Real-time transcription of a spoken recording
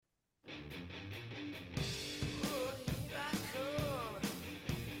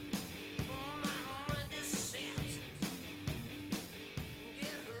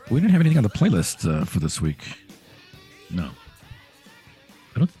We didn't have anything on the playlist for this week. No,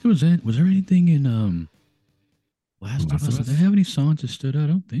 I don't think there was any. Was there anything in Last of Us? Did they have any songs that stood out? I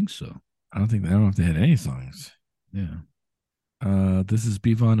don't think so. I don't know if they had any songs. Yeah. This is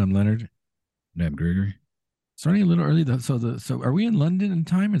Bvon. I'm Leonard. And I'm Gregory. Starting a little early. So are we in London in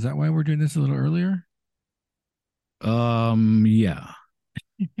time? Is that why we're doing this a little earlier? Yeah.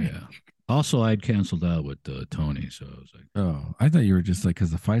 Yeah. Also, I'd canceled out with Tony, so I was like, oh, I thought you were just like,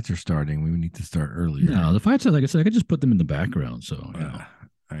 because the fights are starting, we need to start earlier. No, the fights are, like I said, I could just put them in the background. So, you know.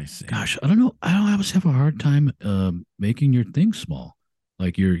 I see. Gosh, I don't know. I always have a hard time making your thing small.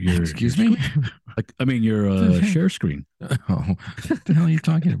 Like your excuse your me? Like, I mean, your share screen. Oh, what the hell are you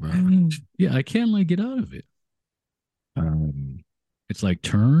talking about? Yeah, I can't like get out of it. It's like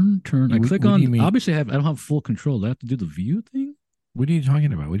turn. I click on. Obviously, I don't have full control. I have to do the view thing. What are you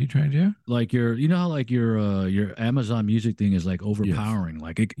talking about? What are you trying to do? Like you know how like your Amazon Music thing is like overpowering. Yes.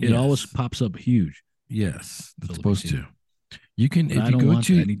 Like it always pops up huge. Yes, it's supposed to. You can if you go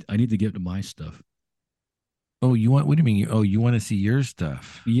to. I need to get to my stuff. Oh, you want? What do you mean? Oh, you want to see your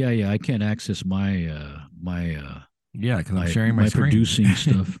stuff? Yeah. I can't access my Yeah, because I'm sharing my screen. Producing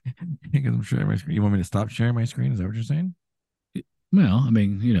stuff. Because I'm sharing my screen. You want me to stop sharing my screen? Is that what you're saying? Well, I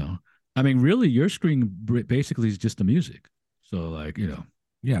mean, really, your screen basically is just the music. So, like,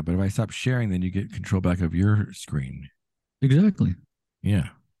 Yeah, but if I stop sharing, then you get control back of your screen. Exactly. Yeah.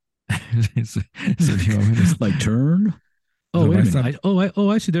 so do you want me to like turn? Oh, wait a minute.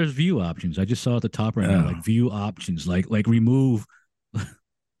 I see. There's view options. I just saw at the top right now, like view options, like remove. All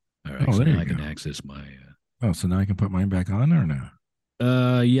right, so now I can access my. So now I can put mine back on or no?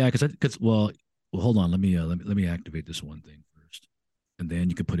 Yeah, because well, hold on. Let me activate this one thing first, and then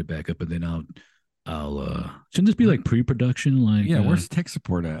you can put it back up, and then I'll shouldn't this be like pre-production? Like where's tech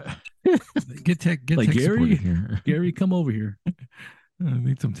support at? Get like tech Gary support here. Gary, come over here. I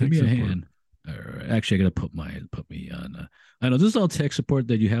need some tech Give me support. a hand. All right. Actually, I gotta put me on. I know this is all tech support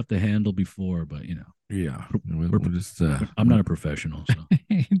that you have to handle before, but Yeah, we're just. I'm not a professional, so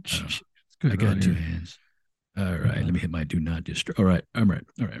I got two hands. All right, let me hit my do not disturb. All right, I'm right.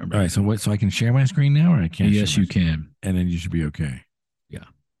 All right. So what? So I can share my screen now, or I can't? Yes, you can. And then you should be okay. Yeah.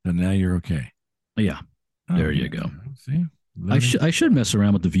 So now you're okay. Yeah. There you go. See, I should mess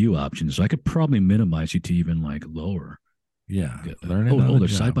around with the view options. I could probably minimize it to even like lower. Yeah.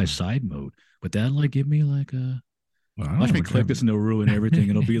 There's side by side mode. Would that like give me like a? Watch me click this and it'll ruin everything.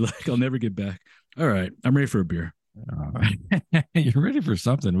 It'll be like I'll never get back. All right, I'm ready for a beer. You're ready for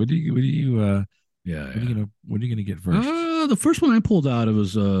something. What are you gonna get first? The first one I pulled out it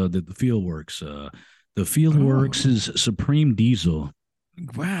was the Fieldworks. The Fieldworks is Supreme Diesel.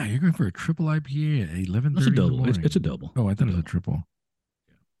 Wow, you're going for a triple IPA at 11:30. That's a double. It's a double. Oh, I thought it was a triple.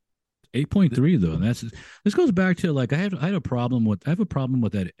 8.3 though, and this goes back to like I have a problem with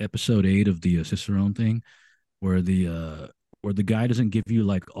that episode 8 of the Cicerone thing, where the guy doesn't give you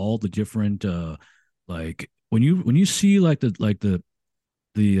like all the different like when you see like the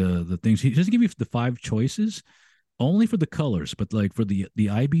things, he doesn't give you the 5 choices only for the colors, but like for the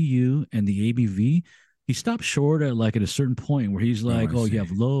IBU and the ABV, he stops short at like at a certain point where he's like, you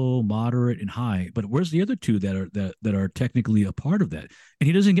have low, moderate, and high. But where's the other 2 that are technically a part of that? And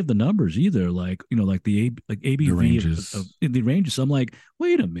he doesn't give the numbers either, like like the ABV the ranges. The ranges. So I'm like,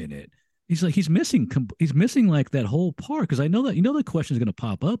 wait a minute. He's missing like that whole part, because I know that the question is going to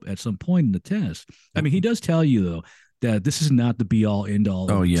pop up at some point in the test. I mean, he does tell you though that this is not the be all end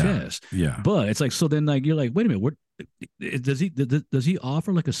all of the test. Yeah. But it's like, so then like you're like, wait a minute, does he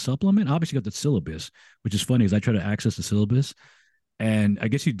offer like a supplement? Obviously got the syllabus, which is funny because I try to access the syllabus and I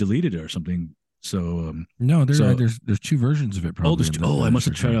guess he deleted it or something. So no, there's 2 versions of it probably. I must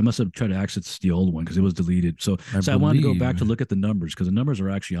have tried to access the old one because it was deleted. So I wanted to go back to look at the numbers because the numbers are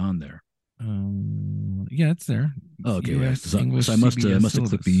actually on there. Yeah, it's there. Oh, okay. So I must have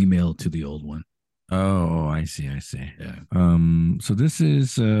clicked the email to the old one. Oh, I see. Yeah. So this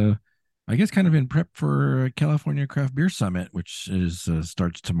is I guess kind of in prep for California Craft Beer Summit, which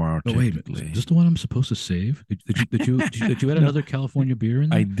starts tomorrow. Oh, wait, is this the one I'm supposed to save? Did you add another California beer in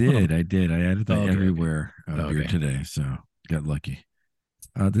there? I did. I added that everywhere beer today, so got lucky.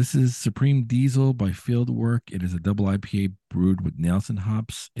 This is Supreme Diesel by Fieldwork. It is a double IPA brewed with Nelson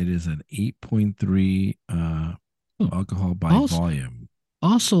hops. It is an 8.3 alcohol by volume.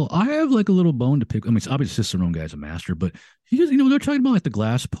 Also, I have like a little bone to pick. I mean, it's obviously Cicerone guy's a master, but he just, they're talking about like the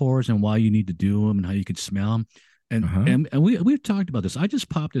glass pours and why you need to do them and how you can smell them. And we've talked about this. I just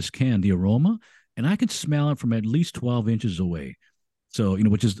popped this can, the aroma, and I can smell it from at least 12 inches away. So,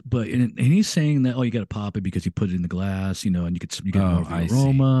 which is, and he's saying that, oh, you got to pop it because you put it in the glass, and you get more Oh, of the I see.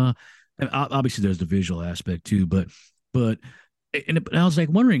 aroma. And obviously, there's the visual aspect too, but, and I was like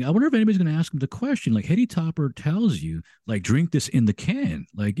wondering, I wonder if anybody's going to ask him the question. Like, Hetty Topper tells you, like, drink this in the can.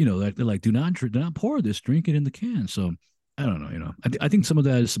 Like, like, they're like, do not pour this, drink it in the can. So, I don't know, I think some of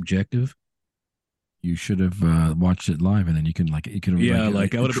that is subjective. You should have watched it live, and then you could have Yeah,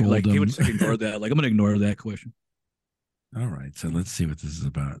 like I would have been trolled like, he would them. just like ignore that. Like, I'm going to ignore that question. All right, so let's see what this is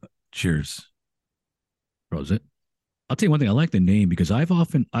about. Cheers. Pros it. I'll tell you one thing. I like the name because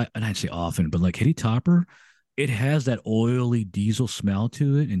and I'd say often, but like Hitty Topper, it has that oily diesel smell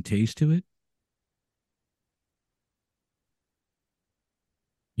to it and taste to it.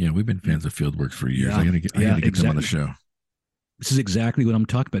 Yeah, we've been fans of Fieldworks for years. Yeah, I yeah, gotta get them on the exactly. show. This is exactly what I'm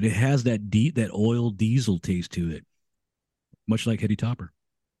talking about. It has that oil diesel taste to it, much like Hitty Topper.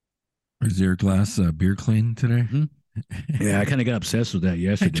 Is your glass beer clean today? Mm-hmm. Yeah, I kind of got obsessed with that I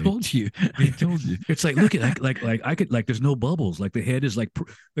yesterday. told you. I told you. It's like, look at like I could, like, there's no bubbles. Like the head is like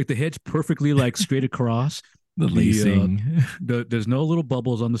the head's perfectly like straight across. The The lacing. there's no little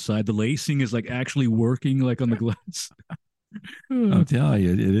bubbles on the side. The lacing is like actually working like on the glass. I'm telling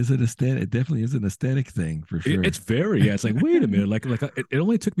you, it is an aesthetic. It definitely is an aesthetic thing for sure. It's very, yeah. It's like, wait a minute, it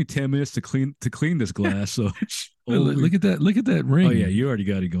only took me 10 minutes to clean this glass. So Look holy, at that! Look at that oh yeah, ring. you already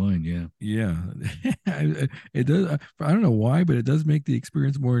got it going. Yeah, Yeah, it does. I don't know why, but it does make the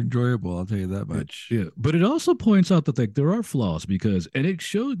experience more enjoyable. I'll tell you that yeah, much. yeah. But it also points out that like there are flaws because, and it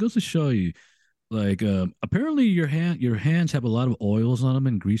goes to show you, like, apparently your hands have a lot of oils on them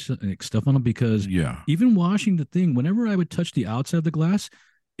and grease and stuff on them because Yeah. even washing the thing, whenever I would touch the outside of the glass,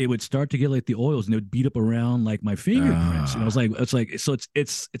 it would start to get like the oils and it would beat up around like my fingerprints. And I was Ah. like, so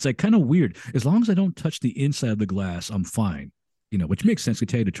it's like kind of weird. As long as I don't touch the inside of the glass, I'm fine. Which makes sense to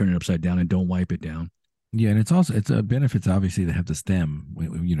tell you to turn it upside down and don't wipe it down. Yeah, and it's a benefits obviously to have the stem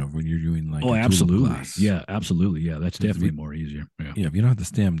when you're doing like Oh, a tulip absolutely. glass. Yeah, absolutely. Yeah, that's 'Cause if definitely you, more easier. Yeah. yeah, if you don't have the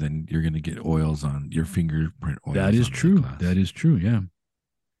stem, then you're gonna get oils on your fingerprint That oils is on the true. That glass. is true. Yeah.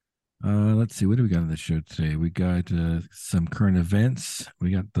 Let's see, what do we got on the show today? We got some current events.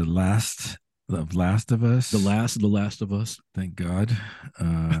 We got the Last of Us. The Last of Us. Thank God.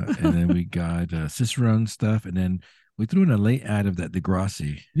 And then we got Cicerone stuff, and then we threw in a late ad of that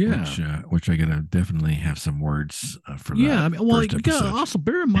Degrassi, Yeah. which I gotta definitely have some words for Yeah, that I mean, well, first you got to episode. also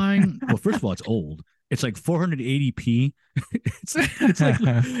bear in mind. Well, first of all, it's old. It's like 480p.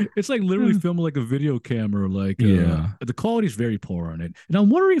 It's like literally filming like a video camera. Like, Yeah. the quality is very poor on it. And I'm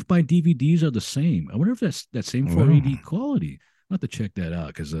wondering if my DVDs are the same. I wonder if that's that same Well, 480 quality. I'll have to check that out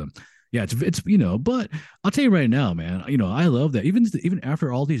because yeah, it's But I'll tell you right now, man. I love that. Even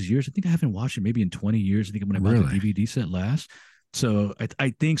after all these years, I think I haven't watched it maybe in 20 years. I think when I bought the really. DVD set last. So I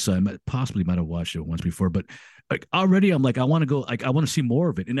think so. Possibly might have watched it once before, but like already I'm like, I want to go, like I want to see more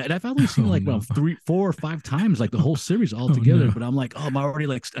of it. And I've only seen Oh like no. about 3 4 or 5 times, like the whole series all Oh together, no. but I'm like, oh, I'm already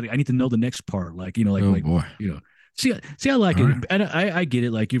like, I need to know the next part, like, Oh boy. you know see, I like All it. right. And I get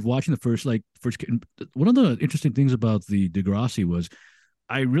it. Like, you're watching the first one of the interesting things about the Degrassi was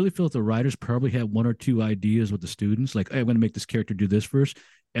I really feel that the writers probably had one or two ideas with the students, like, hey, I'm going to make this character do this first.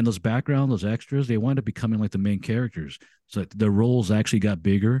 And those background, those extras, they wind up becoming like the main characters. So the roles actually got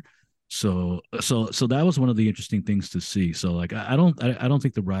bigger. So that was one of the interesting things to see. So like, I don't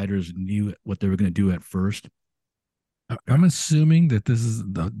think the writers knew what they were going to do at first. I'm assuming that this is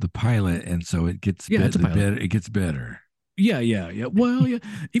the pilot, and so it gets Yeah, it's a the pilot. better. It gets better. Yeah, yeah, yeah. Well, yeah.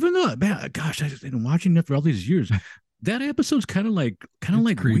 Even though, man, gosh, I've been watching it for all these years. That episode's kind of It's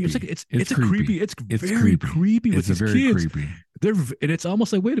like weird. It's creepy. like It's it's a creepy. creepy. It's It's very creepy. creepy with It's a these very kids. creepy. And it's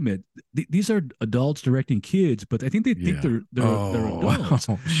almost like, wait a minute, these are adults directing kids, but I think they think Yeah. they're Oh, adults.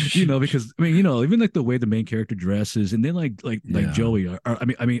 oh shit. Because I mean, even like the way the main character dresses, and then like Yeah. Joey,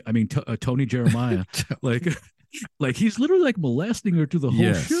 or Tony Jeremiah, like like he's literally like molesting her through the whole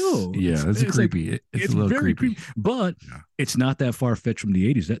Yes. show. Yeah. That's It's like creepy. It's a it's little very creepy. creepy, but Yeah. it's not that far fetched from the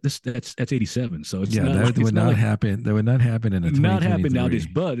 80s. That's 87, so Yeah. That it's would not not like happen. That would not happen in a not happen nowadays.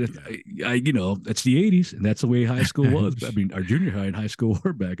 2023. But Yeah. it's the 80s, and that's the way high school was. I mean, our junior high and high school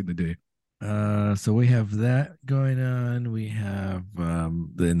were back in the day. So we have that going on. We have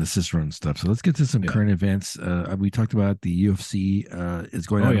the Cicerone stuff. So let's get to some Yeah. current events. We talked about the UFC is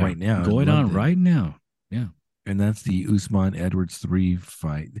going Oh on yeah, right now in going on London, right now. Yeah. and that's the Usman Edwards 3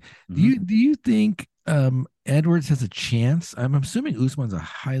 fight. Mhm. Do you think Edwards has a chance? I'm assuming Usman's a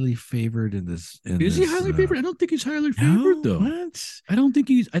highly favored in Is he this. highly favored? I don't think he's highly favored No, though. what? I don't think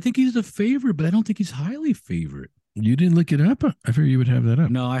he's. I think he's the favorite, but I don't think he's highly favored. You didn't look it up? I figured you would have that up.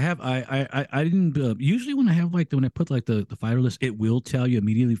 No, I have. I didn't. Usually, when I have when I put like the fighter list, it will tell you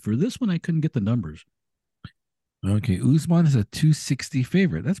immediately. For this one, I couldn't get the numbers. Okay, Usman is a 260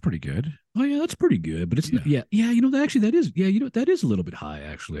 favorite. That's pretty good. Oh yeah, that's pretty good, but it's not. Yeah. Yeah, yeah. You know, actually, that is. Yeah, you know, that is a little bit high.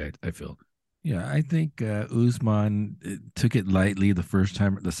 Actually, I feel. Yeah, I think Usman took it lightly the first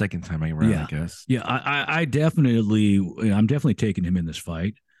time, the second time around, I Yeah, guess. yeah. I definitely, I'm definitely taking him in this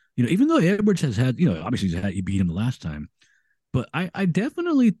fight. You know, even though Edwards has had, you know, obviously he beat him the last time, but I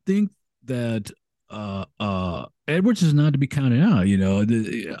definitely think that Edwards is not to be counted out. You know,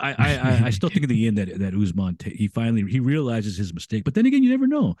 I still think in the end that Usman he finally he realizes his mistake. But then again, you never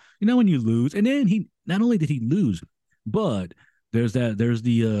know. You know when you lose, and then he not only did he lose, but there's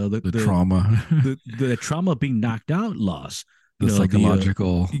The trauma, the trauma of being knocked out loss. You the know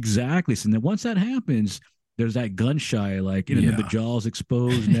psychological. exactly. So then once that happens, there's that gun shy, like, and then the Yeah, jaw's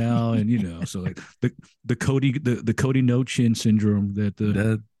exposed now, and so like the Cody no chin syndrome that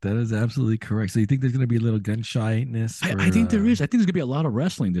the that is absolutely correct. So you think there's going to be a little gun shyness I for think there is. I think there's gonna be a lot of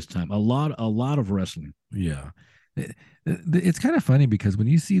wrestling this time. A lot of wrestling. yeah. It's kind of funny because when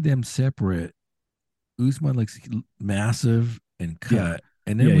you see them separate, Usman looks massive and Yeah, cut,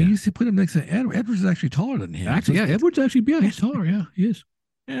 and then yeah, when yeah. you see put him next to Edwards is actually taller than him. So Actually, yeah, Edwards actually, yeah, he's taller. Yeah, he is.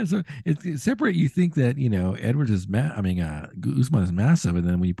 yeah, so it's separate. You think that Edwards is I mean, Usman is massive, and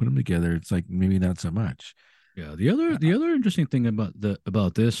then when you put them together, it's like maybe not so much. Yeah. The other interesting thing about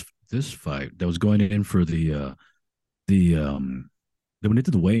this fight that was going in for the when they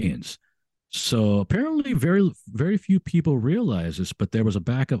did the weigh-ins. So apparently, very few people realize this, but there was a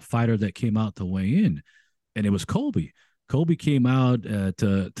backup fighter that came out to weigh in, and it was Colby. Colby came out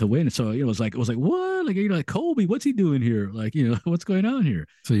to win. So it was like what? Like like Colby, what's he doing here? Like what's going on here?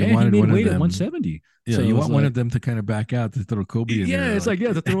 So you And he wanted made one of weight at them. 170. Yeah, So you it was want one like of them to kind of back out to throw Kobe in yeah, there. it's like Like,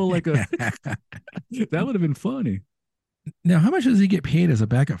 yeah to throw like a that would have been funny. now, how much does he get paid as a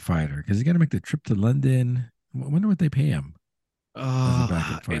backup fighter? Because he got to make the trip to London. I wonder what they pay him as a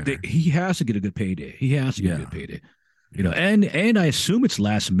backup fighter. He has to get a good payday. He has to get a Yeah, good payday. yeah. And I assume it's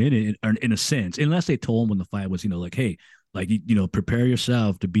last minute in a sense, unless they told him when the fight was, like, hey, like prepare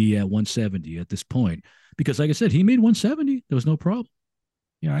yourself to be at 170 at this point, because like I said, he made 170. There was no problem.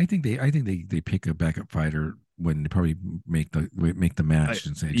 Yeah, I think they pick a backup fighter when they probably make the I, match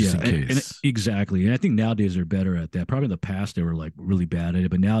and say just yeah, in and case. exactly. And I think nowadays they're better at that. Probably in the past they were like really bad at it,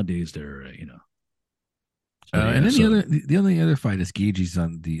 but nowadays they're So And yeah, then the so other the only other fight is Gage's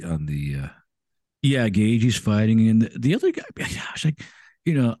on the yeah, Gage is fighting, and the other guy, gosh, like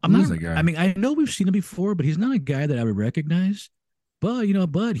I'm who's not. that I guy? mean, I know we've seen him before, but he's not a guy that I would recognize. But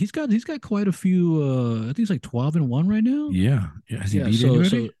he's got quite a few. I think he's like 12-1 right now. Yeah, yeah. Has he Yeah, beat so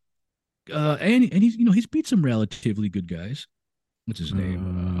anybody? so and he's beat some relatively good guys. What's his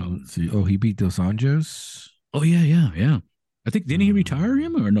name? Let's see. Oh, he beat Dos Anjos. Oh yeah, yeah, yeah. I think didn't he retire Um,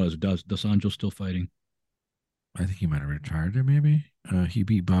 him or no? Is Dos Anjos still fighting? I think he might have retired there. Maybe. He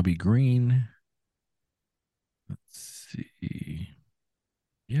beat Bobby Green. Let's see.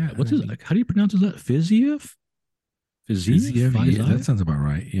 Yeah, Yeah, and what's I his? mean Like, how do you pronounce that? Fiziev, Fiziev. Yeah, that Fiziev. sounds about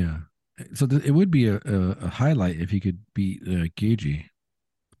right. Yeah. So it would be a highlight if he could beat Gagey.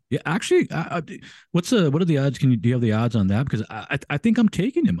 Yeah, actually, what are the odds? Do you have the odds on that? Because I think I'm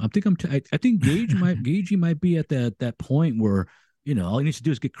taking him. I think Gagey might be at that point where all he needs to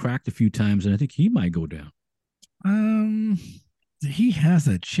do is get cracked a few times, and I think he might go down. Um, he has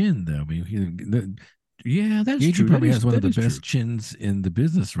a chin though. I mean, Yeah, that's Gagey true. That probably is has one of that the is true. best chins in the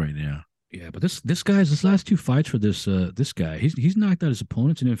business right now. Yeah, but this last two fights for this guy, he's knocked out his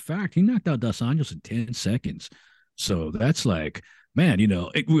opponents, and in fact, he knocked out Dos Anjos in 10 seconds. So that's like, man,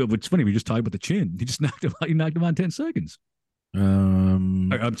 it's funny. We just talked about the chin. He just knocked him out. He knocked him out in 10 seconds.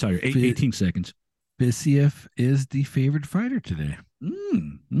 I'm sorry, 18 seconds. Bisiev is the favorite fighter today.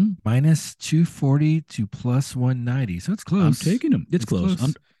 Mm. Minus 240 to plus 190. So it's I'm close. taking him. It's It's close.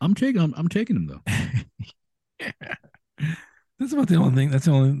 close. I'm taking him though. Yeah. That's about the only thing. That's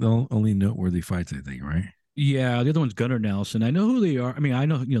the only noteworthy fights, I think, right? Yeah, the other one's Gunnar Nelson. I know who they are. I mean, I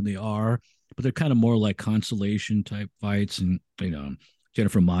know they are, but they're kind of more like consolation type fights. And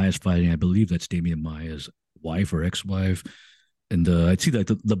Jennifer Maya's fighting. I believe that's Damian Maya's wife or ex-wife. And I'd see like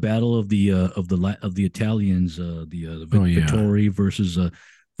the battle of the Italians, Oh yeah. Vittori versus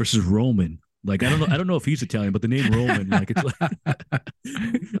Roman. Like I don't know if he's Italian, but the name Roman, like it's like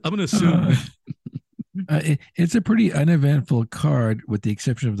I'm gonna assume. Uh, it's a pretty uneventful card, with the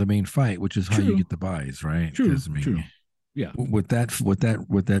exception of the main fight, which is how you True, get the buys, right? true, Because I mean, true. Yeah. with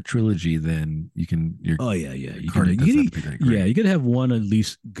that trilogy, then your Oh yeah, yeah. your You card gotta, doesn't have you, to be that yeah, great. you gotta have one at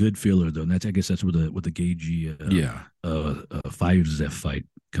least good filler though. And I guess that's where the Gagey Yeah. five F fight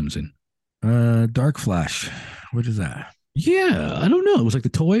comes in. Dark Flash. What is that? Yeah, I don't know. It was like the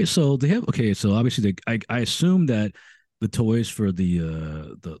toy. So they have okay. So obviously I assume that the toys for the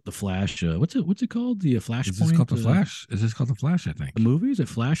Flash. What's it called? The Is this called Flashpoint. the Flash? Is this called the Flash? I The think. movie is it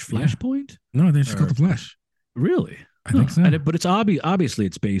Yeah. Flashpoint No, I think it's called the or Flash. really? I think Huh. so. But it's obviously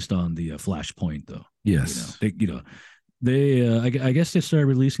it's based on the Flashpoint though. Yes. I guess they started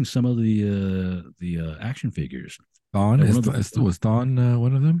releasing some of the action figures. Dawn One is of the was Dawn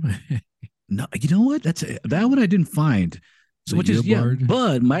one of them? no, you know what? That's that one I didn't find. So The which is yeah, Eobard.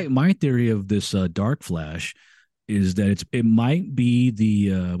 but my theory of this Dark Flash is that it might be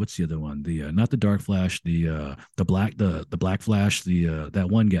the what's the other one? The not the Dark Flash, the Black Flash, the that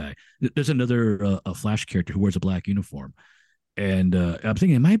one guy. There's another a Flash character who wears a black uniform, and I'm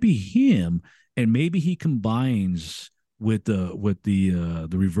thinking it might be him, and maybe he combines with the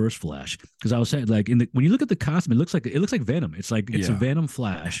Reverse Flash because I was saying like when you look at the costume, it looks like Venom. It's like it's a Yeah. Venom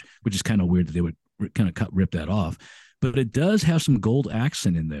Flash, which is kind of weird that they would kind of rip that off, but it does have some gold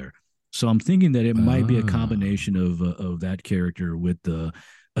accent in there. So I'm thinking that it might be a Ah. combination of that character with the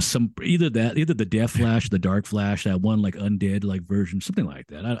some either the Death Flash, the Dark Flash, that one like undead like version, something like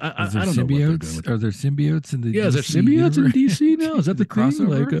that. Is there I don't know what they're doing symbiotes? with it. Are there symbiotes in the Yeah, is there DC symbiotes in universe? DC now? Is that Is the it thing?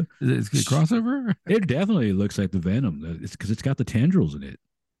 Like, crossover? Is it crossover? it definitely looks like the Venom. It's because it's got the tendrils in it.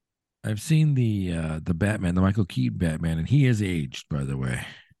 I've seen the Batman, the Michael Keaton Batman, and he is aged, by the way.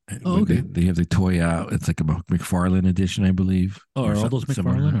 Oh, When okay. they have the toy out, it's like a McFarlane edition, I believe, Oh, or are all those McFarlane,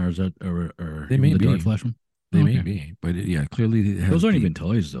 similar. or is that, or They even may the Dark be, Flash one? they Oh, may okay. be, but yeah, clearly it Those has aren't the. even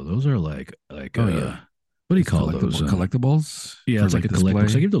toys though. Those are Oh yeah, what do you it's call those? collectibles Yeah, for it's like like a collectible. So I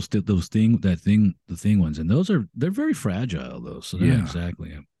display. give the thing ones, and they're very fragile though. So they're not Yeah.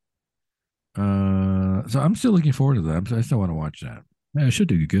 exactly. So I'm still looking forward to that. I still want to watch that. Yeah, it should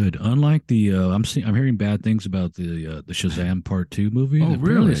do good. Unlike the, I'm hearing bad things about the Shazam Part Two movie. Oh Apparently,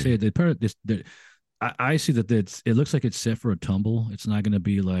 they really? say they part this. I see that it looks like it's set for a tumble. It's not going to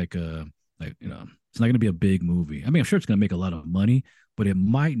be like it's not going to be a big movie. I mean, I'm sure it's going to make a lot of money, but it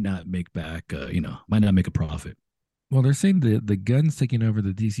might not make back. Might not make a profit. Well, they're saying the gun's taking over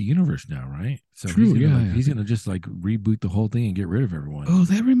the DC universe now, right? So True. Yeah. Yeah. he's gonna just like reboot the whole thing and get rid of everyone. Oh,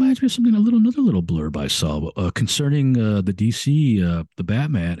 that reminds me of something. Another little blurb I saw concerning the DC, the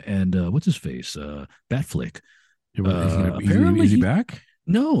Batman, and what's his face, Batflick. Is Apparently he he back?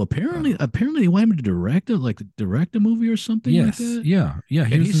 no. Oh, Apparently they want him to direct a movie or something like yes, that. yeah, yeah.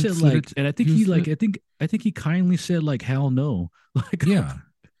 And he said Slated. like, and I think He was he like, I think he kindly said like, hell no. Like, yeah.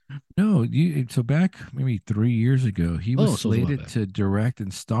 No, so back maybe 3 years ago, he was oh, so it's a while slated back. to direct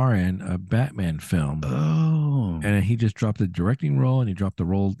and star in a Batman film, Oh, and he just dropped the directing role, and he dropped the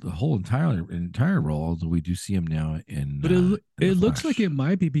whole entire role. Although we do see him now but in the it looks like Flash. it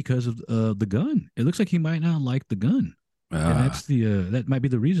might be because of the gun. It looks like he might not like the gun, and Uh, that's the that might be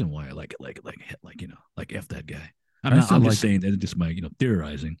the reason why I like it. Like f that guy. I'm I not. still I'm just like saying that it's just my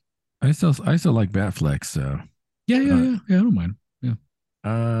theorizing. I still like Batfleck. So Yeah, yeah, uh, yeah, yeah. I don't mind. Yeah.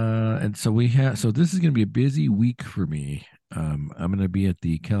 and so so this is going to be a busy week for me. I'm going to be at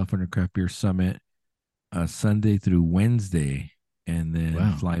the California Craft Beer Summit Sunday through Wednesday, and then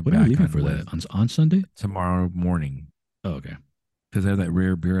Wow. fly When are you back leaving on for that Wednesday on Sunday? tomorrow morning Oh, okay. because I have that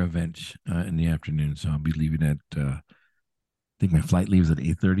rare beer event in the afternoon. So I'll be leaving at I think my flight leaves at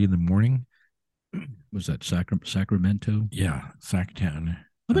 8:30 in the morning. Was that Sacramento? Yeah, Sacktown.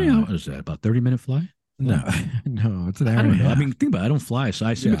 How many hours is that? About 30-minute No, flight? no, it's an I hour and a don't know. I mean, half. think about it. I don't fly, so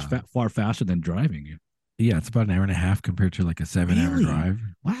I assume it's Yeah, far faster than driving. yeah, it's about an hour and a half compared to like a 7 hour Really? drive.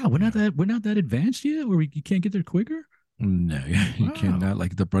 Wow, Yeah. we're not that advanced yet, where you can't get there quicker. No, you Wow. cannot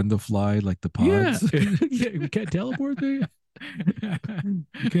like the Brenda fly, like the Yeah, pods. yeah. We can't teleport there.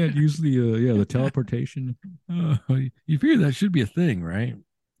 You can't use the teleportation. Oh, you figure that should be a thing, right?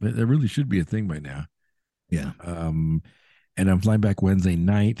 That really should be a thing by now. Yeah. Um, and I'm flying back Wednesday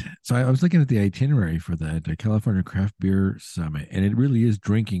night. So I was looking at the itinerary for that the California Craft Beer Summit, and it really is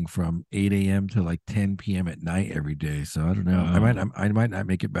drinking from 8 a.m. to like 10 p.m. at night every day. So I don't know. Wow. I might not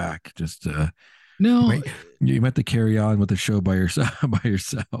make it back. Just you No. might you might have to carry on with the show by yourself by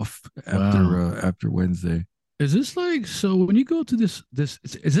yourself Wow. after Wednesday. Is this like so when you go to this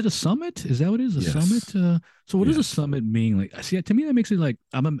is it a summit? Is that what it is? A Yes. summit? So what does a Yes. summit mean? Like see to me that makes it like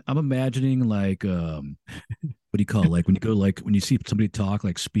I'm imagining like what do you call it? Like when you go like when you see somebody talk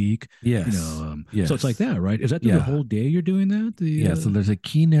like speak, Yes. so it's like Yes. that, right? Is that through the Yeah. whole day you're doing that? Yeah. So there's a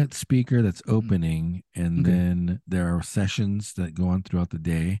keynote speaker that's Mm, opening, and okay. then there are sessions that go on throughout the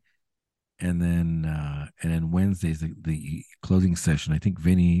day. And then Wednesday's the closing session. I think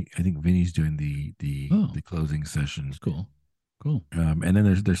Vinny's doing Oh, the closing session. that's cool. Cool. And then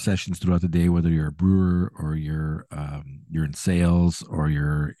there's sessions throughout the day, whether you're a brewer or you're in sales or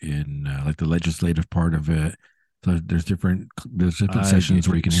you're in like the legislative part of it. So there's different I sessions get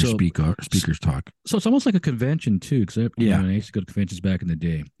where you. you can hear speakers talk. So it's almost like a convention too, because Yeah, I used to go to conventions back in the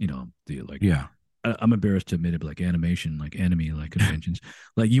day. The like yeah, I'm embarrassed to admit it, but like animation, like anime, like conventions,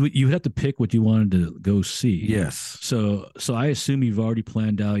 like you would have to pick what you wanted to go see. yes, So I assume you've already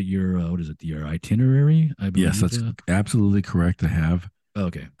planned out your what is it, your itinerary? I yes. believe. That's absolutely correct to have.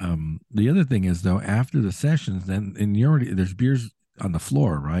 Okay, The other thing is though, after the sessions, then and you already there's beers on the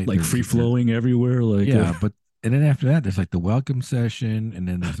floor, right? like free flowing everywhere, like Yeah, but and then after that, there's like the welcome session, and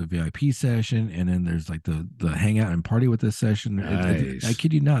then there's a VIP session, and then there's like the hangout and party with this session. I nice.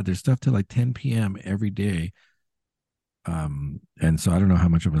 kid you not, there's stuff till like 10 p.m. every day. And so I don't know how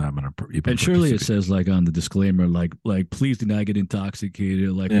much of that I'm going to even And surely it participate. says like on the disclaimer, like please do not get intoxicated.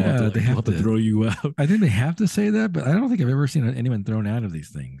 Like Yeah, they we'll have have to to. throw you out. I think they have to say that, but I don't think I've ever seen anyone thrown out of these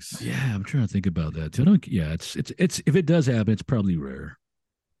things. Yeah, I'm trying to think about that too. I don't, yeah, it's if it does happen, it's probably rare.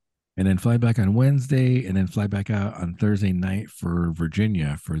 And then fly back on Wednesday, and then fly back out on Thursday night for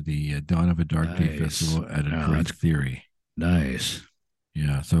Virginia for the Dawn of a Dark Day Nice. festival at Oh, Android that's Theory. nice.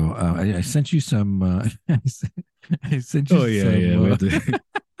 Yeah, so I sent you some. I sent you Oh yeah, some. yeah. We have to like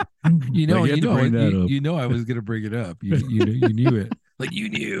you have to bring that up. You know I was gonna bring it up. You knew it. Like you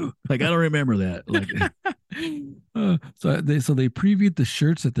knew. Like I don't remember that. Like So they previewed the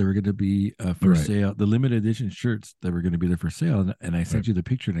shirts that they were going to be for right, sale, the limited edition shirts that were going to be there for sale, and I right, sent you the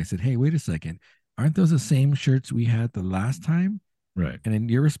picture, and I said, "Hey, wait a second, aren't those the same shirts we had the last time?" right. And then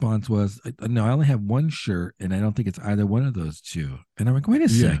your response was, "No, I only have one shirt, and I don't think it's either one of those two." And I'm like, "Wait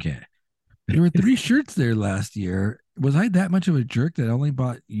a Yeah. second, there were three shirts there last year. Was I that much of a jerk that I only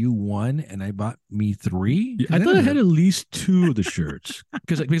bought you one and I bought me three? Yeah, Because I I thought I don't had have." at least two of the shirts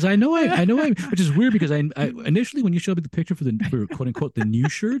because I know which is weird because I initially when you showed me the picture for quote unquote the new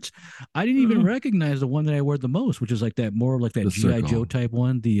shirts, I didn't even recognize the one that I wear the most, which is like that more like that The GI Joe circle. type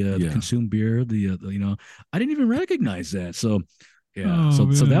one, the Yeah. consume beer, I didn't even recognize that. So yeah, Oh so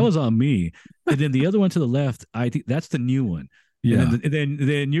that man. was on me. And then the other one to the left, I think that's the new one. And then Yeah.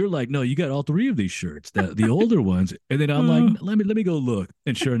 then you're like, no, you got all three of these shirts, the older ones. And then I'm like, Uh, let me go look.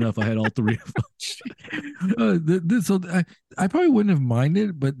 And sure enough, I had all three of them. I probably wouldn't have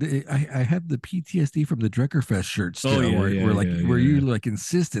minded, but I had the PTSD from the Dreckerfest shirt Oh still, yeah, yeah, yeah, where you yeah. like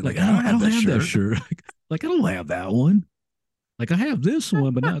insisted, Like like I don't I have don't that have that shirt. shirt. Like I don't have that one. Like I have this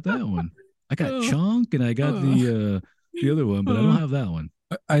one, but not that one. I got Uh, Chunk and I got uh, the other one, but I don't uh. have that one.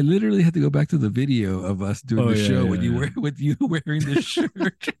 I literally had to go back to the video of us doing Oh the yeah, show yeah, yeah. with you wearing the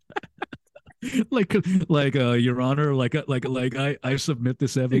shirt. like Your Honor, I submit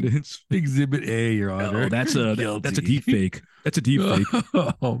this evidence. Exhibit A, Your Oh, Honor. that's a deep Guilty. fake. That's a deep fake.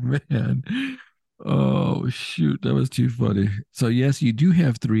 Oh man. Oh shoot, that was too funny. So yes, you do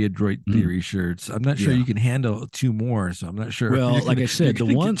have three Adroit Mm, Theory shirts. I'm not sure yeah. you can handle two more, so I'm not sure Well, like I you're said,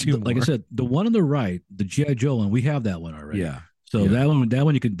 gonna get two like I more. said, the one on the right, the GI Joe one, we have that one already. Yeah, So yeah. that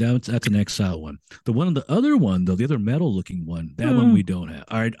one you could that's an XL one. The one on the other one though, the other metal looking one, that one Uh, we don't have.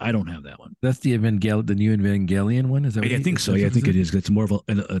 All right, I don't have that one. that's the new Evangelion one. Is that what I think so. that's Yeah, I what is think it it? is. It's more of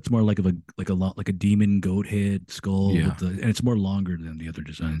it's more like like a demon goat head skull Yeah. with and it's more longer than the other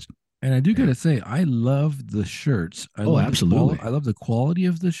designs. And I do Yeah. gotta say, I love the shirts. Oh, absolutely. I love the quality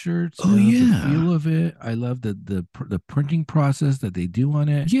of the shirts. I Oh love the yeah. feel of it. I love the printing process that they do on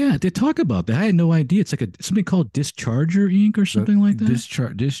it. Yeah, they talk about that. I had no idea. It's like something called discharger ink or The something like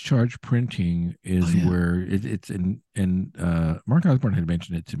that. discharge printing Oh is yeah. where it's in, and Mark Osborne had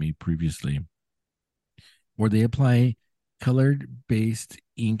mentioned it to me previously, where they apply colored based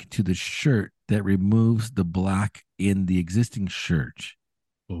ink to the shirt that removes the black in the existing shirt.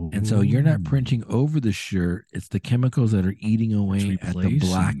 And so you're not Oh, printing over the shirt. It's the chemicals that are eating it's away at the replacing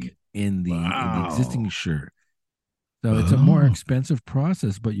black it. in the existing Wow. shirt. So it's a more Oh, expensive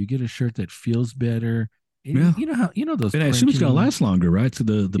process, but you get a shirt that feels better. yeah. You know how those And I assume it's gonna printing. last longer, right? So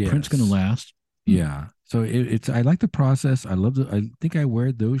the print's gonna Yes. last. Hmm. Yeah. So it's I like the process. I think I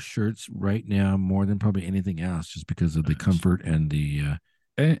wear those shirts right now more than probably anything else, just because of the Nice. comfort and the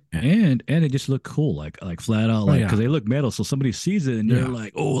eh, And they just look cool, like flat out, oh like because yeah. they look metal. So somebody sees it and they're Yeah.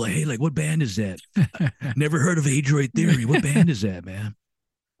 like, "Oh, like hey, like what band is that? Never heard of Adroit Theory. What band is that, man?"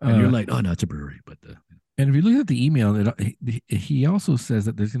 And you're uh like, "Oh no, it's a brewery." But and if you look at the email, he also says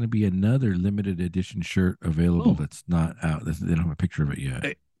that there's going to be another limited edition shirt available oh, that's not out. They don't have a picture of it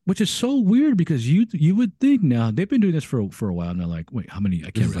yet. which is so weird because you would think now they've been doing this for a while. And they're like, "Wait, how many?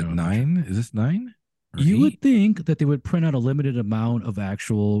 I This can't is like remember. I'm not sure." 9. Is this 9 or You would 8? think that they would print out a limited amount of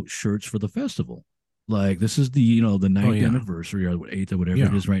actual shirts for the festival. Like this is the the Oh ninth yeah, anniversary or eighth or whatever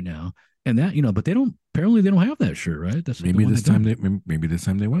it yeah. is right now, and that but they don't apparently they don't have that shirt, right? That's the Maybe one they this time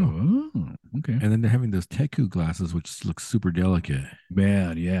don't. they will. Oh, okay. And then they're having those Teku glasses, which look super delicate.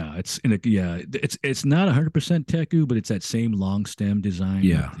 Man, yeah, it's not 100% Teku, but it's that same long stem design with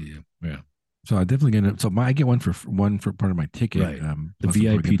Yeah. the yeah, So I definitely gonna. So I get one for part of my ticket. right. The Plus I'll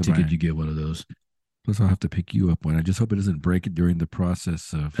probably VIP get to ticket, buy. you get one of those. Plus I'll have to pick you up one. I just hope it doesn't break it during the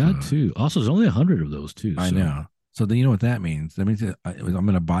process of. That too. Also, there's only 100 of those too. I So know. So then you know what that means. That means that I'm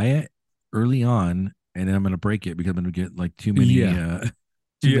gonna buy it early on, and then I'm gonna break it because I'm gonna get like too many. yeah,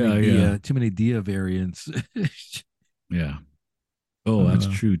 yeah, yeah, Too many Dia variants. yeah. Oh, that's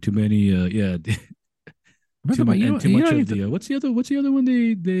uh, true. Too many. Yeah, About to buy, too you know, much I of need to, the. What's the other one?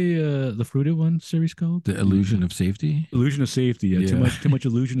 The fruited one series called the the illusion of safety. illusion of safety. Yeah, Yeah. too much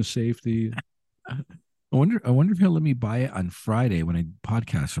illusion of safety. I wonder if he'll let me buy it on Friday when I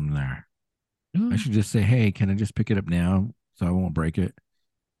podcast from there. I Yeah. should just say, hey, can I just pick it up now so I won't break it?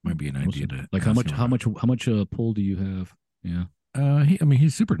 Might be an idea Awesome. to Like ask him about. how much pull do you have? Yeah, I mean,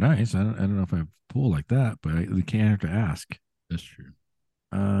 he's super nice. I don't know if I have pull like that, but we can't have to ask. that's true.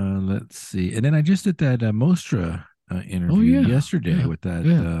 Let's see. And then I just did that Mostra Oh interview yeah, yesterday yeah, with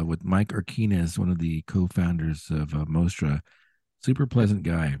yeah. with Mike Arquinez, one of the co-founders of Mostra. Super pleasant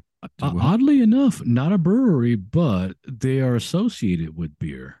guy. What? Oddly enough, not a brewery, but they are associated with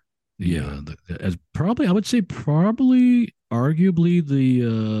beer. Yeah, As probably I would say probably arguably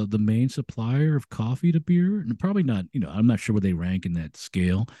the main supplier of coffee to beer, and probably not. I'm not sure where they rank in that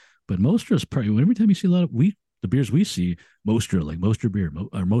scale, but Mostra is probably every time you see a lot of the beers we see Mostra like Mostra beer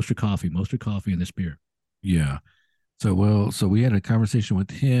or Mostra coffee, and this beer. yeah. So we had a conversation with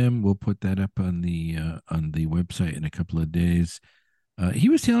him. We'll put that up on the website in a couple of days. He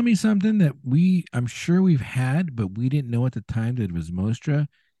was telling me something that I'm sure we've had, but we didn't know at the time that it was Mostra.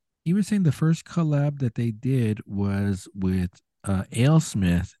 He was saying the first collab that they did was with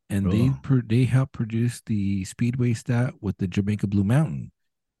AleSmith, and Oh, they helped produce the Speedway stout with the Jamaica Blue Mountain.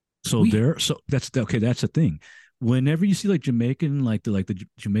 We so that's okay. That's the thing. Whenever you see like Jamaican, like the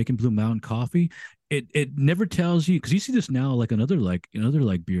Jamaican Blue Mountain coffee, it never tells you because you see this now like another like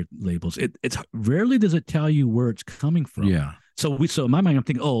beer labels. It's rarely does it tell you where it's coming from. Yeah, So in my mind I'm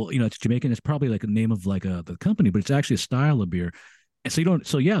thinking, oh, it's Jamaican. It's probably like a name of like the company, but it's actually a style of beer. And so you don't.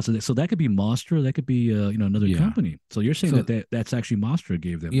 So yeah. So that could be Mostra. That could be another yeah. company. So you're saying So that's actually Mostra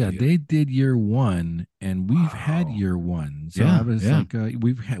gave them yeah, the. they did year one, and we've had Wow. year one. So I Yeah. was Yeah. like,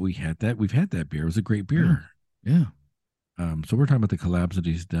 we've had that beer. It was a great Yeah. beer. Yeah. So we're talking about the collabs that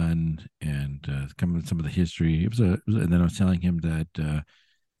he's done and some of the history. And then I was telling him that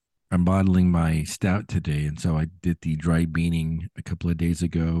I'm bottling my stout today, and so I did the dry beaning a couple of days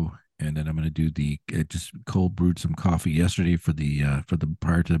ago, and then I'm going to do the just cold brewed some coffee yesterday for the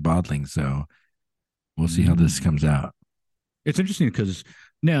prior to the bottling. So we'll see how this Mm. comes out. It's interesting because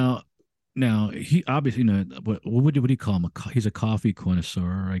now, he obviously, what do you call him? He's a coffee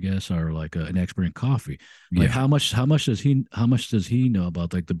connoisseur, I guess, or like an expert in coffee. Like Yeah, how much does he know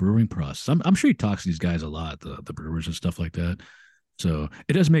about like the brewing process? I'm sure he talks to these guys a lot, the brewers and stuff like that. So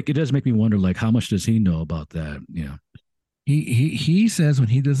it does make me wonder like how much does he know about that? Yeah. he says when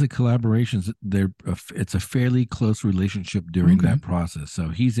he does the collaborations, it's a fairly close relationship during Okay. that process. So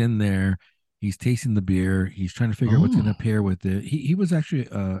he's in there, he's tasting the beer, he's trying to figure out what's going Oh. to pair with it. He was actually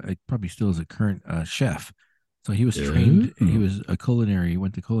probably still is a current chef, so he was trained. He Oh. was he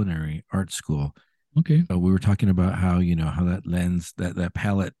went to culinary art school. Okay. So we were talking about how how that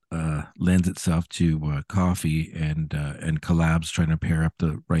palate lends itself to coffee and collabs trying to pair up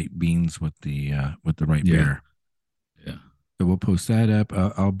the right beans with the right Yeah. beer. Yeah. So we'll post that up.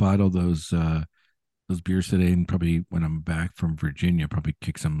 I'll bottle those beers today, and probably when I'm back from Virginia, probably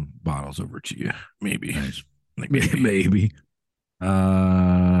kick some bottles over to you. Maybe, Nice. like maybe. Maybe.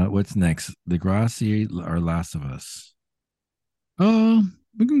 What's next? Degrassi or Last of Us?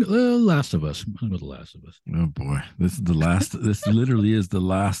 We can Last of Us. I'll go The Last of Us. Oh boy, this is the last. This literally is the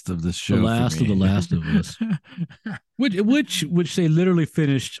last of this The show for last of The me. Last of Us. Which they literally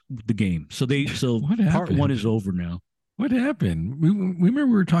finished the game. So What part one happened? is over now. What happened? We remember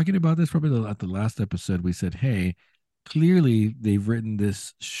we were talking about this probably at the last episode. We said, "Hey, clearly they've written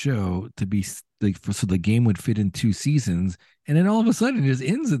this show to be like so the game would fit in two seasons, and then all of a sudden it just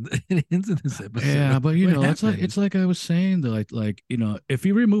ends it ends in this episode. Yeah, but What it's happened?" like I was saying, though, like if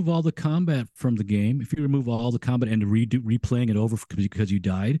you remove all the combat from the game, if you remove all the combat and replaying it over because you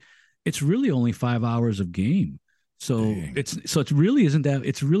died, it's really only 5 hours of game. So Dang. it's really isn't that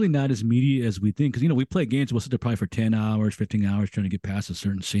it's really not as meaty as we think because we play games we'll sit there probably for 10 hours, 15 hours trying to get past a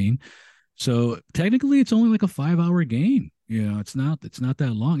certain scene. So technically, it's only like a 5 hour game. It's not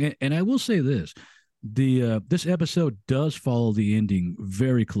that long. And I will say this: this episode does follow the ending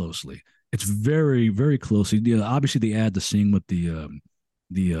very closely. It's very very closely. Obviously, they add the scene with the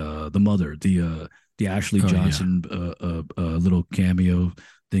mother, the Ashley Oh yeah, Johnson little cameo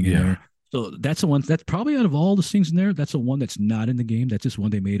thing in yeah. there. So that's the one that's probably out of all the things in there. That's the one that's not in the game. That's just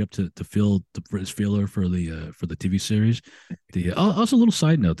one they made up to fill for his filler for the TV series. The also a little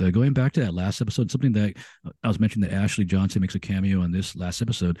side note that going back to that last episode, something that I was mentioning that Ashley Johnson makes a cameo in this last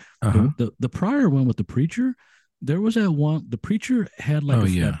episode. Uh huh. The prior one with the preacher, there was that one. The preacher had like Oh a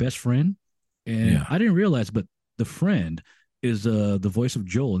yeah, best friend, and yeah. I didn't realize, but the friend is the voice of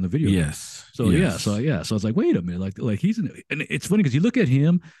Joel in the video game. Yes, So yes. so I was like, wait a minute, like he's in, and it's funny because you look at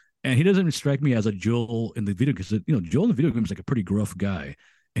him and he doesn't strike me as a Joel in the video because Joel in the video game is like a pretty gruff guy,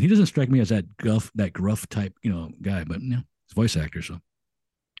 and he doesn't strike me as that gruff type guy, but he's a voice actor. So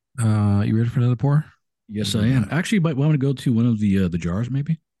You ready for another pour? yes, What do I we am. got? Actually, might want to go to one of the jars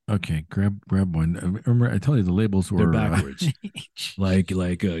maybe. Okay, grab one. Remember, I told you the labels They're were. backwards. Like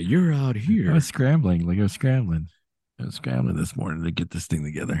you're out I was here. scrambling. Like I was scrambling. I was scrambling this morning to get this thing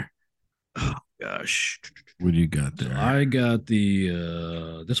together. Oh gosh. What do you got So there? I got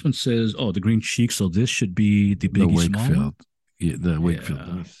this one says, oh, the green cheek. So this should be the The Biggie Smalls. Wakefield. Yeah, the Wakefield.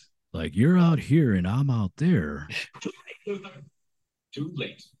 Yeah. Like you're out here and I'm out there. Too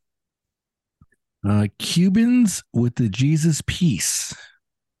late. Cubans with the Jesus peace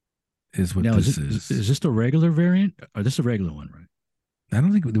is what Now, this is. is this the regular variant or this is a regular one, right? I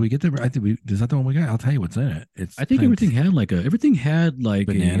don't think, did we get the, I think we, is that the one we got? I'll tell you what's in it. It's I think everything had like a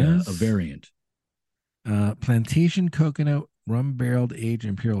bananas, variant. plantation coconut, rum barreled aged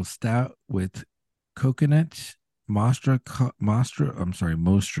imperial stout with coconut, Mostra. I'm sorry,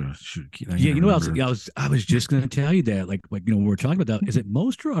 Mostra. Shoot, I Yeah, gotta remember. I was just gonna tell you that. Like we're talking about that. Is it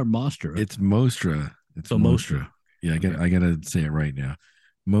Mostra or Mostra? It's Mostra. It's So Mostra. Mostra. Yeah, Okay. I gotta say it right now.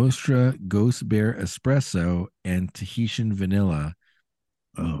 Mostra, Ghost Bear Espresso, and Tahitian Vanilla.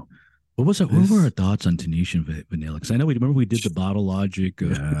 Oh, what was it? What were our This, thoughts on Tunisian vanilla? Because I know we remember we did the bottle logic.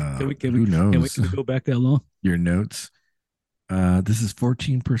 yeah, Can we who knows? can we go back that long? Your notes. This is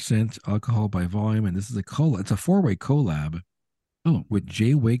 14% alcohol by volume, and this is a cola. It's a four-way collab Oh, with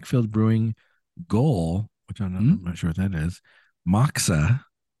J. Wakefield Brewing, Goal, which hmm? I'm not sure what that is, Moxa,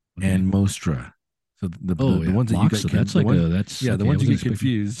 Okay. and Mostra. So Oh the yeah, ones that you got, Moxa. That's like a that's yeah, the okay. I ones you wasn't get expecting.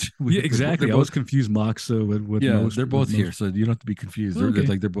 confused Yeah, they're exactly. I was both, confused Moxa with yeah, most they're with both here, most. so you don't have to be confused. Well,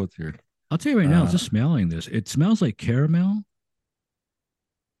 okay. They're both here. I'll tell you right now. Uh, Just smelling this, it smells like caramel.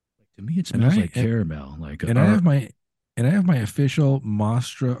 To me, it and smells I like caramel. Like and I have my and I have my official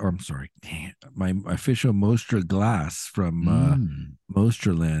Mostra, or I'm sorry, dang, my official Mostra glass from mm,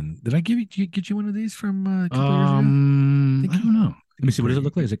 Mostraland. Did I get you one of these from a couple of years ago? I don't know. Let me see. What does it You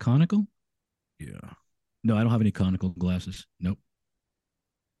look like? Is it conical? yeah. No, I don't have any conical glasses. Nope.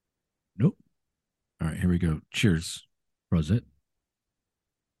 Nope. All right, here we go. Cheers. Rosette.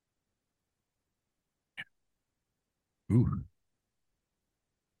 Ooh,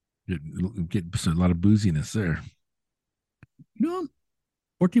 get a lot of booziness there. No,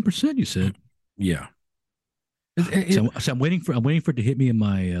 14%. You said. Yeah. So I'm waiting for it to hit me in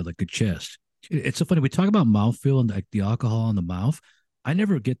my like the chest. It's so funny. We talk about mouthfeel and like the alcohol in the mouth. I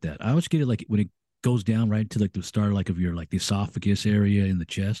never get that. I always get it like when it goes down right to like the start like of your like the esophagus area in the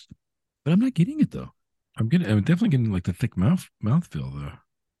chest. But I'm not getting it though. I'm definitely getting like the thick mouthfeel though.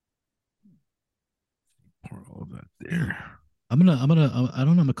 Pour all of that Yeah. there. I don't know. I'm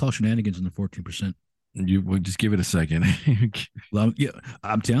gonna call shenanigans in the 14%. You will just give it a second. Well, yeah,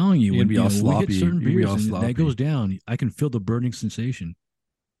 I'm telling you, You're gonna when be all we hit sloppy. You're certain gonna be beers all and that goes sloppy. down, I can feel the burning sensation.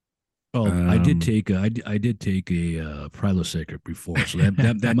 Oh, Um, I did take a Prilosec before, so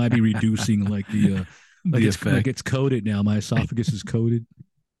that might be reducing like the like effect. it's coated now. My esophagus is coated.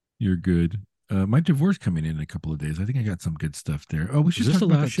 You're good. My divorce coming in a couple of days. I think I got some good stuff there. Oh, we Is should this talk the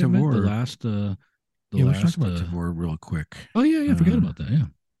about last that shipment? Tavor. The Yeah, we should talk last about Tavor real quick. Oh yeah, I forgot Uh, about that. Yeah.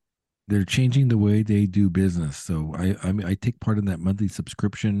 they're changing the way they do business. So I take part in that monthly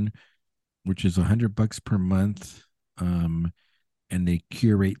subscription, which is $100 per month. And they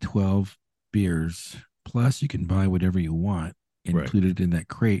curate 12 beers. Plus, you can buy whatever you want Right. included in that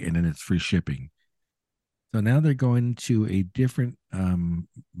crate, and then it's free shipping. So now they're going to a different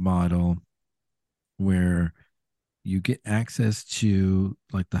model where you get access to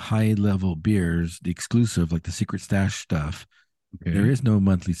like the high level beers, the exclusive, like the secret stash stuff. There Okay. is no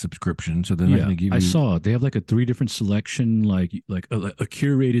monthly subscription, so they're not Yeah, going to give I you. saw it. They have like a three different selection, like a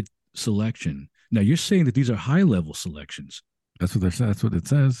curated selection. Now you're saying that these are high level selections. That's what they're saying. That's what it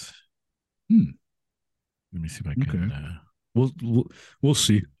says. Hmm. Let me see if I Okay. can. We'll we'll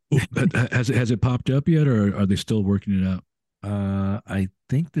see. Oh, has it popped up yet, or are they still working it out? I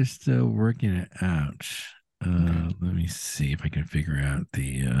think they're still working it out. Okay. Let me see if I can figure out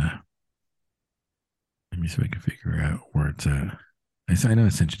the. Let me see if I can figure out where it's at. I know I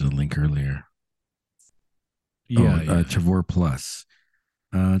sent you the link earlier. Oh, Yeah, yeah. Tavor Plus.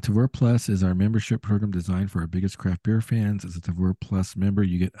 Tavor Plus is our membership program designed for our biggest craft beer fans. As a Tavor Plus member,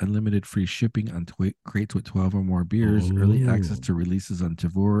 you get unlimited free shipping on crates with 12 or more beers, early access Oh, to releases on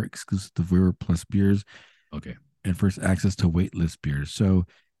Tavor, exclusive Tavor Plus beers, okay. and first access to waitlist beers. So,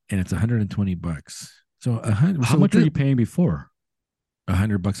 and it's $120. So a hundred. How So with much were this, you paying before?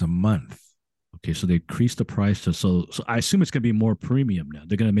 $100 a month. Okay, so they increased the price to so I assume it's going to be more premium now.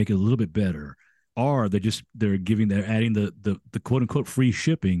 They're going to make it a little bit better, or they're adding the quote unquote free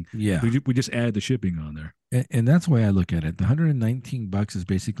shipping. Yeah, We just add the shipping on there. and that's the way I look at it. The $119 is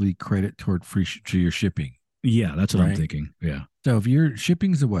basically credit toward to your shipping, Yeah, that's what I'm right? thinking. Yeah, So if your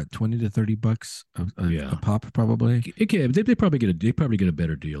shipping's a what, 20 to $30 a yeah. pop probably. It can they probably get a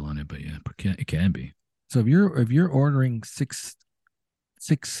better deal on it, but yeah, it can be. So if you're ordering six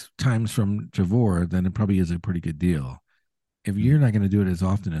times from Javor, then it probably is a pretty good deal. If Mm. you're not going to do it as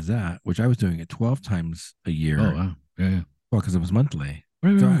often as that, which I was doing it 12 times a Oh year, wow, yeah, yeah. well, because it was monthly.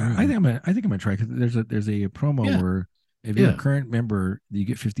 Right, right, So right, right, right. I think I'm gonna try because there's a promo Yeah, where if you're a yeah. current member, you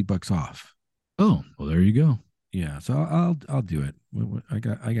get $50 off. Oh well, there you go. Yeah, so I'll do it. I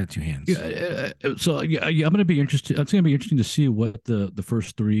got two Yeah, hands. so yeah, I'm gonna be interested. It's gonna be interesting to see what the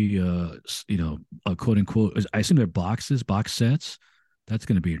first three, quote unquote. I assume they're box sets. That's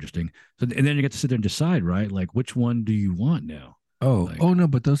gonna be interesting. So, and then you get to sit there and decide, right? Like, which one do you want now? Like, Oh no,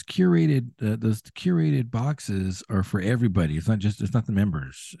 but those curated boxes are for everybody. It's not the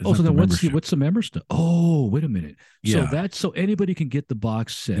members. It's oh, so not the then membership. what's the member stuff? Oh, wait a minute. So Yeah, that's so anybody can get the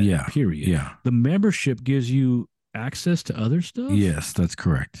box set. yeah, Period. yeah. The membership gives you access to other stuff. Yes, that's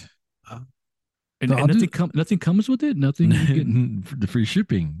correct. Uh, So and I'll do nothing comes with it. Nothing you get. the free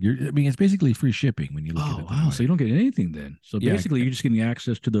shipping. I mean, it's basically free shipping when you look at Oh it that wow! So way. you don't get anything then. So Yeah, basically, you're just getting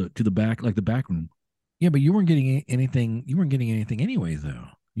access to the back, like the back room. yeah, but you weren't getting anything. You weren't getting anything anyway, though.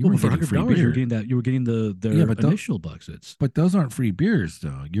 You Well, but weren't for getting free $100, beer. you were getting Yeah, their initial box sets. but those aren't free beers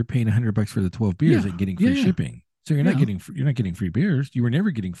though. You're paying $100 for the 12 beers Yeah, and getting yeah, free yeah, shipping. So yeah. you're not getting free beers. You were never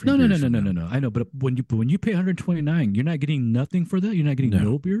getting free No, no, no, beers no, from no, no, them. no. I know, but when you pay 129, you're not getting nothing for that. You're not getting No,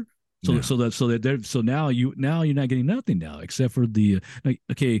 no beer. no. So now you're not getting nothing now except for the like,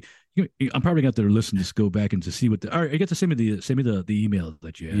 okay. I'm probably going to have to listen to go back and to see what the. All right, I get to send me the email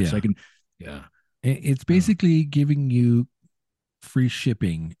that you have so I Yeah, can. Yeah. it's Oh, basically giving you free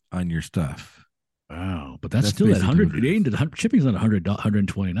shipping on your stuff. wow, but that's That's still at basically what hundred. it It ain't is. the shipping's not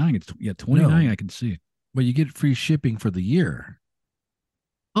 129. It's yeah 29. No, I can see. but you get free shipping for the year.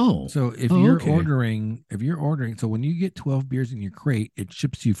 Oh, So oh, okay, if you're ordering, so when you get 12 beers in your crate, it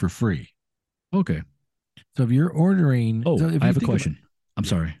ships to you for free. okay. So if you're ordering, Oh, so if I you have a think about, question. I'm yeah,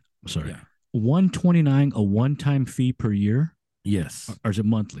 sorry. I'm sorry. yeah, 129 a one-time fee per year, yes, or is it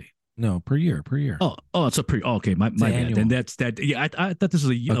monthly? no, per year. Oh, it's a pre. Oh, okay, It's my bad. Then annual. that's that. Yeah, I thought this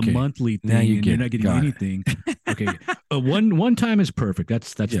was a Okay, monthly now thing, you and you're get not it. getting Got anything. it. Okay, one time is perfect.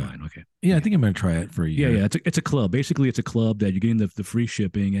 That's Yeah, fine. Okay, yeah. I okay. think I'm gonna try it for a Yeah, year. yeah. It's a club. Basically, it's a club that you're getting the free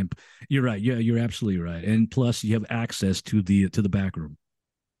shipping, and you're right. Yeah, you're absolutely right. And plus, you have access to the back room.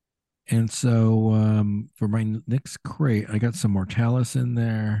 And so for my next crate, I got some Mortalis in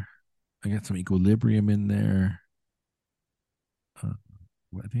there. I got some Equilibrium in there. Uh,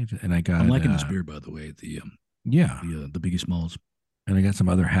 I think, and I I'm got liking this beer, by the way. yeah, The Biggie Smalls. and I got some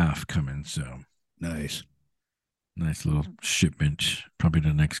other half coming. So Nice. nice little shipment, probably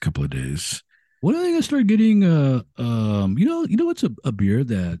the next couple of days. When are they gonna start getting what's a beer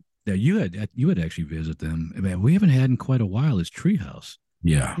that you had actually visit them. Man, we haven't had in quite a while. Is Treehouse.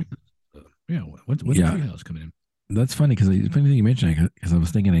 Yeah, Yeah, when's yeah. Treehouse coming in? That's funny because it's funny thing you mentioned because I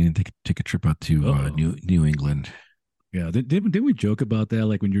was thinking I need to take a trip out to Oh, New England. yeah. Didn't we joke about that?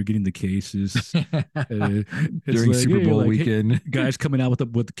 Like when you're getting the cases, it's During like Super hey, Bowl like hey, weekend. guys coming out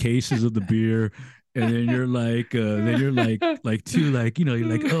with the cases of the beer, and then you're like two like you're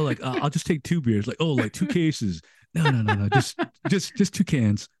like oh like I'll just take two beers like oh like two cases. No, no, no, no. Just two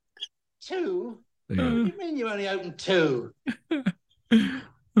cans. Two? Yeah. What do you mean you only opened two?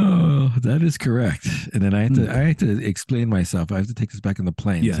 Oh, that is correct. And then Mm. I had to explain myself. I have to take this back in the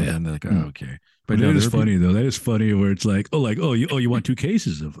plane. Yeah, So yeah. then they're like, oh, Mm. okay. But But no, it there is are people. funny though. That is funny where it's like you want two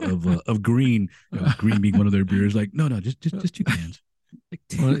cases of green, green being one of their beers. Like no, no, just two cans. Like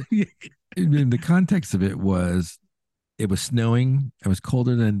Well, in the context of it was snowing. It was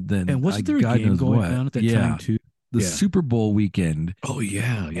colder than and wasn't there a God game knows going what. on at that time Yeah, too? the Super Bowl weekend. Oh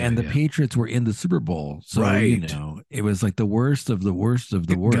yeah, and the Patriots were in the Super Bowl, so right. it was like the worst of the worst of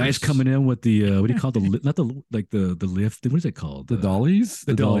the worst. Guys coming in with the what do you call not the like the lift? What is it called? The dollies.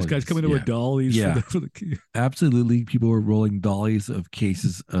 The dollies. Guys coming in with dollies. Yeah, for the absolutely. People were rolling dollies of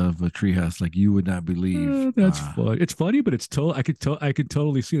cases of a treehouse like you would not believe. That's fun. It's funny, but it's I could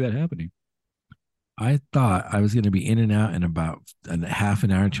totally see that happening. I thought I was going to be in and out in about a half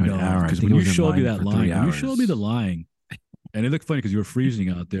an hour to an hour. Because when you showed me that line, when you showed me the line, and it looked funny because you were freezing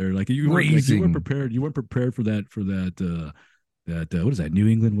out there, like you weren't prepared. You weren't prepared for that what is that, New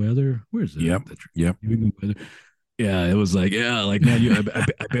England weather? Where's that? Yep. New England weather. Yeah, it was like like man,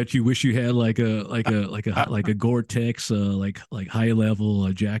 I bet you wish you had like a Gore-Tex like high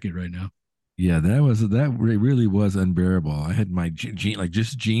level jacket right now. Yeah, that really was unbearable. I had my like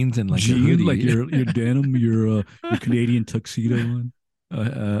just jeans and like a hoodie, like your denim, your Canadian tuxedo on.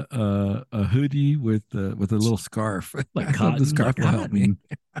 A hoodie with a little scarf. Like cotton. The scarf will help me.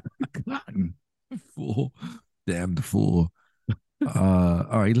 Cotton. Fool. Damned fool. All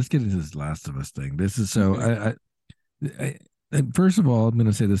right, let's get into this Last of Us thing. This is so first of all, I'm going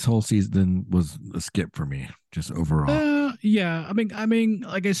to say this whole season was a skip for me, just overall. Yeah, I mean,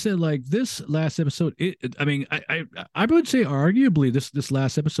 like I said, like this last episode, I would say arguably this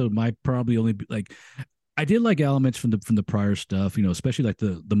last episode might probably only be like, I did like elements from the prior stuff, especially like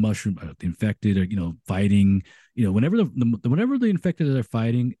the mushroom, the infected, or fighting, whenever whenever the infected are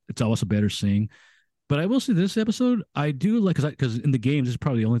fighting, it's always a better scene. But I will say this episode, I do like because in the games, this is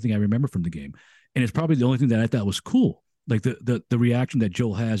probably the only thing I remember from the game, and it's probably the only thing that I thought was cool, like the reaction that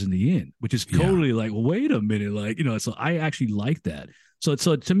Joel has in the end, which is totally like, wait a minute, like so I actually like that. So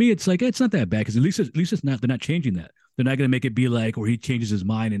to me, it's like it's not that bad because at least it's not, they're not changing that. They're not going to make it be like where he changes his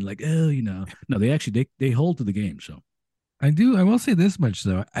mind and like, no, they actually they hold to the game. So I will say this much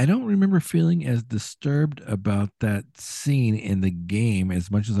though. I don't remember feeling as disturbed about that scene in the game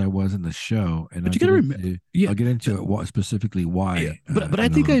as much as I was in the show. And but you gotta remember, I'll get into it specifically why. Yeah, but I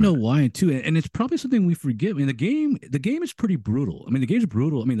think I know why too, and it's probably something we forget. I mean, the game is pretty brutal. I mean, the game's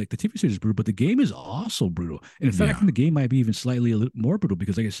brutal. I mean, like the TV series is brutal, but the game is also brutal. And in fact, in the game might be even slightly a little more brutal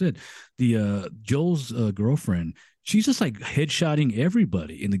because, like I said, the Joel's girlfriend, she's just like headshotting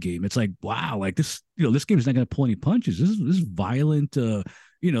everybody in the game. It's like, wow, like this, this game is not going to pull any punches. This is violent.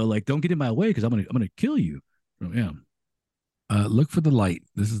 Like don't get in my way because I'm gonna kill you. So, yeah. Look for the light.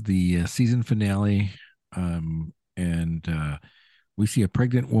 This is the season finale, and we see a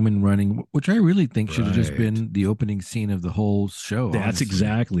pregnant woman running, which I really think should have just been the opening scene of the whole show. That's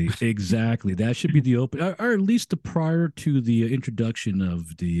honestly. exactly. That should be the open, or at least the prior to the introduction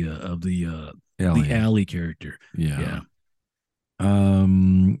of the Ellie character. Yeah.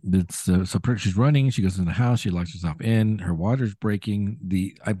 It's so she's running. She goes in the house. She locks herself in. Her water's breaking.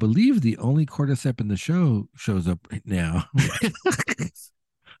 I believe the only cordyceps in the show shows up now.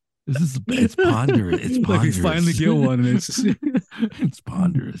 It's ponderous. It's ponderous. Like we finally get one, and it's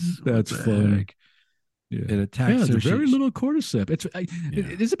ponderous. That's funny. Yeah. It attacks her. Very little cordyceps.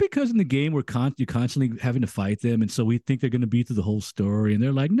 Is it because in the game you're constantly having to fight them, and so we think they're going to be through the whole story, and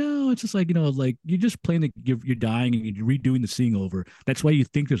they're like, no, it's just like like you're just playing you're dying and you're redoing the scene over. That's why you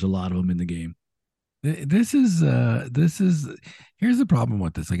think there's a lot of them in the game. This is here's the problem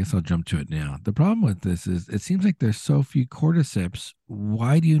with this. I guess I'll jump to it now. The problem with this is it seems like there's so few cordyceps.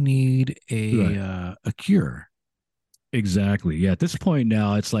 Why do you need a cure? Exactly. Yeah. At this point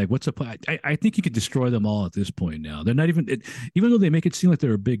now, it's like, what's a point? I think you could destroy them all at this point now. They're not even, even though they make it seem like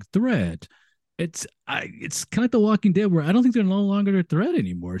they're a big threat. It's kind of like The Walking Dead, where I don't think they're no longer a threat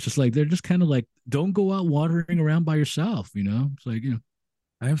anymore. It's just like they're just kind of like, don't go out wandering around by yourself. It's like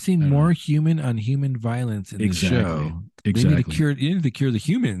I've seen more human on human violence in the show. Exactly. They need to cure. You need to cure the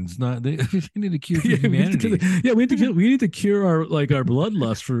humans, not they need to cure humanity. We need to cure our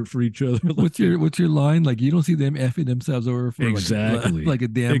bloodlust for each other. What's your line? Like you don't see them effing themselves over for like a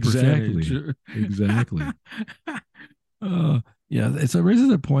damn percentage. Exactly. Yeah. So it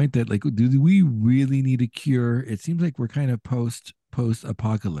raises a point that like, do we really need a cure? It seems like we're kind of post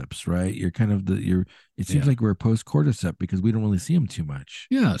apocalypse, right? You're kind of it seems like we're post cordyceps because we don't really see them too much.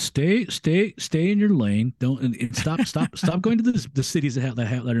 Yeah, stay in your lane. Don't and stop going to the cities that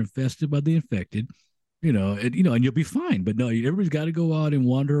are infested by the infected. And you'll be fine. But no, everybody's got to go out and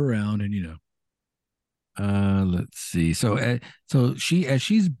wander around and let's see. So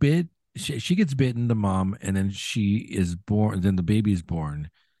she's bit. She gets bitten, the mom, and then she is born. Then the baby is born.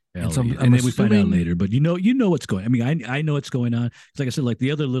 And then we find out later, but you know what's going. I mean, I know what's going on. It's like I said, like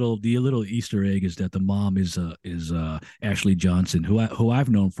the little Easter egg is that the mom is Ashley Johnson, who I've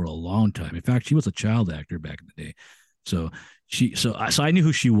known for a long time. In fact, she was a child actor back in the day, so So I knew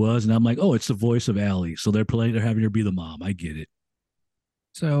who she was, and I'm like, oh, it's the voice of Allie. So they're having her be the mom. I get it.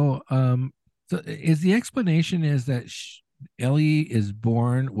 So, so is the explanation is that Ellie is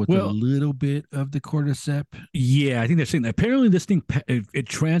born with a Well, little bit of the cordyceps? yeah, I think they're saying that apparently this thing it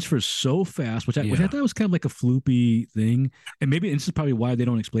transfers so fast, which I Yeah, thought was kind of like a floopy thing, and maybe this is probably why they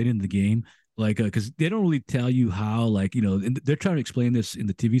don't explain it in the game, like because they don't really tell you how, like they're trying to explain this in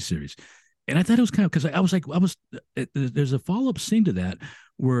the TV series, and I thought it was kind of because I was like there's a follow up scene to that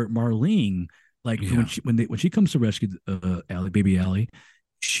where Marlene like yeah. when she comes to rescue Allie, baby Allie,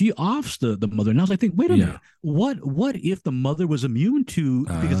 she offs the mother, and I was like, think, wait a Yeah. minute, what if the mother was immune to?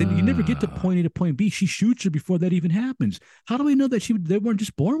 Because then you never get to point A to point B. She shoots her before that even happens. How do we know that they weren't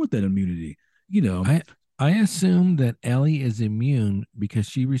just born with that immunity? You know, I I assume that Ellie is immune because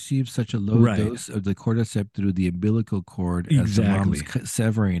she received such a low right? dose of the cordyceps through the umbilical cord as the mom's Exactly.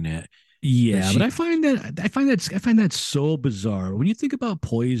 severing it. That Yeah, but she, I find that so bizarre when you think about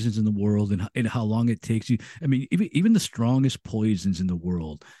poisons in the world and how long it takes you. I mean, even the strongest poisons in the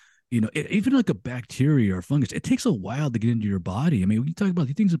world, even like a bacteria or fungus, it takes a while to get into your body. I mean, when you talk about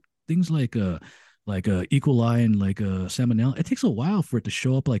things like E. coli and like salmonella, it takes a while for it to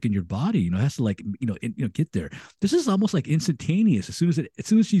show up like in your body. It has to like get there. This is almost like instantaneous. As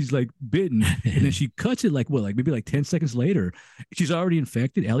soon as she's like bitten, and then she cuts it like what, like maybe like 10 seconds later she's already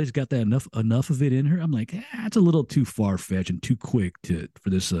infected. Ellie's got that enough of it in her. I'm like, that's a little too far fetched and too quick for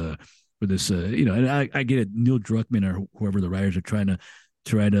this. And I get it. Neil Druckmann or whoever the writers are trying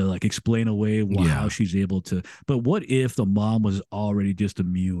to like explain away how yeah, she's able to. But what if the mom was already just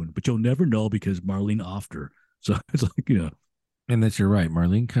immune? But you'll never know because Marlene offed her. So it's like. and that's you're right.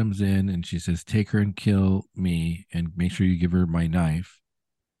 Marlene comes in and she says, "Take her and kill me, and make sure you give her my knife."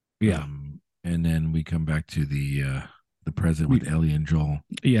 Yeah. And then we come back to the present with Ellie and Joel.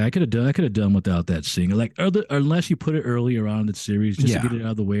 Yeah, I could have done without that scene. Like, unless you put it earlier on in the series, just to Yeah, get it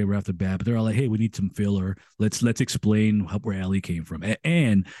out of the way right off the bat. But they're all like, "Hey, we need some filler. Let's explain where Ellie came from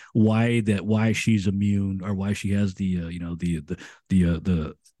and why she's immune or why she has the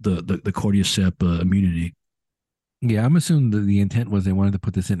cordyceps immunity." yeah. I'm assuming the intent was they wanted to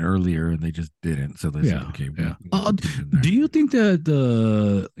put this in earlier and they just didn't. So they said, Yeah, "Okay, yeah. we can put this in there." Do you think that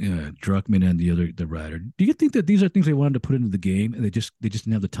the Druckmann and the writer, do you think that these are things they wanted to put into the game and they just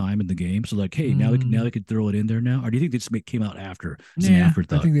didn't have the time in the game? So like, hey, now they could throw it in there now, or do you think this came out after? It's an Yeah, I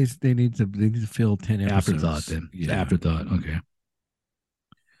afterthought. think they need to fill 10 Afterthought episodes. then. It's Yeah. afterthought. Okay.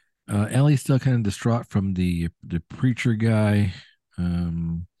 Ellie's still kind of distraught from the preacher guy.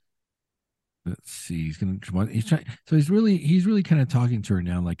 Um, let's see, he's trying. So he's really kind of talking to her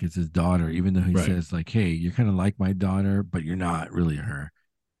now like it's his daughter, even though he Right. says like, "Hey, you're kind of like my daughter, but you're not really her."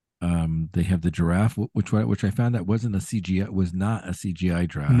 They have the giraffe, which I found that wasn't a CGI, was not a CGI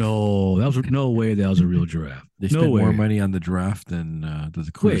giraffe. No, that was no way that was a real giraffe. They No spent more way. money on the giraffe than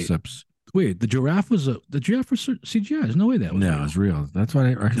the Wait, cordyceps. wait. The giraffe was CGI. There's no way that was No, real. it's real. That's what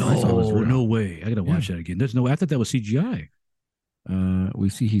I saw was No, real. no way. I gotta Yeah. watch that again. There's no. I thought that was CGI. We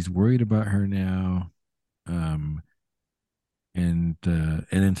see he's worried about her now. Um, and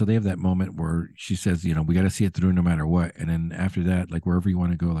then so they have that moment where she says, we got to see it through no matter what. And then after that, like wherever you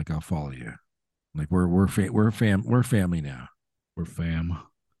want to go, like I'll follow you. Like we're family now. We're fam.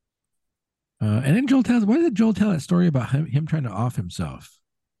 And then Joel tells. Why did Joel tell that story about him trying to off himself?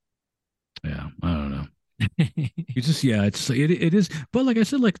 Yeah, I don't know. It's just it is. But like I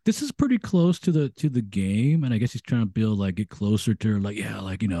said, like this is pretty close to the game, and I guess he's trying to build like get closer to her. Like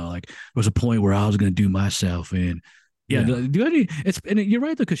like like there was a point where I was gonna do myself in. Yeah, Yeah. do any? And you're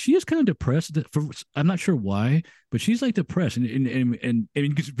right though, because she is kind of depressed. I'm not sure why, but she's like depressed, and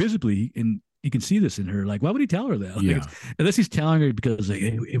you can visibly, and you can see this in her. Like, why would he tell her that? Like, Yeah. unless he's telling her because like,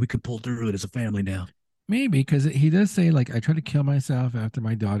 hey, we can pull through it as a family now. Maybe because he does say like I tried to kill myself after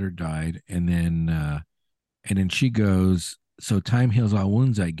my daughter died, and then she goes, "So time heals all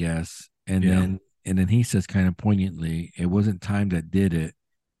wounds, I guess." And Yeah. then he says kind of poignantly, "It wasn't time that did it."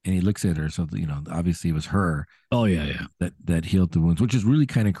 And he looks at her, so obviously it was her Oh yeah, yeah. that healed the wounds, which is really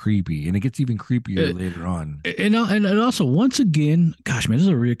kind of creepy, and it gets even creepier Uh, later on. and also once again, gosh man, this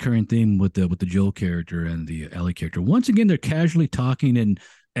is a reoccurring theme with the Joe character and the Ellie character. Once again, they're casually talking, and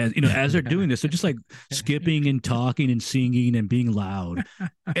as they're doing this, they're just like skipping and talking and singing and being loud,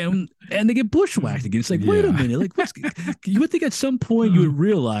 and they get bushwhacked again. It's like, wait a Yeah. minute, like you would think at some point you would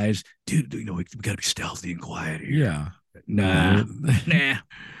realize, dude, we got to be stealthy and quiet here. Yeah. Nah, No. nah.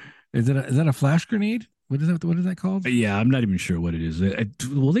 Is that a flash grenade? What is that called? Yeah, I'm not even sure what it is. I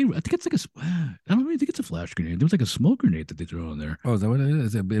think it's like I don't really think it's a flash grenade. There was like a smoke grenade that they throw in there. Oh, is that what it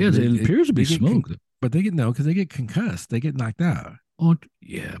is? Yeah, it appears to be smoke. But they get no, because they get concussed. They get knocked out. Oh,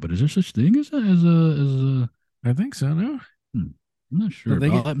 yeah, but is there such thing as a I think so. No. Hmm. I'm not So sure, they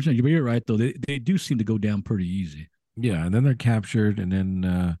but get you're right though. They do seem to go down pretty easy. yeah, and then they're captured, and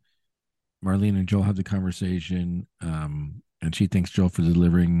then Marlene and Joel have the conversation, and she thanks Joel for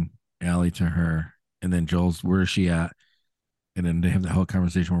delivering Allie to her, and then Joel's where is she at? And then they have the whole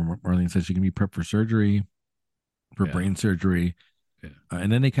conversation where Marlene says she can be prepped for surgery, for Yeah, brain surgery, yeah,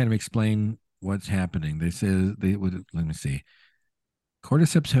 and then they kind of explain what's happening. They say they would let me see.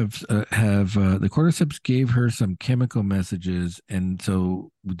 Cordyceps have the cordyceps gave her some chemical messages, and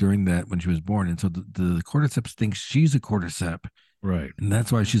so during that when she was born, and so the cordyceps thinks she's a cordyceps, right. and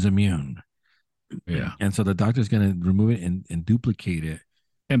that's why she's immune. Yeah. And so the doctor's going to remove it and duplicate it.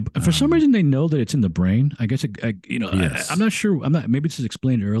 And for some reason, they know that it's in the brain. I guess, I'm Yes. not sure. I'm not. Maybe this is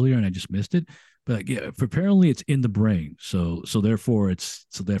explained earlier, and I just missed it. But yeah, apparently it's in the brain. So therefore,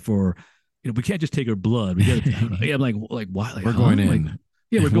 we can't just take her blood. We got to. I don't know. Yeah, I'm like why? Like, We're huh? going Like, in.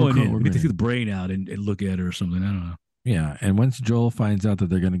 yeah, we're going in. We're We get going to take in. the brain out and look at her or something. I don't know. Yeah, and once Joel finds out that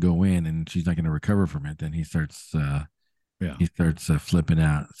they're going to go in and she's not going to recover from it, then Yeah. he starts flipping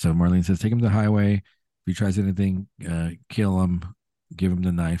out. So Marlene says, "Take him to the highway. If he tries anything, kill him. Give him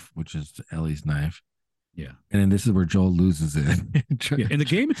the knife, which is Ellie's knife." Yeah. And then this is where Joel loses it. Yeah, in the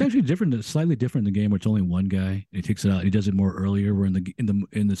game, it's actually different. It's slightly different in the game where it's only one guy. And he takes it out. He does it more earlier. Where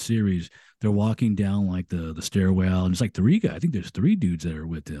in the series, they're walking down like the stairwell, and it's like three guys. I think there's three dudes that are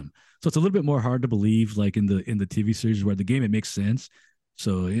with him. So it's a little bit more hard to believe, like in the TV series, where the game it makes sense.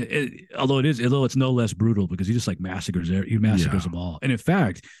 So although it's no less brutal because he just like massacres them all, and in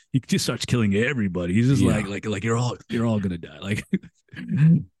fact, he just starts killing everybody. He's just Yeah. like you're all gonna die. Like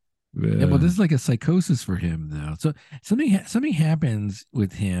Yeah, well, yeah. this is like a psychosis for him, though. So something happens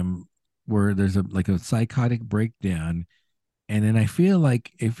with him where there's a psychotic breakdown, and then I feel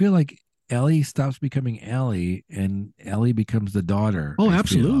like Ellie stops becoming Ellie, and Ellie becomes the daughter. Oh, I feel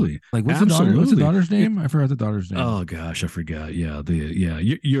absolutely, like what's the daughter? What's the absolutely. daughter's name? I forgot the daughter's name. Oh gosh, I forgot.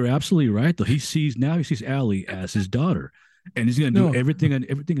 You're absolutely right though. He sees Allie as his daughter, and he's gonna do No, everything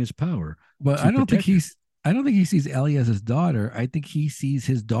in his power but to protect her. I don't think he sees Ellie as his daughter. I think he sees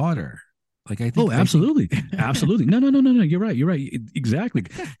his daughter. Like Oh, I think absolutely, absolutely. No, no, no, no, no. You're right. You're right. Exactly.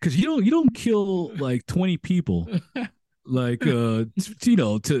 Because you don't kill like 20 people like to do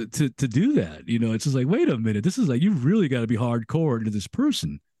that. It's just like wait a minute. This is like you really got to be hardcore into this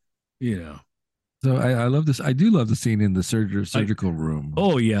person. You know. so. I love this. I do love the scene in the I surgical room.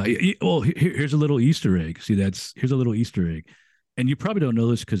 Oh yeah. Oh, here's a little Easter egg. See, here's a little Easter egg, and you probably don't know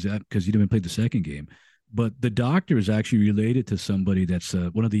this because you didn't play the second game, but the doctor is actually related to somebody that's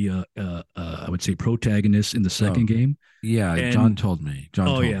one of the I would say protagonists in the Oh, second game. yeah, John And told me. John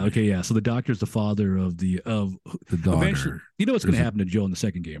oh told yeah, me okay, yeah. So the doctor is the father of the eventually. daughter. You know what's going There's to a happen to Joe in the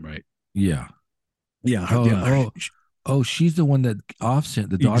second game, right? yeah. Yeah, Oh, yeah. oh, oh, she's the one that offs him.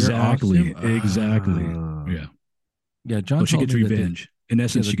 The daughter offs Exactly, him. exactly. Yeah. Yeah. So John she told gets me that revenge. In yeah,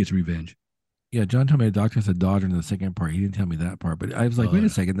 essence, she gets revenge. yeah. John told me the doctor has a daughter in the second part. He didn't tell me that part, but I was like, wait Oh a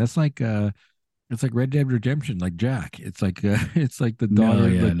second, that's like it's like Red Dead Redemption, like Jack. It's like it's like the no, daughter,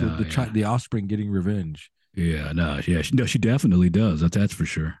 yeah, like no, the yeah. child, the offspring getting revenge. Yeah, no, yeah, no, she definitely does. That's for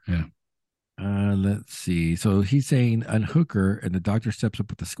sure. Yeah. Let's see. So he's saying unhook her, and the doctor steps up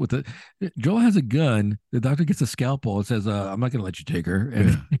with the. Joel has a gun. The doctor gets a scalpel and says, "I'm not going to let you take her."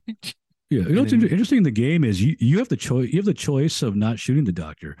 And Yeah. Yeah. and What's then, interesting in the game is you have the choice. You have the choice of not shooting the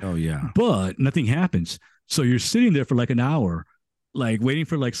doctor, oh yeah, but nothing happens. So you're sitting there for like an hour, like waiting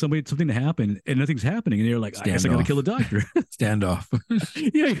for like something to happen, and nothing's happening, and you're like, I guess I got to kill the standoff, doctor.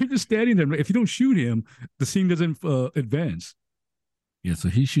 standoff. Yeah, you're just standing there. If you don't shoot him, the scene doesn't advance. Yeah, so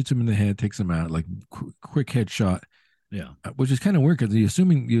he shoots him in the head, takes him out, like quick headshot, Yeah. which is kind of weird because you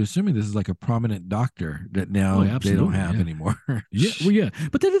assuming this is like a prominent doctor that Oh, now they don't absolutely. have Yeah. anymore. Yeah, well, yeah,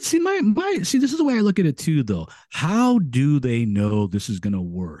 but then see see this is the way I look at it too, though. How do they know this is going to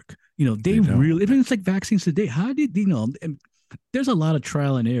work? They They don't. really. I mean, it's like vaccines today. How did you know? And there's a lot of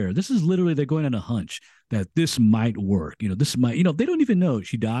trial and error. This is literally they're going on a hunch that this might work. This might. They don't even know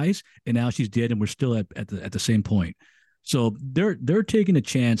she dies and now she's dead and we're still at the same point. So they're taking a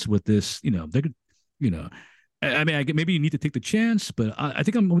chance with this. They could. You know, I mean, maybe you need to take the chance, but I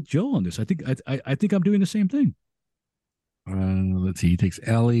think I'm with Joe on this. I think I'm doing the same thing. Let's see. He takes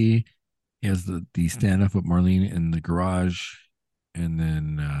Ellie. He has the standoff with Marlene in the garage, and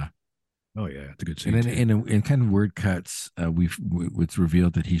then Oh yeah, it's a good and scene then too. in kind of weird cuts, it's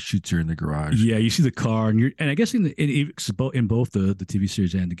revealed that he shoots her in the garage. Yeah, you see the car, and I guess in both the TV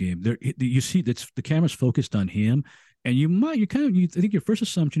series and the game, there you see that's the camera's focused on him, and you think your first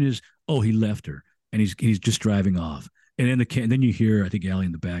assumption is, oh, he left her, and he's just driving off, and then you hear I think Allie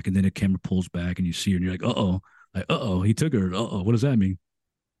in the back, and then the camera pulls back, and you see her, and you're like, he took her, what does that mean?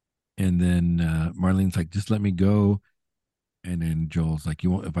 And then Marlene's like, "Just let me go." And then Joel's like,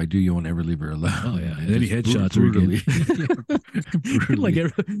 "You won't. If I do, you won't ever leave her alone." Oh yeah, And and then then he just headshots her again. brutally, like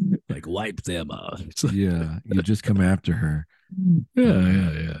brutally, like wipe them out. yeah. You just come after her, Yeah, uh,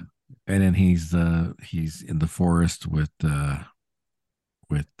 yeah, yeah. and then he's in the forest with uh,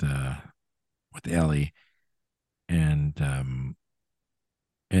 with Ellie, and I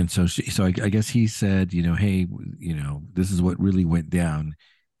guess he said, hey, this is what really went down,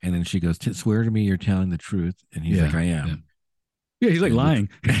 and then she goes, "Swear to me, you're telling the truth," and he's like, Yeah, "I yeah. am," Yeah, he's like and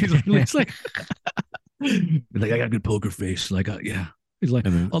which, lying. He's like I got a good poker face. Like, yeah. He's like,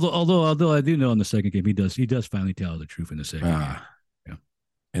 and then although I do know in the second game he does finally tell the truth in the second game. ah, Yeah.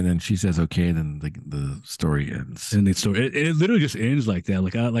 and then she says, "Okay," then the story ends. And the story it literally just ends like that.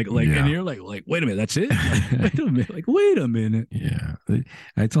 And Yeah. you're like, wait a minute, that's it? Like, wait a minute. Like, wait a minute. Yeah,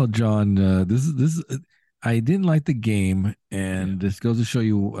 I told John this is. I didn't like the game, Yeah. and this goes to show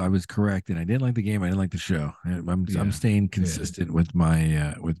you I was correct. And I didn't like the game. I didn't like the show. I'm Yeah. staying Yeah. consistent with my.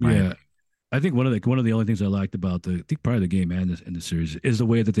 Yeah. I think one of the only things I liked about I think probably the game and the series is the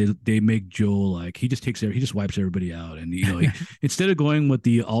way that they make Joel like he just wipes everybody out, and instead of going with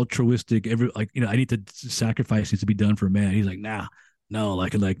the altruistic I need to sacrifice needs to be done for a man, he's like, nah, no,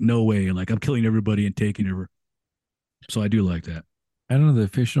 like no way, like I'm killing everybody and taking over. So I do like that. I don't know the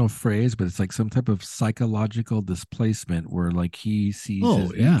official phrase, but it's like some type of psychological displacement where like he sees Oh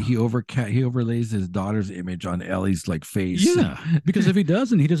his yeah, he overlays his daughter's image on Ellie's like face. yeah. Because if he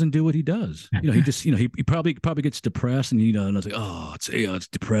doesn't, he doesn't do what he does. He just he probably gets depressed, and it's like, oh, it's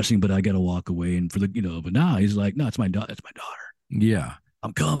depressing, but I got to walk away. And but now he's like, no, it's my daughter. It's my daughter. Yeah.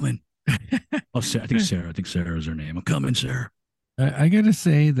 I'm coming. Oh, Sarah, I think Sarah is her name. I'm coming, Sarah. I gotta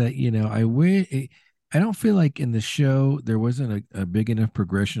say that I don't feel like in the show there wasn't a big enough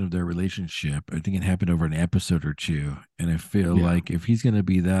progression of their relationship. I think it happened over an episode or two, and I feel Yeah, like if he's gonna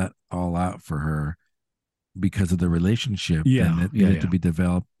be that all out for her because of the relationship, then yeah, it yeah, needed to yeah. be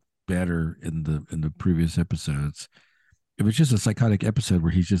developed better in the previous episodes. If it's just a psychotic episode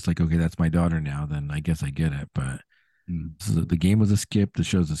where he's just like, okay, that's my daughter now, then I guess I get it. But Mm. so the game was a skip, the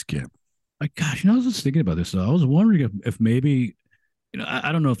show's a skip. Like, gosh, I was just thinking about this. Though. I was wondering if maybe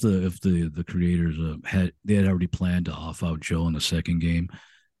I don't know if the creators had already planned to off out Joe in the second game,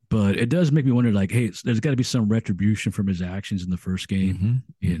 but it does make me wonder. Like, hey, there's got to be some retribution from his actions in the first game,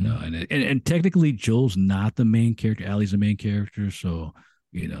 Mm-hmm, mm-hmm. and technically Joel's not the main character. Allie's the main character, so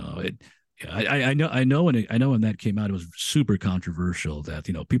it. Yeah, I know when that came out, it was super controversial that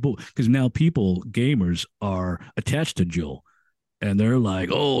people because now gamers are attached to Joel, and they're like,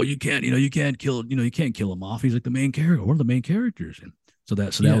 oh, you can't kill him off. He's like the main character, one of the main characters, and so that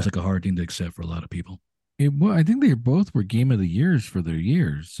was Yeah. like a hard thing to accept for a lot of people. Well, I think they both were game of the years for their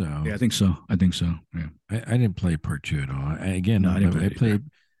years. So Yeah, I think so. I think so. Yeah. I didn't play part two at all. Again, No, I didn't play I it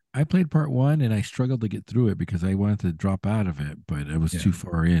either. played part one and I struggled to get through it because I wanted to drop out of it, but I was Yeah. too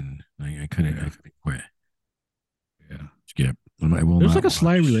far in. I Yeah. couldn't quit. Yeah. Skip. I will There's not like a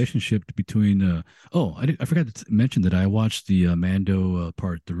slight watch. relationship between. I forgot to mention that I watched the Mando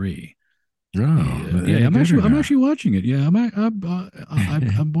part three. Oh, Yeah, any good or I'm no? actually watching it. Yeah, I'm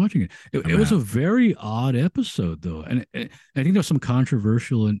watching it. It I'm was a out. very odd episode though, and I think there's some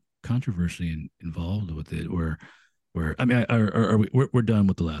controversy involved with it. Where I mean, are we're done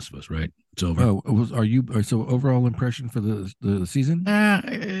with The Last of Us, right? It's over. Oh, so overall impression for the season?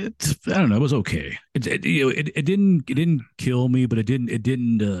 I don't know. It was okay. It didn't kill me, but I don't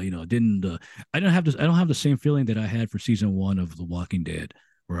have the same feeling that I had for season one of The Walking Dead,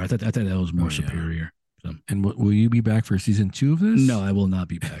 where I thought that was Oh more yeah. superior. So And will you be back for season two of this? no, I will not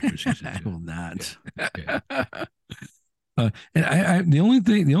be back for season I two. will not. Yeah. And the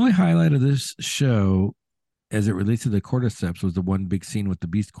only highlight of this show, as it relates to the cordyceps, was the one big scene with the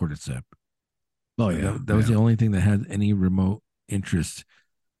beast cordyceps. Oh yeah, That was yeah, the only thing that had any remote interest.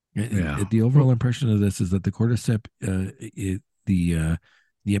 yeah. The Well, overall impression of this is that the cordyceps, the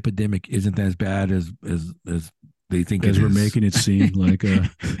epidemic isn't as bad as they think it as we're is. making it seem like, yeah,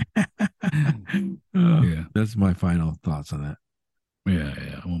 That's my final thoughts on that. yeah,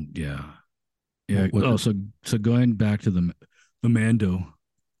 yeah, well, yeah, yeah. What Oh, so going back to the Mando,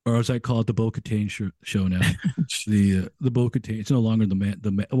 or as I call it, the Bo-Katan show now. The Bo-Katan. It's no longer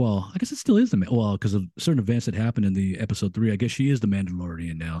well, I guess it still is the man. Well, because of certain events that happened in the episode three. I guess she is the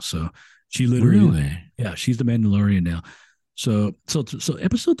Mandalorian now. So she literally, really? yeah, she's the Mandalorian now. So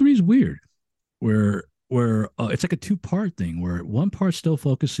episode three is weird, where it's like a two-part thing, where one part's still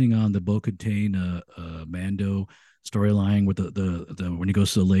focusing on the Bo-Katan Mando storyline with the when he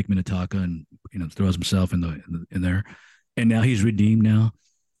goes to the Lake Minnetonka and throws himself in there, and now he's redeemed now.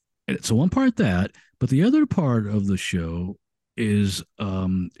 And so one part that, but the other part of the show it's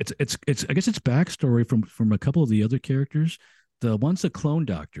I guess it's backstory from a couple of the other characters. The one's a clone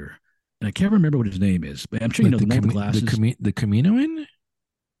doctor, and I can't remember what his name is, but I'm sure you Like know the one with the glasses. the Caminoan?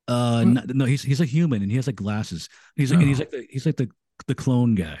 What? No, he's a human and he has like glasses. He's Oh. like the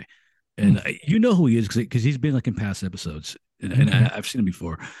clone guy, Hmm. and you know who he is because he's been like in past episodes, and Okay. I've seen him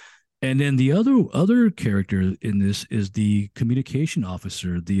before. And then the other character in this is the communication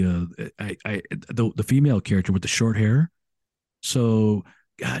officer, the female character with the short hair. So,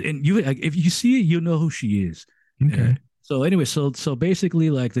 God, and you if you see it, you know who she is. Uh, Okay. so anyway, so basically,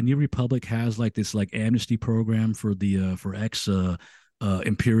 like the New Republic has like this like amnesty program for the for ex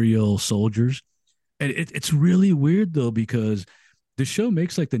Imperial soldiers, and it's really weird though because the show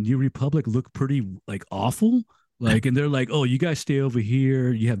makes like the New Republic look pretty like awful. Like, and they're like, oh, you guys stay over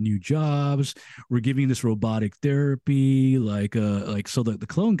here. You have new jobs. We're giving this robotic therapy. Like so the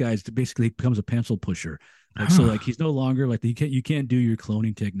clone guys basically becomes a pencil pusher. Like, so Huh. like he's no longer like you can't do your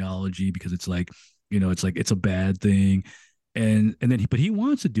cloning technology because it's like, you know, it's like it's a bad thing. And then but he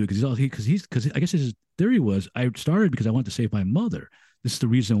wants to do it because I guess his theory was I started because I wanted to save my mother. This is the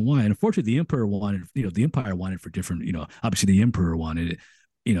reason why. And unfortunately, the emperor wanted, the empire wanted for different, obviously the emperor wanted it,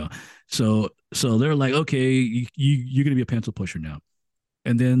 you know. So they're like, okay, you're gonna be a pencil pusher now.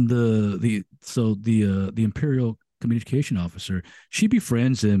 And then the imperial communication officer, she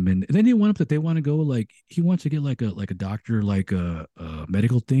befriends him, and then they want up that they want to go like he wants to get like a doctor like a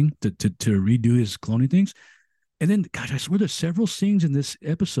medical thing to redo his cloning things. And then, gosh, I swear there's several scenes in this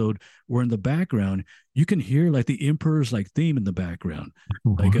episode where in the background you can hear like the Emperor's like theme in the background.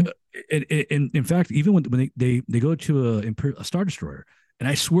 Like, What? and in fact, even when they go to a Star Destroyer, and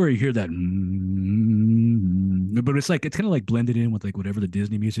I swear you hear that, but it's kind of like blended in with like whatever the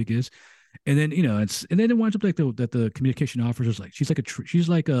Disney music is. And then and then it winds up like that the communication officer's like she's like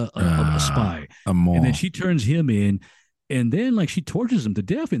a spy, A and then mole. she turns him in, and then like she tortures him to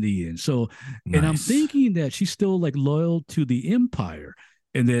death in the end. So, and I'm Nice. thinking that she's still like loyal to the empire,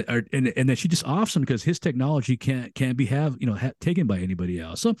 and that she just offs him because his technology can't be taken by anybody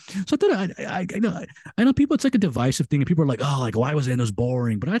else. So I thought I know people, it's like a divisive thing, and people are like, oh, like why was Endos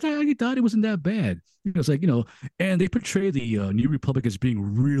boring? But I thought it wasn't that bad. It's like, and they portray the New Republic as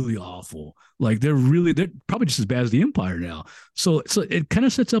being really awful. Like they're probably just as bad as the Empire now. So it kind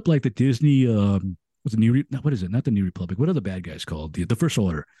of sets up like the Disney what's the what is it? Not the New Republic. What are the bad guys called? The First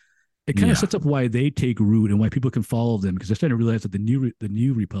Order. It kind of Yeah. sets up why they take root and why people can follow them because they're starting to realize that the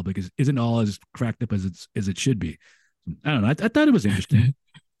New Republic isn't all as cracked up as it should be. I don't know. I thought it was interesting.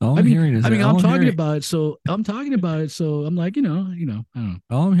 All I I'm mean, hearing is I that mean, I'm talking about it, so I'm like, I don't know.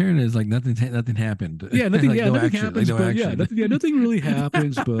 all I'm hearing is like nothing happened. Yeah, nothing. Like Yeah, no nothing action. Like happens, no but yeah, action. nothing really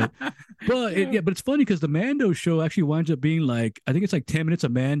happens. But it's funny because the Mando show actually winds up being like I think it's like 10 minutes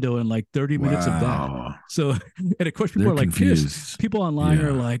of Mando and like 30 minutes of that. Wow. So and of course people They're are like pissed. confused. People online are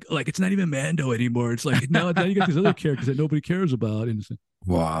Yeah. like it's not even Mando anymore. It's like now you got these other characters that nobody cares about. And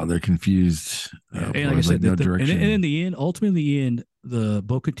Wow. They're confused. yeah, Oh and like I boy. Like said, no and in direction. the end, ultimately in the end, the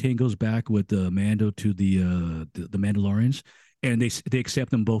Bo-Katan goes back with the Mando to the Mandalorians, and they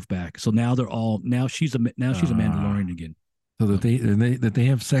accept them both back. So now they're all now she's a Uh, Mandalorian again. so So, that they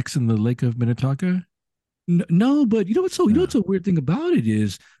have sex in the Lake of Minnetonka? no, but you know Uh, what's a weird thing about it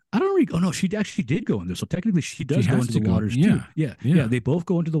is I don't really. Oh no, she actually did go in there. So technically, she she does go has into to the go. waters too. Yeah. Yeah, yeah, Yeah. they both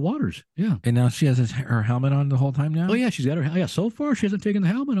go into the waters. Yeah. And now she has her helmet on the whole time Oh now? yeah, she's got her. Yeah, so far she hasn't taken the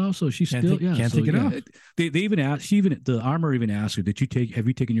helmet off, so she's still yeah. Can't So take it yeah, off. they even asked. She even the armor even asked her, Have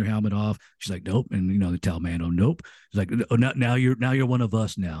you taken your helmet off?" She's like, "Nope." And they tell Mando, "Nope." She's like, "Oh, now you're one of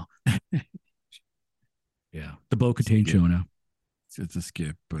us now." Yeah, the Bo-Katan Skip. show now. It's a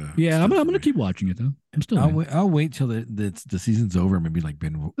skip Yeah, I'm stuff for gonna me. keep watching it though. I'm still in. I'll wait till the season's over. Maybe like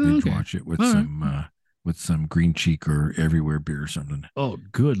Oh, binge okay, watch it all right. with some green cheek or everywhere beer or something. Oh,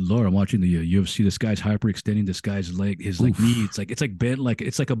 good lord! I'm watching the UFC. This guy's hyperextending this guy's leg, his like knee. Oof. It's like bent, like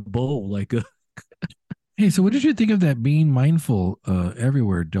it's like a bow. Like Hey, so what did you think of that being mindful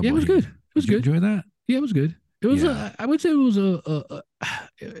everywhere yeah, it double was good. header? It was Did you good. enjoy that? Yeah, it was good. It was Yeah. I would say it was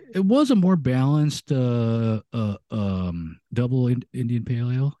it was a more balanced double Indian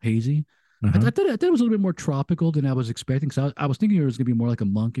pale ale, hazy. Uh-huh. I thought it was a little bit more tropical than I was expecting. So I was thinking it was gonna be more like a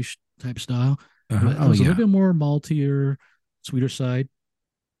monkish type style. Uh-huh. It Oh was a little yeah. bit more maltier, sweeter side.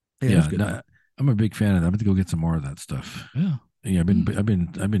 Yeah, it was Yeah. good though. No, I'm a big fan of that. I'm going to go get some more of that stuff. Yeah. Yeah, Hmm.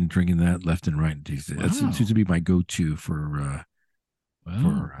 I've been drinking that left and right these days. That seems Wow. to be my go-to Wow.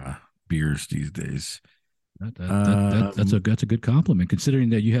 for beers these days. That's Um, a good compliment considering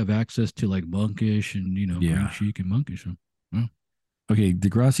that you have access to like monkish and green yeah. cheek and monkish. So, well, Okay,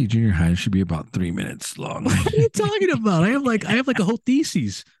 Degrassi Junior High should be about 3 minutes long. What are you talking about? I have like a whole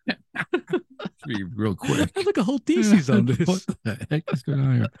thesis. Should be real quick. I have like a whole thesis on this. What the heck is going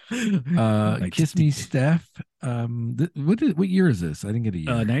on here? Like, Kiss Me, Steph. What year is this? I didn't get a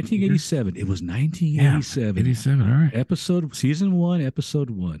year. 1987. It was Yeah, 1987. 87. All right. Season 1, episode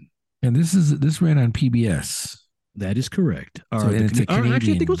 1. And this ran on PBS. That is correct. So, and it's a actually, I think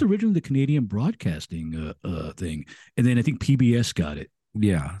Canadian. it was originally the Canadian Broadcasting thing, and then I think PBS got it.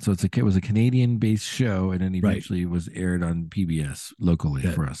 Yeah, so it was a Canadian-based show, and then Right. eventually was aired on PBS locally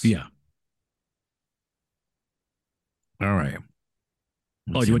for us. Yeah. All right.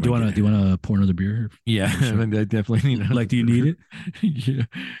 Oh, do you want to pour another beer? Yeah, I definitely need. Like, do you need it? Yeah.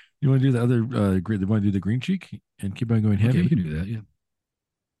 You want to do the other green? You want to do the green cheek and keep on going heavy? Okay, we can do that. Yeah.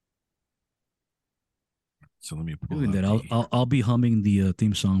 So let me pull Doing up that. I'll be humming the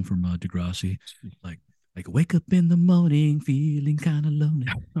theme song from Degrassi, like wake up in the morning feeling kind of lonely.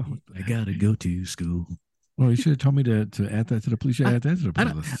 I gotta go to school. Well, you should have told me to add that to the police. Add that to the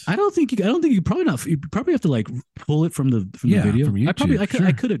playlist. I don't think you probably not. You probably have to like pull it from the video. From YouTube.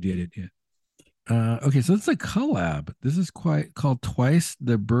 I could have did it. Yeah. Okay, so it's a collab. This is quite called Twice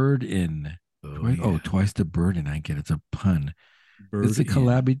the Bird In. Twice the Bird In. I get it. It's a pun. It's a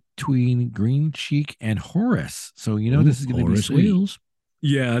collab between Green Cheek and Horace. So this is going to be sweet. Ales.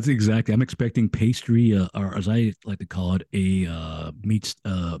 Yeah, that's exactly. I'm expecting pastry, or as I like to call it, a meat.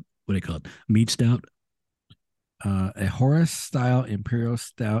 What do they call it? Meat stout. A Horace style imperial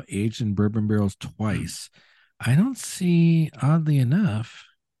stout aged in bourbon barrels twice. I don't see, oddly enough,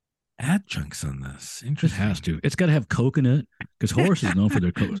 adjuncts on this. Interesting. It has to. It's got to have coconut because Horace is known for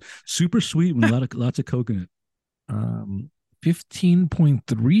their super sweet with lots of coconut.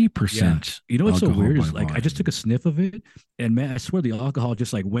 15.3%. Yeah. You know what's so weird is volume. I just took a sniff of it, and man, I swear the alcohol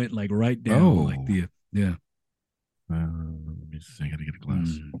just went right down. Oh, like the yeah. Let me see. I gotta get a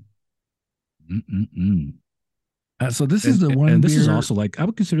glass. So this is the one, and this is also I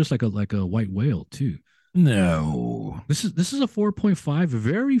would consider this like a white whale too. No, this is a 4.5.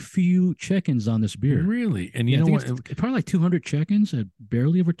 Very few check-ins on this beer. Really, and you know what? It's probably like 200 check-ins,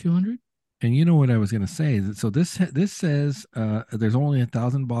 barely over 200. And you know what I was going to say? So this says there's only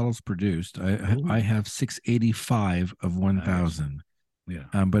 1,000 bottles produced. I have 685 of 1,000. Nice.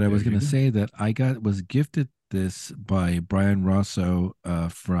 Yeah. But I was going to say that was gifted this by Brian Rosso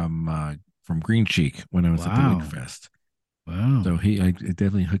from Green Cheek when I was at the Wigfest. Wow. So I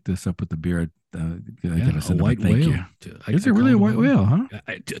definitely hooked this up with the beer. I gotta send a white thank whale. You. Is it really a white whale, huh?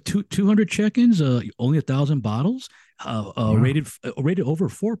 200 check-ins, only 1,000 bottles, rated over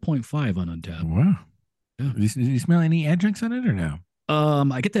 4.5 on Untappd. Wow. Yeah. Do you smell any adjuncts on it or no?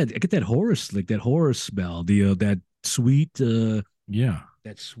 I get that Horace, like that Horace smell, that sweet that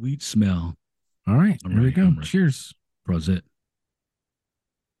sweet smell. All right, here we go. Cheers. Prosit.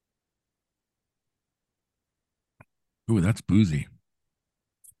 Ooh, that's boozy.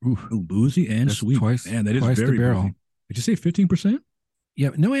 Ooh, boozy and sweet. Man, that is very barrel. Boozy. Did you say 15%?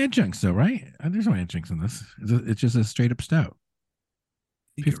 Yeah, no adjuncts though, right? There's no adjuncts in this. It's just a straight up stout.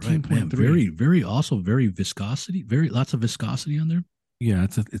 15.3. Very, very also very viscosity. Lots of viscosity on there. Yeah,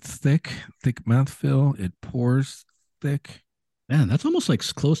 it's thick mouthfeel. It pours thick. Man, that's almost like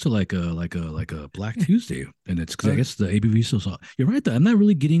close to like a Black Tuesday, and it's because I guess the ABV so soft. You're right though. I'm not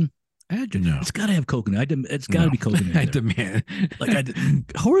really getting adjunct. No. It's got to have coconut. It's got to be coconut. I demand.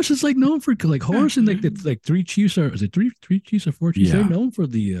 Horace is known for Horace and like Three Chiefs is it three Chiefs or Four Chiefs? Yeah. They're known for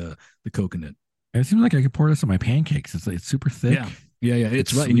the coconut. It seems like I could pour this on my pancakes. It's super thick. Yeah.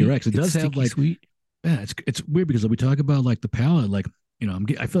 It's right in your X. It does have sweet. Yeah, it's weird because we talk about the palate.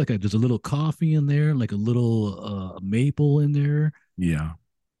 I feel like there's a little coffee in there, like a little maple in there. Yeah.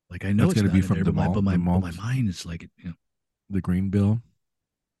 I know it's got to be from the malt. But my mind is the green bill.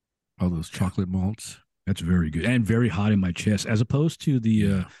 All those chocolate malts. That's very good and very hot in my chest, as opposed to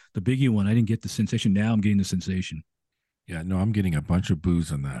the biggie one. I didn't get the sensation. Now I'm getting the sensation. Yeah, no, I'm getting a bunch of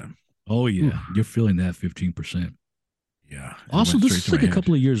booze on that. Oh yeah, you're feeling that 15%. Yeah. Also, this is a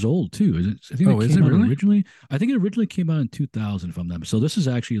couple of years old too. Is it? I think is it really? Originally, I think it originally came out in 2000. If I'm not mistaken. So this is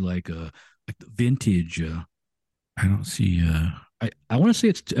actually like the vintage. I don't see. I want to say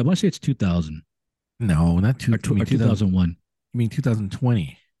it's 2000. No, not 2001. You mean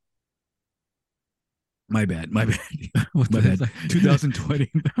 2020? My bad. My bad.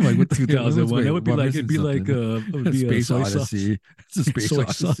 2020. Like what 2001. That would be like it'd be like Space Odyssey. It's a Space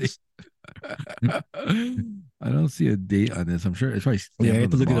Odyssey. I don't see a date on this. I'm sure it's probably. I have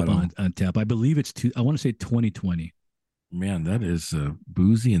to look it up on tap. I believe it's I want to say 2020. Man, that is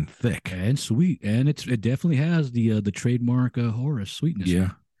boozy and thick and sweet, and it definitely has the trademark Horace sweetness. Yeah.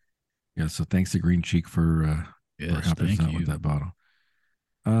 So thanks to Green Cheek for helping us out with that bottle.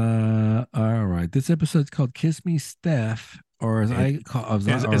 This episode's called "Kiss Me, Steph," or as I call,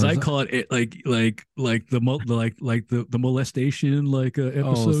 as I call it, like the molestation Oh,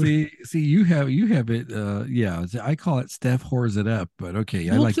 episode. you have it. Yeah, I call it Steph whores it up, but okay,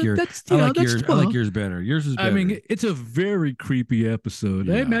 Well, that's I like that's yours. I like well. yours better. Yours is I better. mean, it's a very creepy episode.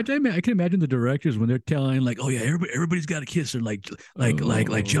 Yeah. I can imagine the directors when they're telling like, oh yeah, everybody's got to kiss her, like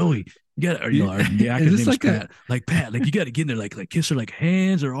Oh, Joey. You got, or, you know, or the is actor's this name is like a? Pat. Like Pat, like you got to get in there, like kiss her, like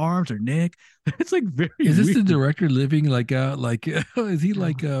hands or arms or neck. It's like very Is this the weird. director living like? Is he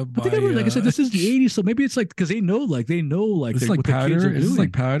like I think by? I remember, like I said, this is the '80s, so maybe it's like because they know like It's like what the kids powder. are Is this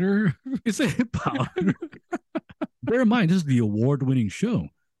like doing. powder? It's a powder. Bear in mind, this is the award-winning show.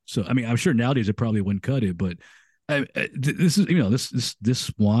 So I mean, I'm sure nowadays it probably wouldn't cut it, but this is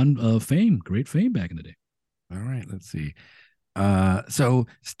this won fame, great fame back in the day. All right, let's see. So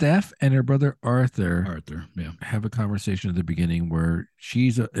Steph and her brother Arthur, yeah, have a conversation at the beginning where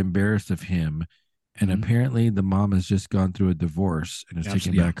she's embarrassed of him, and Mhm. apparently the mom has just gone through a divorce and is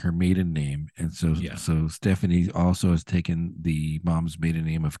taking Yeah, back her maiden name, and yeah, so Stephanie also has taken the mom's maiden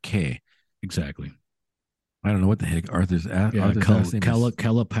name of K. exactly. I don't know what the heck Yeah, Arthur's last name is.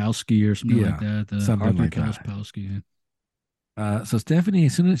 Kalapowski or something like Yeah, that. something Arthur like that. Kalapowski. So Stephanie,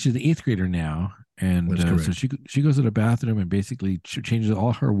 as soon as she's an eighth grader now, and That's so correct. she goes to the bathroom and basically changes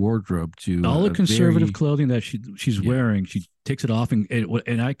all her wardrobe to All the a conservative very clothing that she's yeah wearing, she takes it off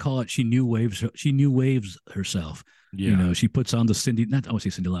and I call it she new waves herself. You yeah know, she puts on the Cindy, not I want to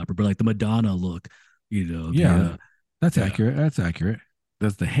say Cindy Lauper, but like the Madonna look. You know, yeah. That's yeah, accurate. That's accurate.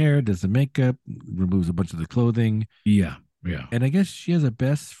 Does the hair, does the makeup, removes a bunch of the clothing, yeah, yeah. and I guess she has a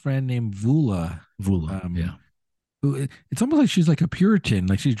best friend named Vula. Vula, Um, yeah. who it's almost like she's like a Puritan.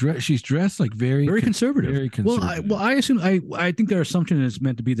 Like she's dressed like Very conservative. very Well, conservative. I assume I think their assumption is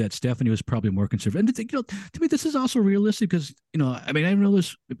meant to be that Stephanie was probably more conservative. And to me, this is also realistic because I mean, I know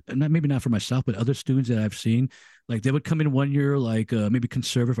this, maybe not for myself, but other students that I've seen, like they would come in one year like maybe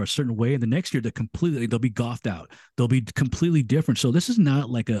conservative or a certain way, and the next year they'll be gouged out. They'll be completely different. So this is not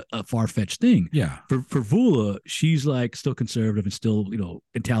like a far fetched thing. Yeah. For Vula, she's like still conservative and still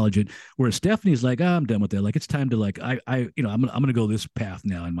intelligent. Whereas Stephanie's like, I'm done with that. Like it's time to like I'm gonna go this path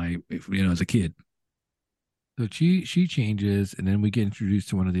now in my as a kid. So she changes, and then we get introduced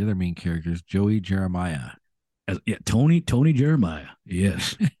to one of the other main characters, Joey Jeremiah. Yeah, Tony Jeremiah.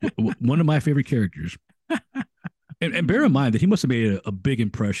 Yes, one of my favorite characters. And bear in mind that he must have made a big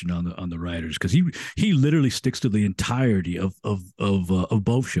impression on the writers because he literally sticks to the entirety of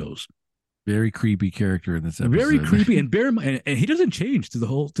both shows. Very creepy character in this episode. Very creepy, and bear in mind, and he doesn't change to the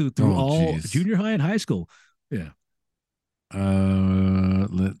whole through all geez. junior high and high school. Yeah.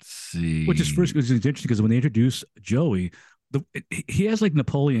 Let's see. Which is interesting because when they introduce Joey, he has like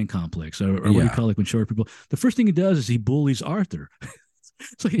Napoleon complex or what do you call it like when short people. The first thing he does is he bullies Arthur.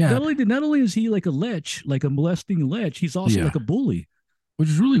 So not only is he like a lech, like a molesting lech, he's also like a bully. Which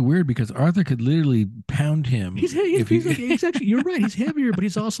is really weird because Arthur could literally pound him. He's actually, you're right. He's heavier, but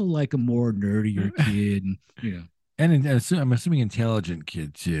he's also like a more nerdier kid, and And I'm assuming intelligent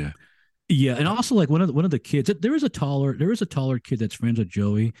kid too. Yeah, and also like one of the kids. There is a taller kid that's friends with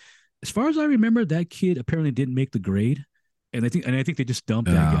Joey. As far as I remember, that kid apparently didn't make the grade, and I think they just dumped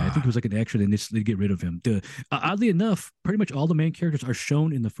that guy. I think he was like an extra, and they get rid of him. Oddly enough, pretty much all the main characters are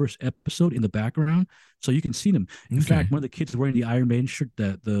shown in the first episode in the background, so you can see them. In fact, one of the kids wearing the Iron Maiden shirt,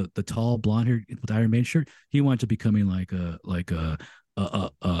 the tall blonde hair with the Iron Maiden shirt, he winds up becoming like a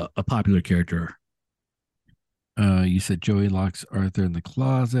popular character. You said Joey locks Arthur in the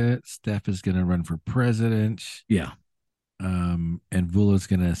closet. Steph is gonna run for president. Yeah. And Vula's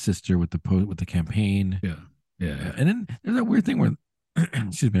gonna assist her with the campaign. Yeah. And then there's that weird thing where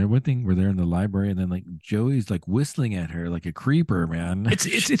excuse me, one thing where they're in the library and then like Joey's like whistling at her like a creeper, man.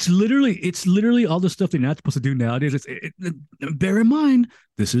 It's literally all the stuff they're not supposed to do nowadays. Bear in mind,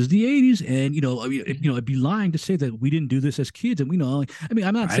 this is the '80s, and it'd be lying to say that we didn't do this as kids. And I mean,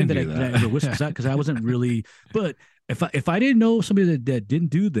 I'm not saying that I ever whistled because I wasn't really. But if I didn't know somebody that didn't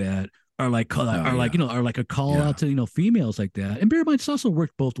do that, or like a call out to females like that. And bear in mind, it's also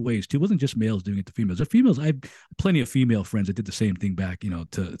worked both ways too. It wasn't just males doing it to females. The females, I have plenty of female friends that did the same thing back,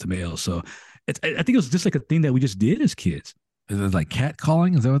 to males. So I think it was just like a thing that we just did as kids. Is it like cat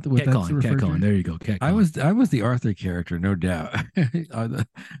calling? Is that what cat calling? Cat calling. There you go. Cat calling. I was the Arthur character, no doubt.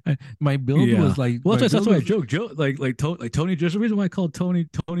 My build was like. Well, that's why I joke. Like Tony. There's a reason why I called Tony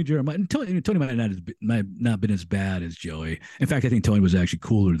Jeremiah. And Tony might not been as bad as Joey. In fact, I think Tony was actually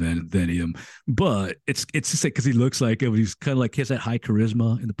cooler than him. But it's just like because he looks like he's kind of like he has that high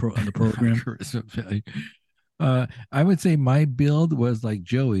charisma on the program. I would say my build was like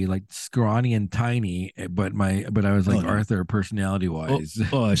Joey, like scrawny and tiny, but I was like No. Arthur personality wise.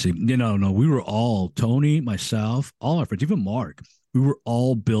 I see. No. We were all Tony, myself, all our friends, even Mark. We were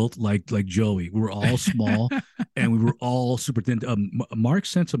all built like Joey. We were all small, and we were all super thin. Mark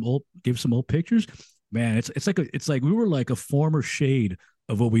gave some old pictures. Man, it's like we were like a former shade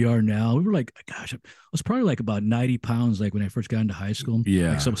of what we are now. We were like, gosh, I was probably like about 90 pounds, like when I first got into high school.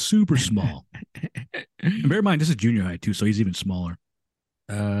 Yeah. Like so super small. And bear in mind, this is junior high too, so he's even smaller.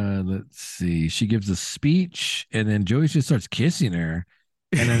 Let's see. She gives a speech, and then Joey just starts kissing her,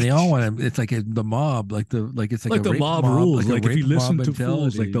 and then they all want to. It's like the mob, it's like a the rape mob rules. Like if you listen to mentality.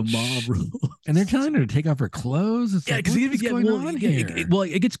 fools, like the mob rules. And they're telling her to take off her clothes. It's like, what's going on here?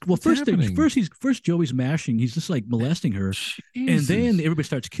 It gets first Joey's mashing. He's just like molesting her, Jesus. and then everybody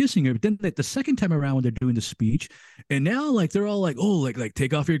starts kissing her. But then the second time around when they're doing the speech, and now like they're all like, oh, like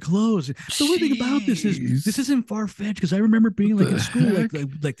take off your clothes. The weird thing about this is this isn't far fetched because I remember being like in school,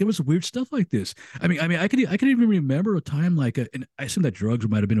 like there was weird stuff like this. I mean, I could even remember a time and I assume that drugs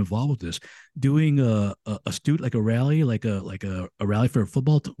might have been involved with this, doing a student like a rally, like a rally for a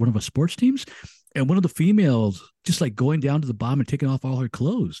football, one of our sports teams, and one of the females just like going down to the bottom and taking off all her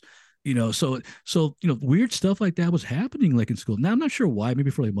clothes. So weird stuff like that was happening like in school. Now I'm not sure why,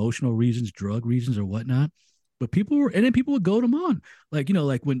 maybe for like emotional reasons, drug reasons, or whatnot. But people would goad them on, like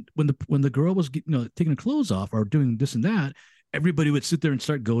like when the girl was taking her clothes off or doing this and that, everybody would sit there and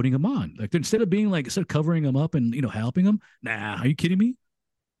start goading them on, like instead of covering them up and helping them. Nah, are you kidding me?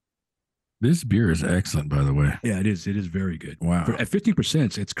 This beer is excellent, by the way. Yeah, it is. It is very good. Wow. At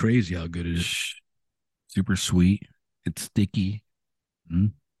 15%, it's crazy how good it is. Super sweet. It's sticky.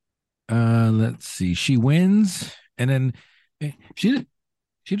 Mm-hmm. Let's see. She wins, and then she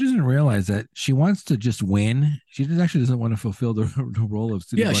doesn't realize that she wants to just win. She actually doesn't want to fulfill the role of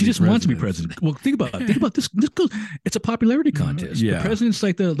student. Yeah, she just wants to be president. Well, think about this. It's a popularity contest. Yeah. The president's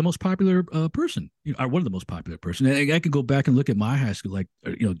like the most popular person, or one of the most popular person. And I can go back and look at my high school, like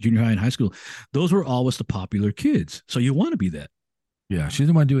junior high and high school. Those were always the popular kids. So you want to be that. Yeah, she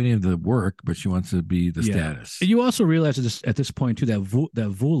doesn't want to do any of the work, but she wants to be the status. And you also realize at this point too that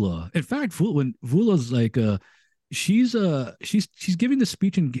Vula, in fact, when Vula's like she's giving the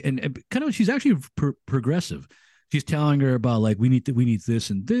speech and kind of she's actually progressive. She's telling her about like we need this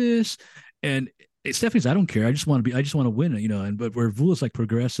and this, and Stephanie's I don't care. I just want to win it, and but where Vula's like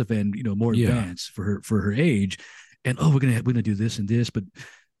progressive and more advanced for her age, and we're gonna do this and this, but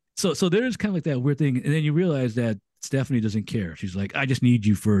so there's kind of like that weird thing, and then you realize that Stephanie doesn't care. She's like, I just need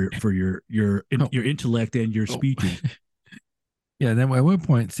you for your intellect and your speeches. Yeah, then at one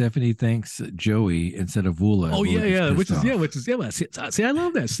point Stephanie thanks Joey instead of Vula. Oh yeah, which is. See, I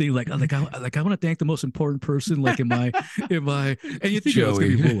love that scene. Like I want to thank the most important person, like in my, and you think it's gonna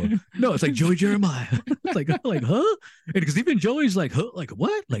be Vula. No, it's like Joey Jeremiah. It's like huh? Because even Joey's like, huh? Like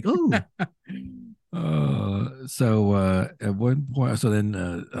what? Like oh. So at one point, so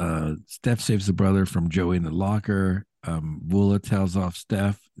then Steph saves the brother from Joey in the locker. Vula tells off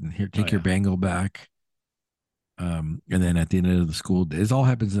Steph, and here, take your bangle back. And then at the end of the school, this all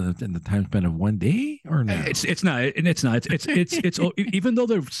happens in the time span of one day, or no? It's not. It's even though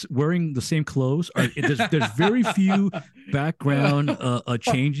they're wearing the same clothes, there's very few background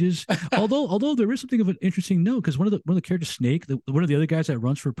changes. Although there is something of an interesting note, because one of the characters, Snake, one of the other guys that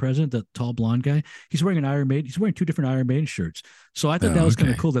runs for president, the tall blonde guy, he's wearing an Iron Maiden. He's wearing two different Iron Maiden shirts. So I thought that was kind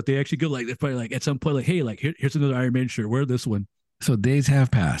of cool that they actually go like, they're probably like at some point like, hey, like here's another Iron Maiden shirt. Wear this one. So days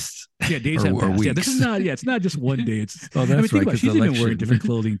have passed. Yeah, days have passed. Yeah, this is not. Yeah, it's not just one day. It's. That's right. Think about it, she's even wearing different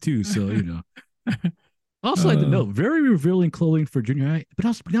clothing too. So Also, like to note, very revealing clothing for junior high. But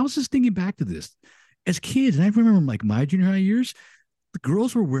I was just thinking back to this as kids, and I remember like my junior high years. The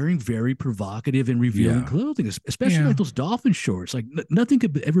girls were wearing very provocative and revealing clothing, especially like those dolphin shorts. Like nothing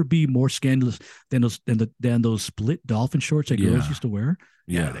could ever be more scandalous than those split dolphin shorts that girls used to wear.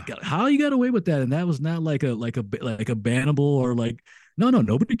 Yeah, how you got away with that? And that was not like a bannable or like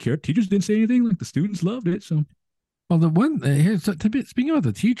nobody cared. Teachers didn't say anything. Like the students loved it. So. Well, the one here. So speaking about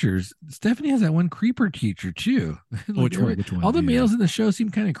the teachers, Stephanie has that one creeper teacher too. Which one? All the males in the show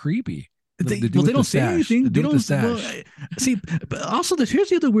seem kind of creepy. They don't say anything. They don't see. But also, here's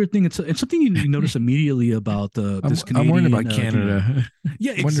the other weird thing. It's something you notice immediately about this Canadian. I'm worried about Canada.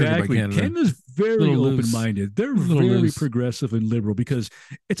 Yeah, exactly. Canada's very open-minded. They're very progressive and liberal because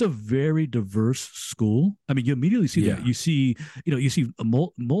it's a very diverse school. I mean, you immediately see that. You see,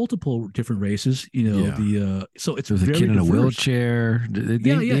 multiple different races. So it's there's very a kid in a diverse. wheelchair. They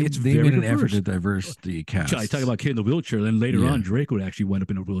made an effort to diverse the cast. I talk about kid in the wheelchair. Then later on, Drake would actually wind up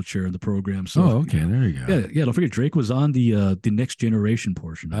in a wheelchair in the program. So, okay, there you go. Yeah. Don't forget Drake was on the Next Generation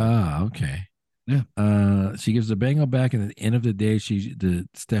portion. Ah, okay. Yeah. She gives the bangle back, and at the end of the day, the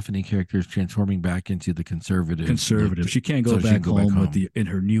Stephanie character is transforming back into the conservative look, Conservative. She can't so go she can back go back home with home. the in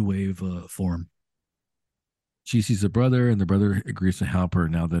her new wave form. She sees the brother, and the brother agrees to help her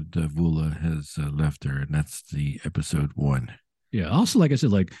now that Vula has left her, and that's the episode 1. Yeah. Also, like I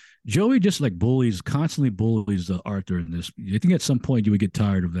said, like Joey just like constantly bullies Arthur in this. I think at some point you would get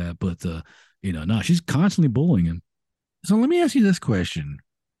tired of that, but no, she's constantly bullying him. So let me ask you this question: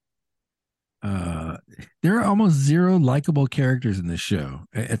 uh, there are almost zero likable characters in this show.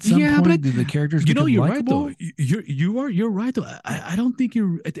 At some Yeah, but point, do the characters become you're right though. likable? You're right though. I don't think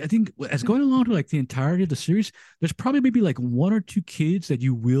you're. I think as going along to like the entirety of the series, there's probably maybe like one or two kids that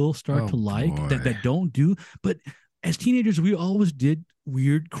you will start Oh to like boy. that don't do. But as teenagers, we always did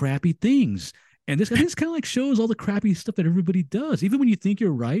weird, crappy things, and this I think this kind of like shows all the crappy stuff that everybody does. Even when you think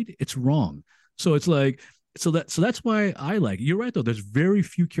you're right, it's wrong. So it's like so that's why I like it. You're right though. There's very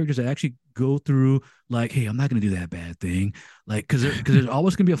few characters that actually go through like, hey, I'm not gonna do that bad thing, like because there's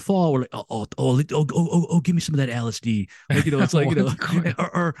always gonna be a fall where like, give me some of that LSD, like it's like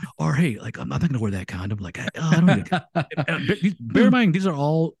or hey, like I'm not gonna wear that condom, like I don't need it. Bear in mind these are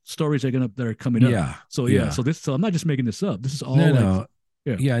all stories that are coming up. Yeah. So so I'm not just making this up. This is all No, like no.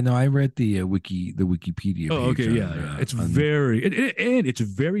 yeah. Yeah, no, I read the Wikipedia Oh, page okay, on, yeah. It's on very and it's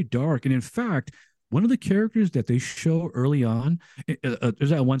very dark. And in fact, one of the characters that they show early on, there's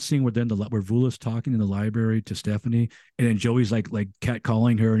that one scene where where Vula's talking in the library to Stephanie, and then Joey's like cat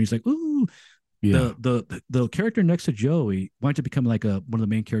calling her, and he's like, "Ooh." yeah. The character next to Joey wanted to become like one of the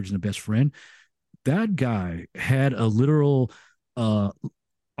main characters and a best friend. That guy had a literal uh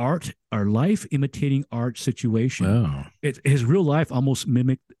art or life imitating art situation. Oh. His real life almost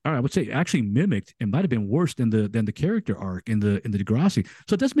mimicked, or I would say actually mimicked, and might have been worse than the character arc in the Degrassi.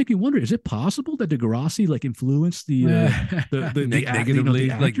 So it does make me wonder: is it possible that Degrassi like influenced Negatively,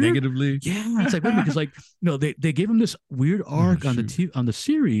 the like actor? negatively. Yeah, it's like wait a minute, because like they gave him this weird arc on on the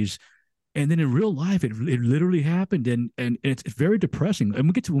series, and then in real life it literally happened, and it's very depressing. And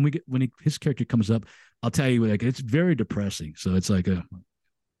we get to when his character comes up, I'll tell you, like it's very depressing. So it's like a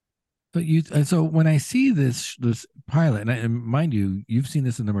But so when I see this pilot, and mind you, you've seen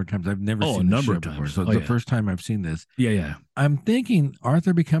this a number of times. I've never a seen this number show of before. times. So Oh the yeah, first time I've seen this, yeah. I'm thinking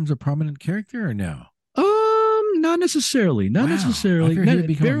Arthur becomes a prominent character or no? Not necessarily. Not Wow, I necessarily. figured he'd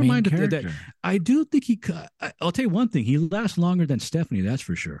become a Bear in main mind that character. I do think I'll tell you one thing. He lasts longer than Stephanie. That's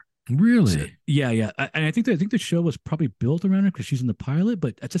for sure. So, Really? yeah. And I think the show was probably built around her because she's in the pilot.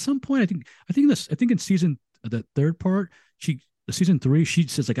 But at some point, I think in season the third part, season 3, she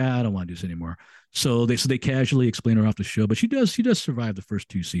says like, I don't want to do this anymore. So they casually explain her off the show. But she does survive the first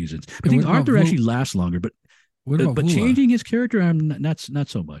 2 seasons. I think Arthur actually lasts longer, but what about Vula? changing his character, I'm not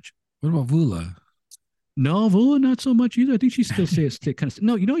so much. What about Vula? No, Vula, not so much either. I think she still says kind of.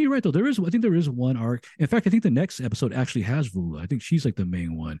 No, you're right though. I think there is one arc. In fact, I think the next episode actually has Vula. I think she's like the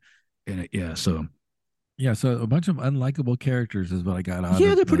main one. And so a bunch of unlikable characters is what I got out of.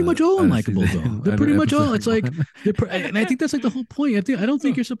 yeah, they're pretty much all unlikable though. They're pretty much all. It's like, and I think that's like the whole point. I don't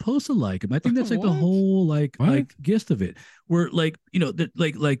think you're supposed to like them. I think that's like the whole like gist of it. Where like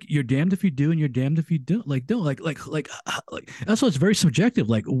like you're damned if you do and you're damned if you don't. Like don't like that's why it's very subjective.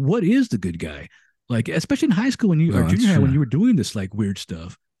 Like what is the good guy? Like especially in high school when you or junior high when you were doing this like weird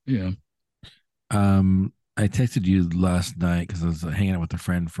stuff. Yeah. I texted you last night because I was hanging out with a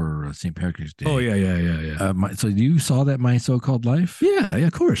friend for St. Patrick's Day. Oh yeah. So you saw that My So-Called Life? Yeah,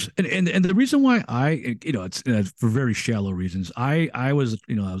 of course. And the reason why it's for very shallow reasons. I was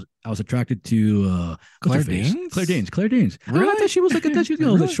I was attracted to Claire Danes. Claire Danes. Really? I thought she was like I thought she was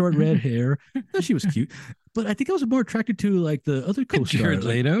Really? the short red hair. I thought she was cute. But I think I was more attracted to like the other co-star. Jared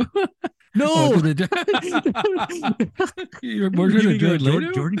Leto. No, you're more to Jared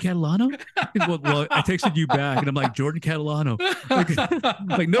Leto. Jordan Catalano. Well, I texted you back, and I'm like Jordan Catalano.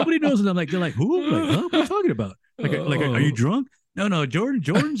 Like nobody knows, and I'm like they're like who? I'm like huh? What are you talking about? Like are you drunk? No, Jordan's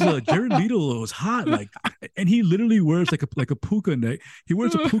Jared Leto was hot, like, and he literally wears like a puka neck. He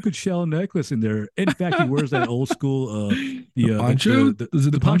wears a puka shell necklace in there. In fact, he wears that old school the poncho. Is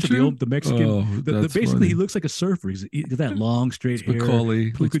it the poncho? The Mexican. Oh, basically, funny. he looks like a surfer. He's got that long straight hair,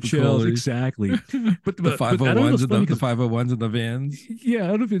 puka shells, exactly. But the 501s and the 501s and the Vans. Yeah, I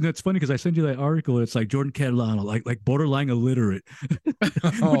don't know if that's funny because I sent you that article. It's like Jordan Catalano, like borderline illiterate.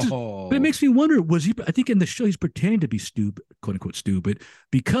 But it makes me wonder: was he? I think in the show he's pretending to be stupid, quote unquote stupid,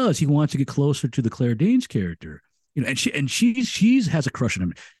 because he wants to get closer to the Claire Danes character. And she has a crush on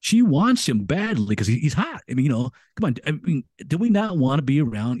him. She wants him badly because he's hot. I mean, come on. I mean, do we not want to be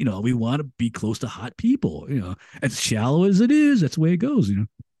around? We want to be close to hot people. As shallow as it is, that's the way it goes.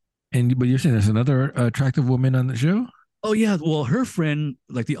 But you're saying there's another attractive woman on the show? Oh yeah, well, her friend,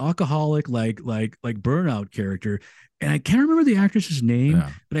 like the alcoholic, like burnout character, and I can't remember the actress's name, Yeah.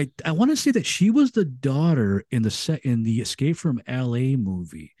 but I want to say that she was the daughter in the Escape from L.A.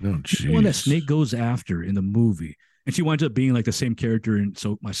 movie. Oh, She's the one that jeez. Snake goes after in the movie, and she winds up being like the same character in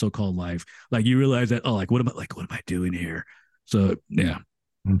My So-Called Life. Like you realize that, oh, what am I doing here? So yeah,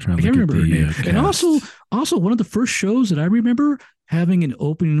 I'm trying I to can't look at remember her the name. And cast. also one of the first shows that I remember having an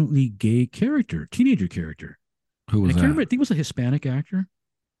openly gay character, teenager character. Who And I was can't remember. that? I think it was a Hispanic actor.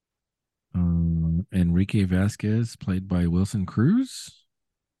 Enrique Vasquez, played by Wilson Cruz.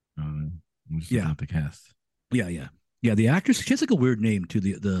 I'm just looking Yeah, at the cast. yeah. The actress, she has like a weird name too.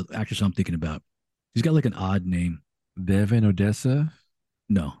 The actress I'm thinking about, she's got like an odd name. Devin Odessa,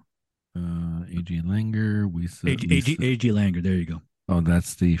 No, AJ Langer, Lisa, Lisa. AG Langer. There you go. Oh,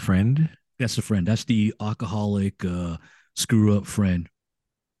 that's the friend. That's the friend. That's the alcoholic, screw up friend.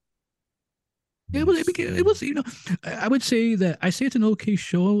 Yeah, it was, I would say that I say it's an okay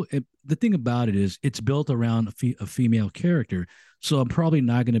show. The thing about it is it's built around a female character. So I'm probably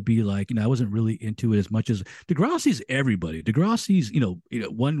not going to be like, I wasn't really into it as much as Degrassi's everybody. Degrassi's,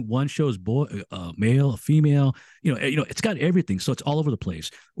 one show's boy, male, female, it's got everything. So it's all over the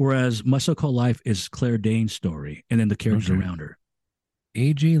place. Whereas My So-Called Life is Claire Danes' story and then the characters Okay. around her.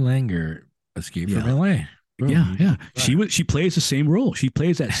 AJ Langer, Escape from Yeah. LA. Yeah, Boom. yeah. She plays the same role. She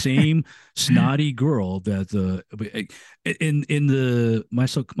plays that same snotty girl that the in the My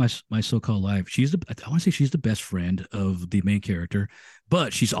So-Called Life. I want to say she's the best friend of the main character,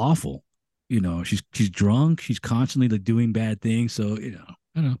 but she's awful. She's drunk. She's constantly like doing bad things. So I don't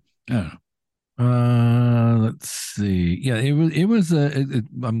know. I don't know. Let's see. Yeah, it was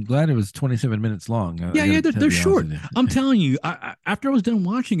I'm glad it was 27 minutes long. I Yeah. gotta They're be honest short. with you. I'm telling you. After I was done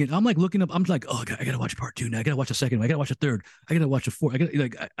watching it, I'm like looking up. I'm like, oh, I gotta watch part two now. I gotta watch a second. I gotta watch a third. I gotta watch a fourth. I gotta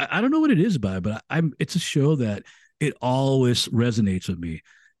like. I don't know what it is about it, but I'm. It's a show that it always resonates with me.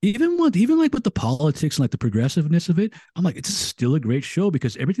 Even like with the politics and like the progressiveness of it, I'm like, it's still a great show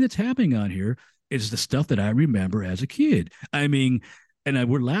because everything that's happening on here is the stuff that I remember as a kid. I mean,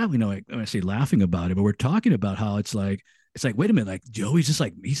 we're laughing. I say laughing about it, but we're talking about how it's like, wait a minute, like Joey's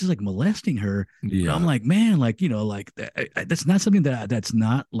he's just like molesting her. But I'm Yeah, like, man, like, like that's not something that's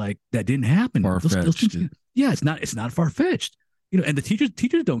not like that didn't happen. far Those fetched. things, yeah, it's not far fetched. And the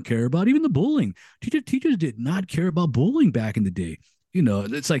teachers don't care about even the bullying. Teachers did not care about bullying back in the day.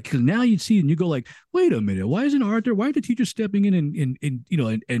 It's like, because now you see and you go like, wait a minute, why are the teachers stepping in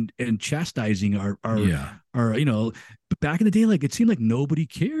and chastising Yeah, our but back in the day, like it seemed like nobody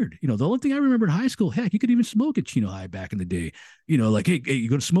cared. The only thing I remember in high school, heck, you could even smoke at Chino High back in the day. Like, hey, you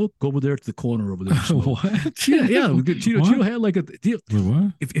gonna smoke? Go over there to the corner over there and smoke. what? Yeah. Chino had like a deal. Wait,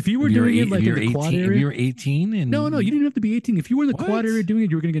 what? If you were doing it like in the quad If you area, were 18 no, and you didn't have to be 18. If you were in the quad what? area doing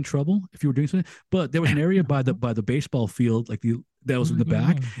it, you were gonna get in trouble if you were doing something. But there was an area by the baseball field, like that was What in is the going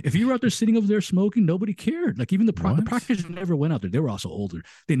back. on? If you were out there sitting over there smoking, nobody cared. Like even the What? proctors never went out there. They were also older.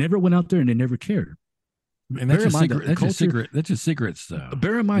 They never went out there and they never cared. And that's Bear in just mind that cigarette. the That's just culture. cigarette. That's just cigarettes, though.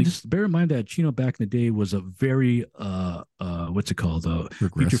 Bear in mind that Chino back in the day was a very what's it called?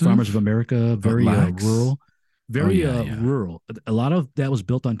 Future Farmers of Progressive, America, very lax. rural, Oh very yeah, yeah. rural. A lot of that was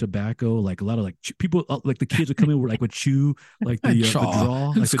built on tobacco. Like a lot of like people, like the kids would come in, would chew like the Chaw, draw,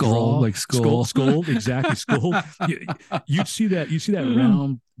 like the skull, draw, like skull. skull, exactly, skull. You'd see that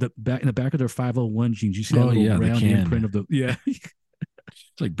round the back in the back of their 501 jeans. You see that Oh little yeah, the round can. imprint of the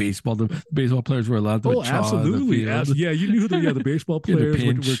It's like baseball. The baseball players were allowed to Oh, put chaw in the absolutely. field. Yeah, you knew the baseball Get a players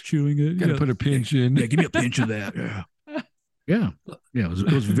were pinch. chewing it. Got to Yeah. put a pinch in. Yeah, give me a pinch of that. Yeah. Yeah. Yeah.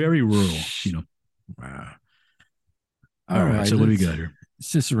 It was very rural. Wow. All right. So what do we got here?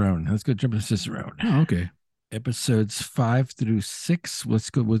 Cicerone. Let's go jump to Cicerone. Oh, okay. Episodes 5 through 6. Let's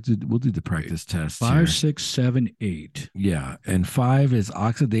go. We'll do the practice test. 5, here. 6, 7, 8. Yeah, and 5 is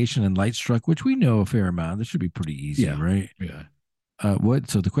oxidation and light struck, which we know a fair amount. This should be pretty easy, Yeah. right? Yeah.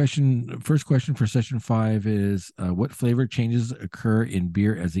 So the first question for session 5 is what flavor changes occur in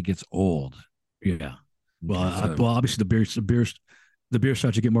beer as it gets old? Yeah. Well, Okay, well, obviously the beer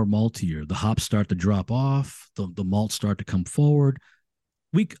starts to get more maltier. The hops start to drop off. The malts start to come forward.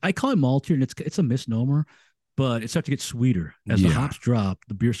 I call it maltier, and it's a misnomer, but it starts to get sweeter as the Yeah. hops drop.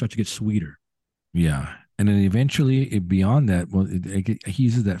 The beer starts to get sweeter. yeah, and then eventually beyond that, well, he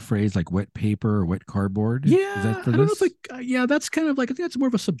uses that phrase like wet paper or wet cardboard. Yeah, Is that for I don't know this? if yeah, that's kind of like, I think that's more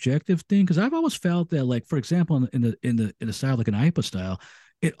of a subjective thing because I've always felt that, like, for example, in the style, like an IPA style,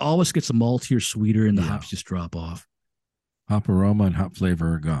 it always gets a maltier, sweeter, and the Yeah. hops just drop off. Hop aroma and hop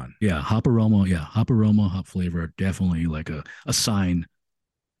flavor are gone. Yeah, hop aroma, hop flavor are definitely like a sign.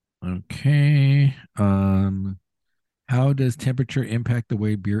 Okay. How does temperature impact the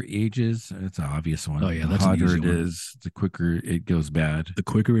way beer ages? It's an obvious Oh one. yeah, The that's an hotter easy it one. is, the quicker it goes bad. The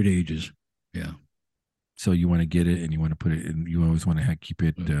quicker it ages. Yeah. So you want to get it and you want to put it in. You always want to keep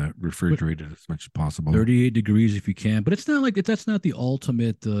it But refrigerated as much as possible. 38 degrees if you can, but it's not like that's not the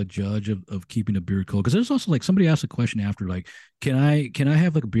ultimate judge of keeping a beer cold, because there's also like somebody asked a question after, like, can I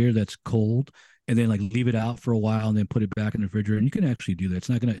have like a beer that's cold and then like leave it out for a while and then put it back in the refrigerator, and you can actually do that. It's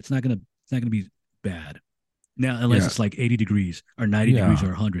not gonna be bad now, unless Yeah, it's like 80 degrees or 90 degrees yeah.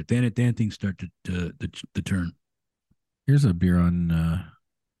 or 100. Then things start to turn. Here's a beer on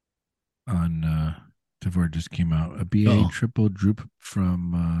Tavor just came out. A BA Oh. triple droop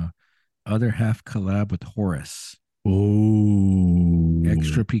from other half collab with Horace. Oh.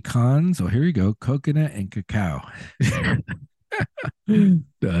 Extra pecans. Oh, here you go. Coconut and cacao.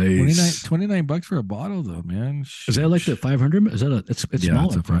 Nice. 29 bucks for a bottle though, man. Is that like the Sheesh. 500? Is that it's Yeah,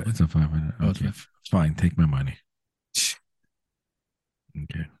 smaller probably. it's a 500. Oh, Okay, it's fine. Take my money.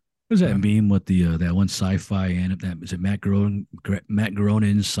 Okay. What is that Um, meme with the that one sci-fi and that is it Matt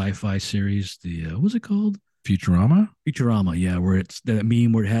Groening's sci-fi series? The what was it called? Futurama? Futurama, yeah, where it's that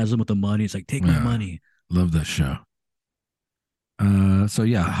meme where it has them with the money. It's like, take my Yeah. money. Love that show. So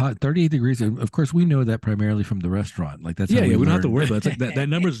yeah, hot 38 degrees. And of course, we know that primarily from the restaurant. Like that's Yeah, how we yeah, we don't have to learned. worry about it. It's like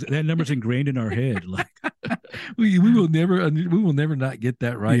that number's ingrained in our head. Like, We will never not get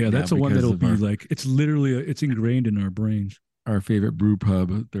that right yeah, now that's the one because that'll of be like it's literally it's ingrained in our brains. our favorite brew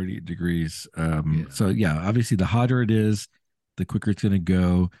pub, 38 degrees. Yeah. So yeah, obviously the hotter it is, the quicker it's going to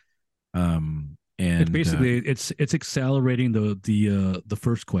go. It's And basically it's accelerating the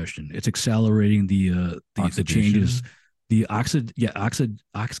first question. It's accelerating the changes, oxidation. the oxid.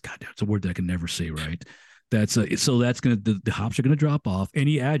 God, that's a word that I can never say right. That's so that's gonna the hops are gonna drop off.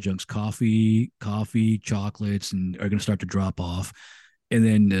 Any adjuncts, coffee, chocolates, and are gonna start to drop off, and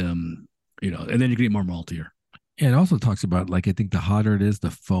then and then you can get more maltier. And it also talks about like I think the hotter it is, the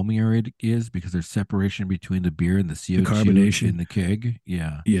foamier it is because there's separation between the beer and the The CO2 carbonation. in the keg.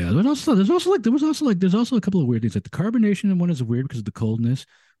 Yeah. Yeah, but also there's also a couple of weird things. Like the carbonation one is weird because of the coldness.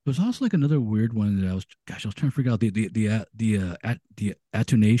 There's also like another weird one that I was trying to figure out the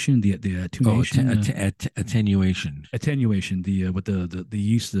attenuation, the Oh, attenuation. attenuation, the with the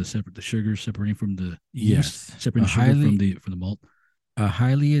yeast, the sugar separating from the yeast, Yes. separating the sugar from the malt. A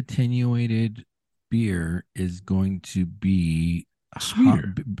highly attenuated beer is going to be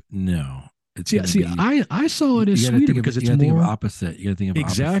Sweeter. no, it's See, going to see, be. I saw it as You got to sweeter think of because it. You it's got to think of more. opposite. You got to think of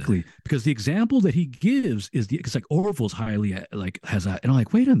opposite. Exactly, because the example that he gives is because like Orville's highly like has that, and I'm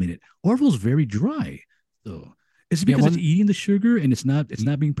like, wait a minute, Orville's very dry. So is it Yeah. because it's eating the sugar and it's not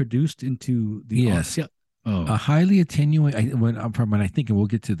being produced into the Yes. yeah. A Oh highly attenuated. When I think, and we'll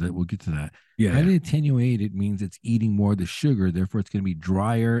get to that. yeah, yeah. Highly attenuated means it's eating more of the sugar, therefore it's going to be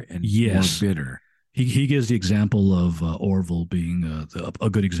drier and more Yes, bitter. he gives the example of Orville being a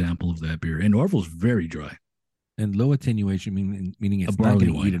good example of that beer, and Orville's very dry. And low attenuation meaning A it's not barley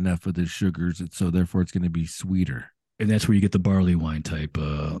going to eat wine, enough of the sugars, so therefore it's going to be sweeter. and that's where you get the barley wine type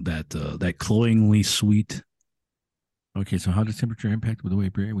that cloyingly sweet. Okay, so how does temperature impact with the way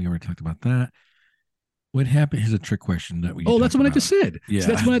beer? We already talked about that. What happened? Here's a trick question that we Oh, that's talked what I about. just said. So Yeah.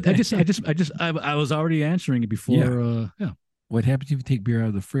 that's what I was already answering it Yeah. before. Yeah. What happens if you take beer out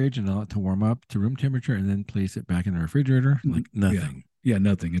of the fridge and allow it to warm up to room temperature and then place it back in the refrigerator? Like Yeah. nothing. Yeah.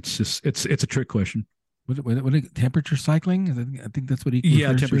 Nothing. It's just it's a trick question. What temperature cycling? I think that's what he Yeah,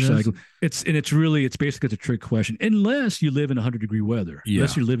 refers to it temperature as. cycle. It's basically it's a trick question unless you live in 100-degree weather.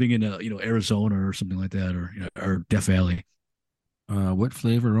 Unless Yeah. you're living in Arizona or something like that, or Death Valley. What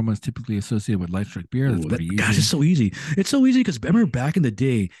flavor aroma is typically associated with light strike beer? That's Oh, that pretty gosh, easy. it's so easy. It's so easy because I remember back in the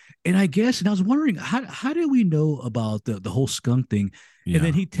day, and I was wondering how did we know about the whole skunk thing? And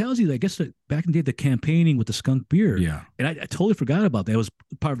then Yeah. he tells you, I guess that back in the day, the campaigning with the skunk beer, Yeah. and I totally forgot about that. It was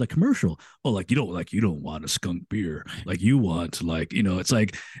part of the commercial. Oh, like you don't want a skunk beer, like you want it's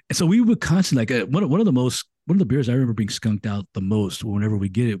like, and so we would constantly like one of the beers I remember being skunked out the most whenever we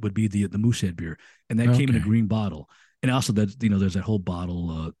get it would be the Moosehead beer, and that came in a Okay. green bottle. And also that there's that whole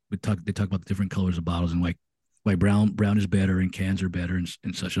bottle. They talk about the different colors of bottles and like brown is better and cans are better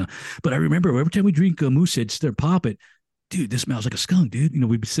and such. But I remember every time we drink a Moosehead, they pop it, dude. This smells like a skunk, dude.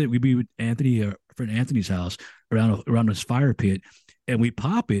 We'd be with Anthony, friend Anthony's house around his fire pit, and we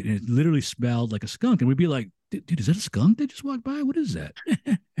pop it, and it literally smelled like a skunk, and we'd be like, dude, is that a skunk that just walked by? What is that?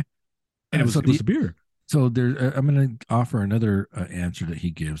 And So it was a beer. So there, I'm going to offer another answer that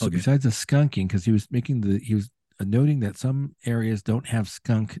he gives. So Okay. besides the skunking, because he was noting that some areas don't have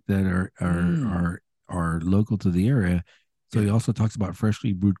skunk that are local to the area. So he also talks about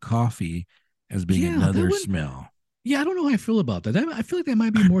freshly brewed coffee as being Yeah, that another one. smell. Yeah, I don't know how I feel about that. I feel like that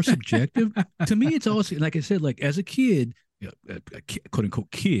might be more subjective. To me, it's always like I said, like as a kid, quote unquote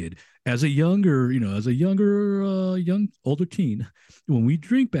kid, as a younger, as a younger, young, older teen, when we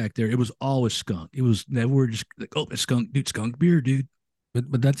drink back there, it was always skunk. It was never just like, oh, it's skunk, dude, skunk beer, dude.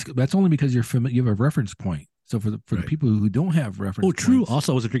 But that's only because you're familiar. You have a reference point. So for the Right. people who don't have Oh, reference true. points,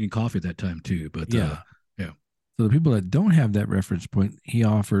 Also, I wasn't drinking coffee at that time too, but yeah. yeah. So the people that don't have that reference point, he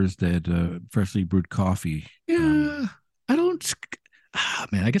offers that freshly brewed coffee. Yeah, I don't.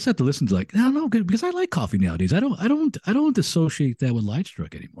 Man, I guess I have to listen to like I don't know because I like coffee nowadays. I don't associate that with Light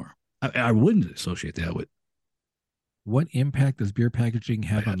Struck anymore. I wouldn't associate that with. What impact does beer packaging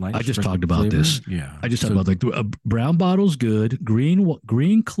have on light I just struck talked about flavor? this. Yeah. I just talked So about like the brown bottles good,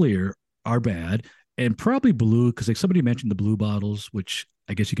 green clear are bad, and probably blue because like somebody mentioned the blue bottles, which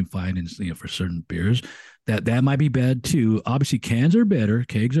I guess you can find in for certain beers. That might be bad too. Obviously, cans are better.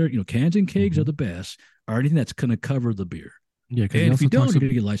 Kegs are cans and kegs are the best. Or anything that's going to cover the beer. yeah, because And if you don't, you're going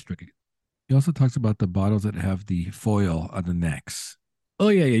to get light struck. he also talks about the bottles that have the foil on the necks. Oh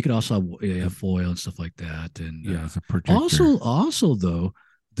yeah. You could also have The, foil and stuff like that. And yeah, it's a protector. also though,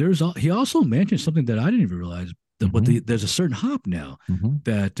 he also mentioned something that I didn't even realize that there's a certain hop now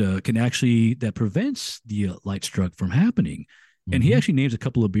that can actually that prevents the light struck from happening. And he actually names a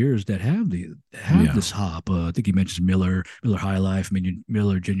couple of beers that have this hop. I think he mentions Miller High Life,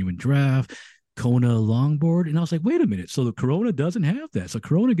 Miller Genuine Draft, Kona Longboard, and I was like, wait a minute. So the Corona doesn't have that. So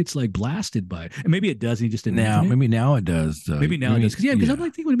Corona gets like blasted by it, and maybe it does. And he just didn't now. mention it. Maybe now it does. Maybe now it does. Because I'm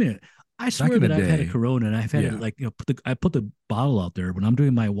like, thinking, wait a minute. I swear that I've had a Corona, and I've had it like I put the bottle out there when I'm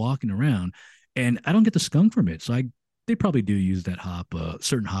doing my walking around, and I don't get the skunk from it. So they probably do use that hop,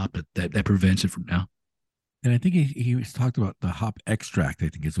 certain hop that prevents it from now. And I think he was talked about the hop extract. I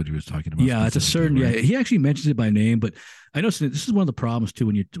think is what he was talking about. Yeah, it's a certain. Right? Yeah, he actually mentions it by name, but I know this is one of the problems too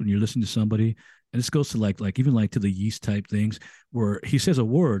when you're listening to somebody, and this goes to like even like to the yeast type things where he says a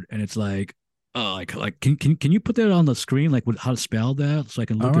word and it's like, can you put that on the screen like how to spell that so I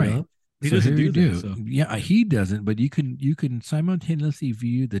can look it up? He doesn't do that. So. Yeah, he doesn't, but you can simultaneously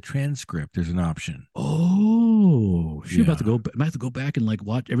view the transcript. There's an option. Oh, shoot! Yeah. I have to go back and like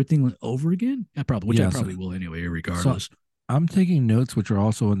watch everything over again. I probably will anyway, regardless. So I'm taking notes, which are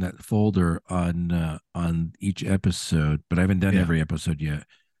also in that folder on each episode, but I haven't done every episode yet.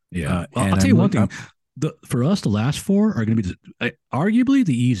 Yeah, I'll tell you one thing. For us, the last four are going to be arguably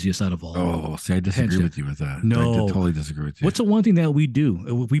the easiest out of all. Oh, see, I disagree with you with that. No, I totally disagree with you. What's the one thing that we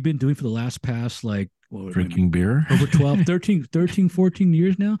do? We've been doing for the last past drinking beer over 12, 13, 14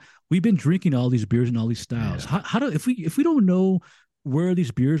 years now. We've been drinking all these beers and all these styles. Yeah. How do if we don't know where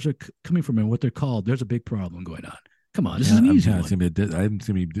these beers are coming from and what they're called, there's a big problem going on. Come on, this is an easy one. I think it's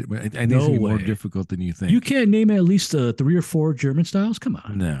going to be more difficult than you think. You can't name at least 3 or 4 German styles. Come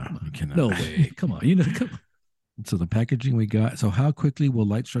on. No, come on. You cannot. No way. Come on. Come on. So the packaging we got. So how quickly will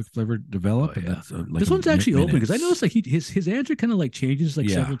light struck flavor develop? Oh, yeah. And that's, this one's actually open because I noticed like his answer kind of like changes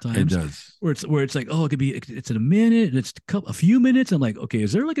several times. It does. Where it's like, oh, it could be it's in a minute and it's a few minutes. I'm like, okay,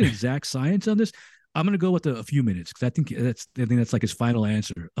 is there like an exact science on this? I'm gonna go with a few minutes because I think that's like his final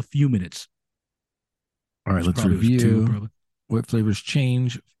answer. A few minutes. All right, let's review. What flavors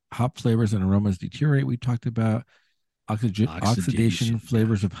change? Hop flavors and aromas deteriorate. We talked about oxidation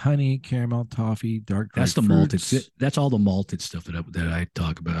flavors of honey, caramel, toffee, dark. That's the malted. That's all the malted stuff that I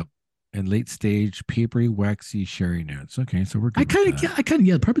talk about. And late stage papery, waxy sherry notes. Okay, so we're good. I kind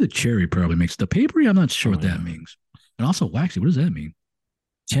of probably the cherry probably makes the papery. I'm not sure what that means. And also waxy. What does that mean?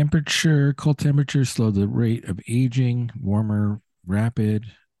 Temperature, cold temperature, slow the rate of aging. Warmer, rapid.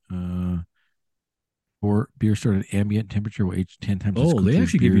 Or beer stored at ambient temperature will age 10 times. Oh, they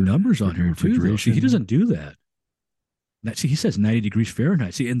actually give you numbers on here too. See, he doesn't do that. See, he says 90 degrees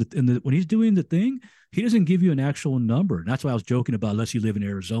Fahrenheit. See, in the when he's doing the thing, he doesn't give you an actual number. And that's why I was joking about unless you live in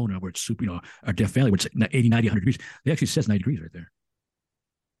Arizona where it's super, our Death Valley, where it's 80, 90, 100 degrees. It actually says 90 degrees right there.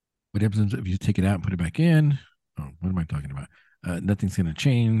 What happens if you take it out and put it back in? Oh, what am I talking about? Nothing's going to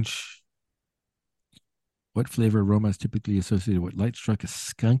change. What flavor aroma is typically associated with light struck is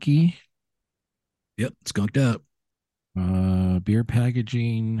skunky? Yep, skunked up. Beer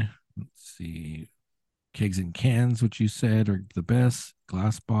packaging. Let's see. Kegs and cans, which you said are the best.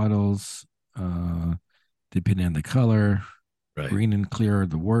 Glass bottles, depending on the color. Right. Green and clear are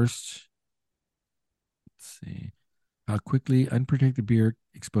the worst. Let's see. How quickly unprotected beer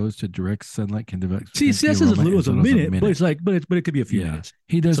exposed to direct sunlight can develop. See, that's as little as a minute, but it's like, but it could be a few minutes.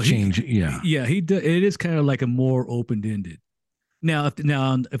 He does change. Yeah, he does. It is kind of like a more open-ended. Now,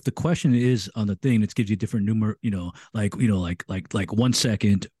 if the question is on the thing, it gives you different number, like 1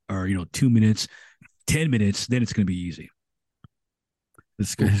 second or 2 minutes, 10 minutes, then it's going to be easy.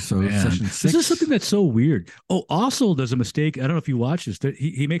 So man, session this is something 6. that's so weird. Oh, also, there's a mistake. I don't know if you watch this.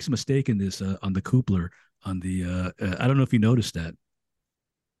 He makes a mistake in this on the Coupler on the. I don't know if you noticed that.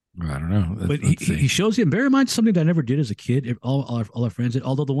 I don't know. But Let's he see. shows you, and bear in mind something that I never did as a kid. All our friends did,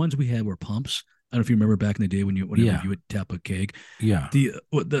 although the ones we had were pumps. I don't know if you remember back in the day whenever Yeah. you would tap a keg. Yeah.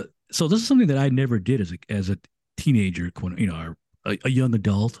 So this is something that I never did as a teenager, or a young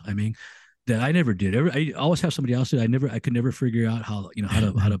adult. I mean, that I never did. I always have somebody else do. I could never figure out how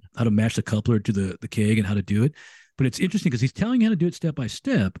to match the coupler to the keg and how to do it. But it's interesting because he's telling you how to do it step by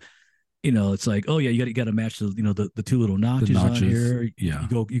step. It's like, oh yeah, you got to match the two little notches, on here. Yeah.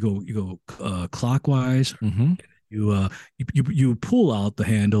 You go clockwise. Mm-hmm. You pull out the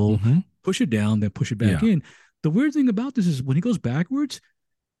handle, Mm-hmm. push it down, then push it back in. The weird thing about this is when he goes backwards,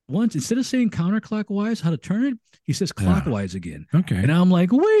 once instead of saying counterclockwise how to turn it, he says clockwise again. Okay. And I'm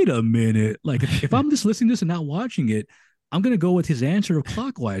like, wait a minute. Like if I'm just listening to this and not watching it, I'm gonna go with his answer of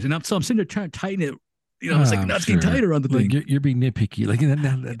clockwise. And I'm sitting there trying to tighten it. It's like nuts getting tighter on the thing. You're being nitpicky. Like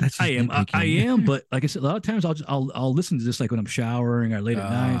that's just I am. I am. But like I said, a lot of times I'll listen to this like when I'm showering or late at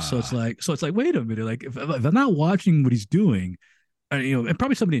night. So it's like wait a minute. Like if I'm not watching what he's doing, and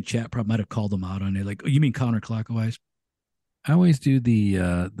probably somebody in chat probably might have called them out on it. Like, oh, you mean counterclockwise? I always do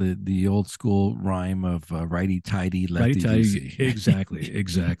the old school rhyme of righty tighty, lefty loosey. Exactly.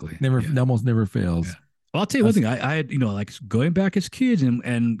 Almost never fails. Yeah. Well, I'll tell you one thing. I had, like going back as kids, and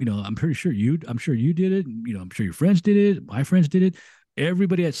I'm sure you did it. I'm sure your friends did it. My friends did it.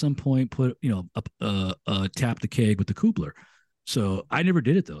 Everybody at some point put, tap the keg with the coupler. So I never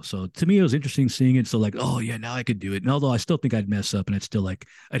did it though. So to me, it was interesting seeing it. So like, oh yeah, now I could do it. And although I still think I'd mess up, and I'd still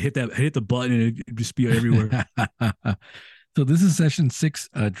I'd hit the button and it'd just be everywhere. So this is session 6,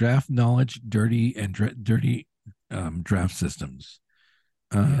 draft knowledge, dirty draft systems.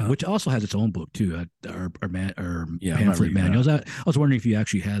 Which also has its own book too, our Yeah, pamphlet manuals. I was wondering if you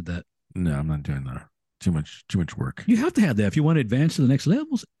actually had that. No, I'm not doing that. Too much work. You have to have that if you want to advance to the next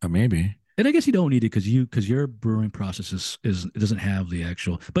levels. Maybe. And I guess you don't need it because your brewing process is it doesn't have the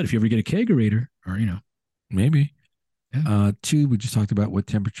actual. But if you ever get a kegerator, or maybe. Yeah. 2, we just talked about what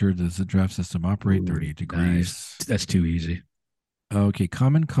temperature does the draft system operate? 38 degrees. Nice. That's too easy. Okay,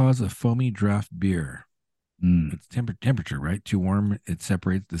 common cause of foamy draft beer. It's temperature, right? Too warm, it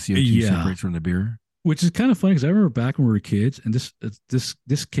separates, the CO2 separates from the beer. Which is kind of funny because I remember back when we were kids, and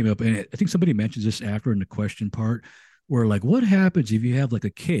this came up, and I think somebody mentioned this after in the question part, where like, what happens if you have like a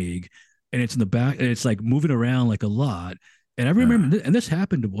keg and it's in the back and it's like moving around like a lot? And I remember, and this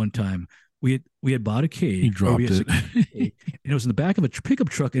happened at one time. We had bought a keg. He dropped it. And it was in the back of a pickup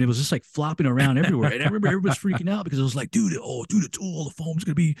truck, and it was just like flopping around everywhere. And I remember everybody was freaking out because it was like, dude, it's all the foam's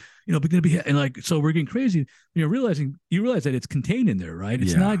gonna be, and like, so we're getting crazy. You realize that it's contained in there, right?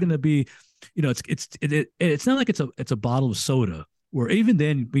 It's not gonna be, it's not like it's a bottle of soda where even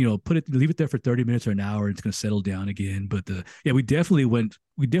then, leave it there for 30 minutes or an hour, and it's gonna settle down again. But we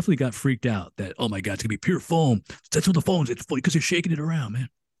definitely got freaked out that, oh my God, it's gonna be pure foam. That's what the foam's, it's because you're shaking it around, man.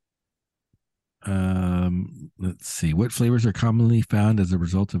 Let's see. What flavors are commonly found as a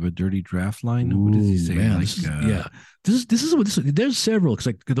result of a dirty draft line? Ooh, what does he say? Man, there's several, because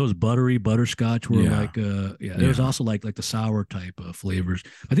like those butterscotch were there's also like the sour type of flavors.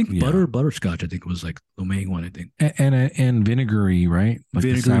 I think butterscotch I think was like the main one, I think. And vinegary, right? Like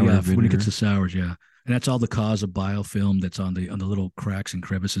vinegar, when it gets to sours, yeah. And that's all the cause of biofilm that's on the little cracks and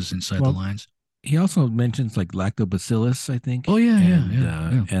crevices inside the lines. He also mentions like lactobacillus, I think. Oh yeah.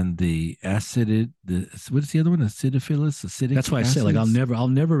 And the what's the other one? Acidophilus, acidic. That's why I say, like, I'll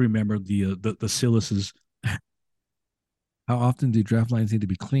never remember the silices. How often do draft lines need to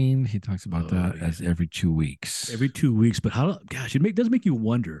be cleaned? He talks about that as every 2 weeks. Every 2 weeks, but it does make you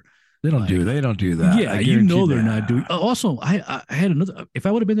wonder. They don't do that. Yeah, they're not doing. Also, I had another. If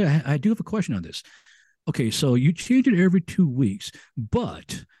I would have been there, I do have a question on this. Okay, so you change it every 2 weeks,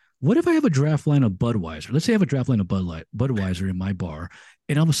 but what if I have a draft line of Budweiser? Let's say I have a draft line of Budweiser in my bar,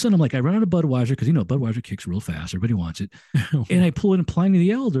 and all of a sudden I'm like, I run out of Budweiser because Budweiser kicks real fast. Everybody wants it, and I pull it in Pliny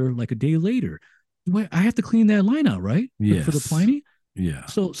the Elder like a day later. I have to clean that line out, right? Yes. For the Pliny. Yeah.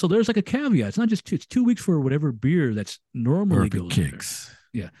 So there's like a caveat. It's not just it's 2 weeks for whatever beer that's normally goes kicks.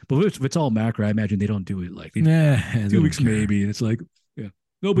 Yeah, but if it's all macro, I imagine they don't do it like 2 weeks maybe, and it's like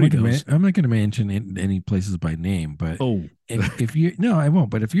nobody knows. I'm not going to mention any places by name, but if you I won't.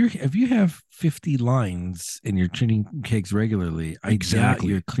 But if you have 50 lines and you're tuning kegs regularly, I doubt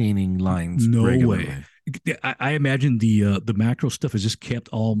you're cleaning lines. No regularly. way. I imagine the macro stuff is just kept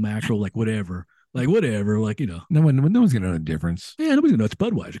all macro, like whatever, No one's gonna know the difference. Yeah, nobody's gonna know it's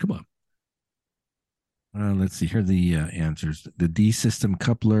Budweiser. Come on. Let's see. Here are the answers. The D system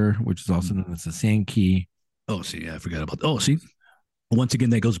coupler, which is also known as the sand key. Oh, see, I forgot about. Oh, see. Once again,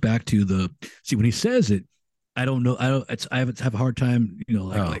 that goes back to the see when he says it. I don't know. I don't. It's, I have a hard time.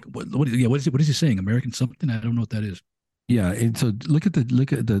 Like what? Yeah. What is he saying? American something? I don't know what that is. Yeah, and so you can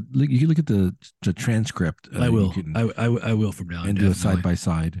look at the transcript. I will. You can, I will from now and do a side by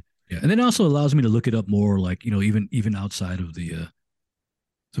side. Yeah, and then it also allows me to look it up more, like even outside of the.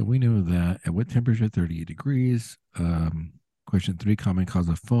 So we know that at what temperature? 38 degrees. Question 3: common cause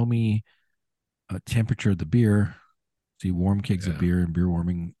of foamy. Temperature of the beer. See, warm kegs of beer and beer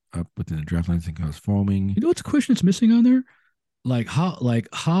warming up within the draft lines can cause foaming. You know what's a question that's missing on there? How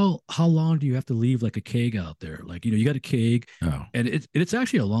long do you have to leave like a keg out there? Like you got a keg, and it's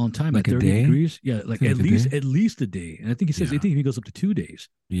actually a long time, like at 30 day? degrees. Yeah, like at least a day. And I think he says I think he goes up to 2 days.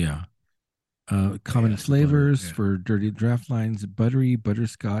 Yeah. Common flavors for dirty draft lines: buttery,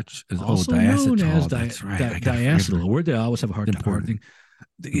 butterscotch, also known as that's right. diacetyl. A word that I always have a hard time.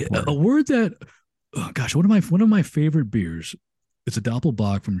 A word that, oh gosh, one of my favorite beers. It's a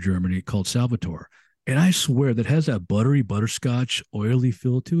Doppelbock from Germany called Salvatore. And I swear that has that buttery butterscotch oily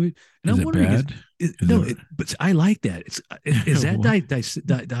feel to it. And I'm wondering, but I like that. Is that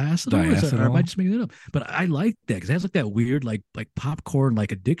diacetyl? Or am I just making it up? But I like that because it has like that weird like popcorn like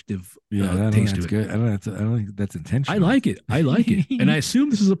addictive taste to it. Good. I don't think that's intentional. I like it, and I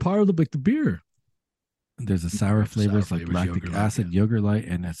assume this is a part of the beer. There's a sour flavors like lactic acid, yogurt light,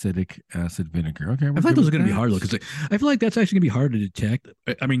 and acidic acid vinegar. Okay, I feel like those are going to be hard though, because I feel like that's actually going to be hard to detect.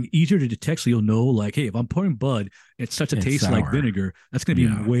 I mean, easier to detect, so you'll know, like, hey, if I'm pouring Bud, it's such a taste sour. Like vinegar. That's going to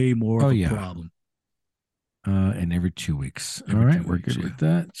be way more of a problem. And every 2 weeks. All right, we're good with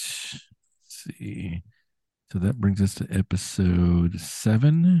that. Let's see. So that brings us to episode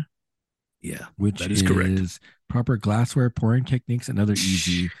 7. Yeah, which that is correct. Proper glassware pouring techniques, another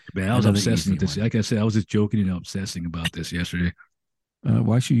easy. Man, I was obsessing with this. Like I said, I was just joking and obsessing about this yesterday.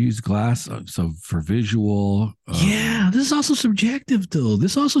 Why should you use glass? So for visual. Yeah, this is also subjective though.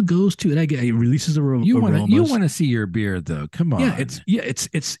 This also goes to, and it releases aromas. You want to see your beer though. Come on. Yeah,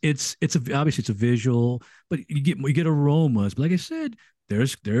 obviously it's a visual, but you get aromas. But like I said, there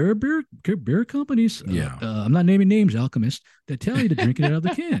are beer companies. Yeah, I'm not naming names, Alchemist, that tell you to drink it out of the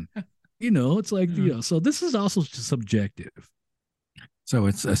can. It's like so this is also subjective. So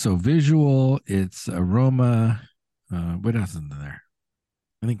it's so visual, it's aroma. What else is in there?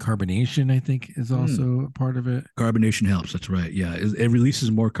 I think carbonation, I think, is also a part of it. Carbonation helps. That's right. Yeah, it releases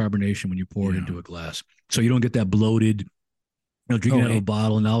more carbonation when you pour it into a glass, so you don't get that bloated, drinking out of a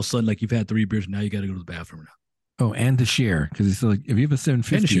bottle, and all of a sudden, like you've had 3 beers, and now you got to go to the bathroom now. Oh, and to share, because it's like if you have a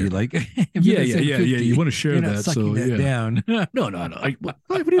 750, like you want to share that. So that down. No. What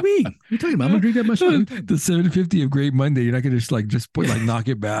do you mean? What are you talking about? I'm gonna drink that myself. The 750 of Great Monday, you're not gonna just put knock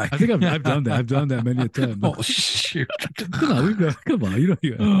it back. I think I've done that. I've done that many a time. Oh shoot! Come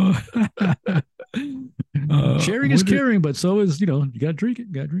on. Sharing is caring, but so is you gotta drink it.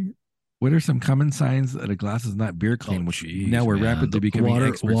 What are some common signs that a glass is not beer clean? Now we're rapidly becoming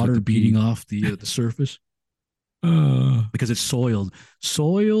experts water with beating off the surface. Because it's soil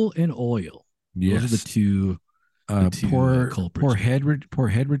and oil. Yes. Those are the two. Poor head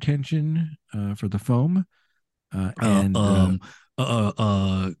retention for the foam, and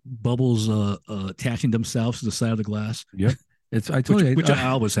bubbles attaching themselves to the side of the glass. Yep. I told you, which I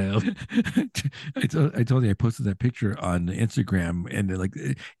always have. I told you I posted that picture on Instagram, and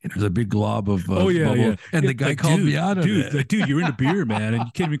there's a big glob of bubble, and the guy called me out of it. Dude, you're into beer, man, and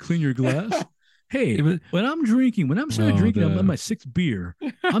you can't even clean your glass. Hey, when I'm starting drinking, I'm on my 6th beer.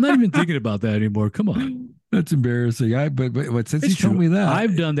 I'm not even thinking about that anymore. Come on, that's embarrassing. But since you told me that,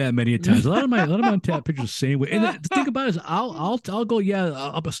 I've done that many times. A lot of my untapped pictures the same way. And the thing about it is, I'll go, I'll go,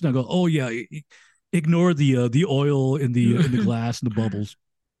 oh yeah, ignore the oil in the glass and the bubbles.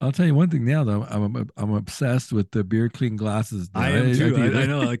 I'll tell you one thing now, though. I'm obsessed with the beer clean glasses. I am too. I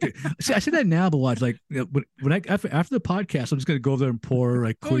know. See, I say that now, but watch. Like when after the podcast, I'm just gonna go over there and pour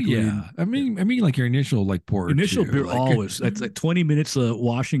quickly. Oh, yeah. I mean, like your initial pour. Initial beer always. It's like 20 minutes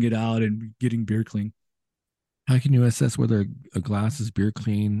washing it out and getting beer clean. How can you assess whether a glass is beer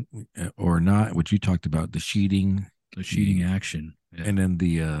clean or not? What you talked about, the sheeting action. Yeah. And then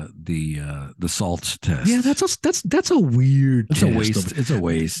the salt test. Yeah, that's a weird. It's a waste. It's a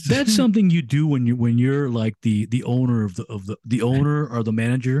waste. That's something you do when you're like the owner of the owner or the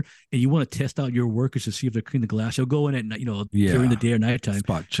manager, and you want to test out your workers to see if they're cleaning the glass. You'll go in at night, during the day or nighttime,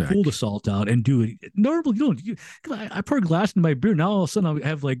 spot check, pull the salt out, and do it. Normally, you don't. I pour glass in my beer. Now all of a sudden I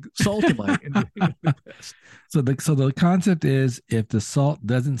have like salt in my. So the concept is if the salt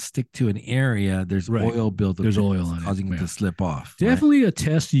doesn't stick to an area, there's oil buildup. There's oil on it, causing it to slip off. Definitely a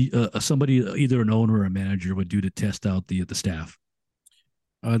test somebody, either an owner or a manager, would do to test out the staff.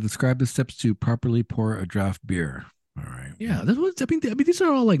 Describe the steps to properly pour a draft beer. All right. Yeah, that's what I mean. I mean, these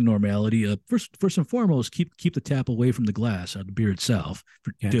are all like normality. First and foremost, keep the tap away from the glass or the beer itself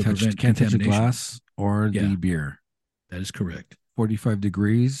to prevent Can't touch the contamination. glass or Yeah, the beer. that is correct. 45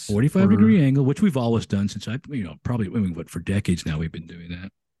 degrees 45-degree angle, which we've always done since probably what for decades now we've been doing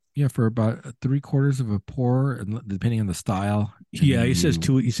that. yeah, for about 3/4 of a pour, and depending on the style. And Yeah, he says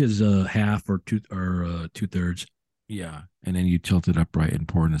two. He says half or 2/3. Yeah, and then you tilt it upright and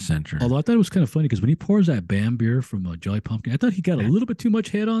pour in the center. Although I thought it was kind of funny because when he pours that Bam beer from Jolly Pumpkin, I thought he got a little bit too much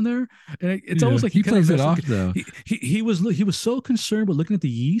head on there, and it's almost like he plays it off like, though. He was so concerned with looking at the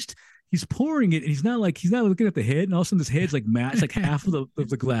yeast. He's pouring it, and he's not looking at the head, and all of a sudden his head's like matched like half of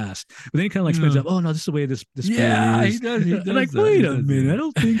the glass. But then he kind of like spins up. Oh no, this is the way this beer is. He does. He does like, that. wait a minute, I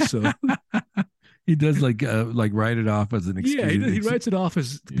don't think so. He does like write it off as an excuse. Yeah, he writes it off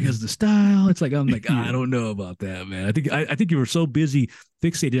as because of the style. It's like I'm like I don't know about that, man. I think you were so busy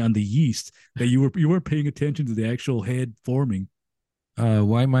fixated on the yeast that you weren't paying attention to the actual head forming.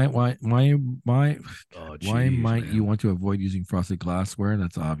 Why might Man. you want to avoid using frosted glassware?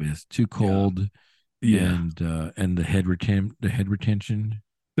 That's obvious. Too cold. Yeah. And the head retention.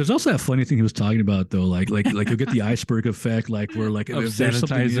 There's also that funny thing he was talking about though, like you'll get the iceberg effect, like where like if there's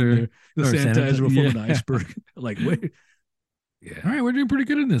something in there, the sanitizer will form an iceberg. Like wait, yeah. All right, we're doing pretty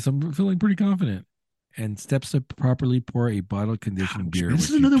good in this. I'm feeling pretty confident. And steps to properly pour a bottle conditioned beer. This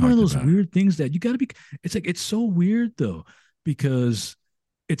is another one of those weird things that you got to be. It's like it's so weird though because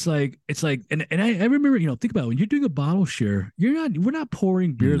it's like and I remember think about it, when you're doing a bottle share, we're not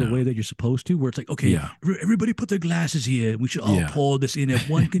pouring beer the way that you're supposed to, where it's like okay, everybody put their glasses here, we should all pour this in at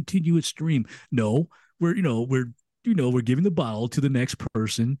one continuous stream. No, we're giving the bottle to the next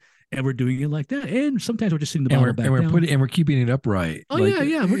person and we're doing it like that, and sometimes we're just sitting the bottle back down. And we're keeping it upright. Oh like,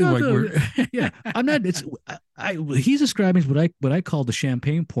 we're not I'm not. It's he's describing what I call the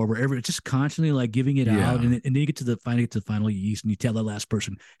champagne pour, where it's just constantly like giving it out, and then you get to the final yeast, and you tell the last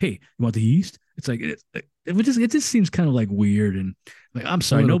person, "Hey, you want the yeast?" It's like it just seems kind of like weird, and like I'm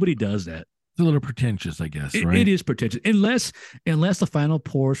sorry, nobody does that. It's a little pretentious, I guess. Right? It is pretentious, unless the final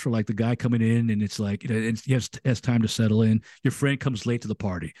pours for like the guy coming in, and it's like he has time to settle in. Your friend comes late to the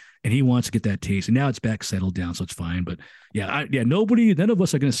party, and he wants to get that taste, and now it's back settled down, so it's fine. But none of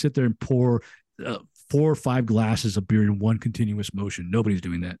us are going to sit there and pour 4 or 5 glasses of beer in one continuous motion. Nobody's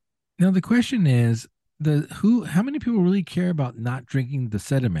doing that. Now the question is, how many people really care about not drinking the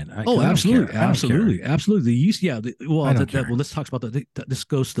sediment? Absolutely. The yeast, let's talk about that. This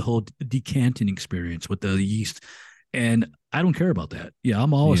goes to the whole decanting experience with the yeast, and I don't care about that. Yeah,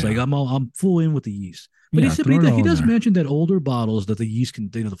 I'm always I'm full in with the yeast. But he does mention that older bottles that the yeast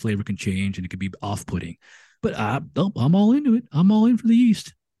can, the flavor can change and it can be off-putting. But I'm all into it. I'm all in for the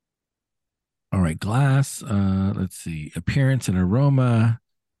yeast. All right, glass. Let's see, appearance and aroma.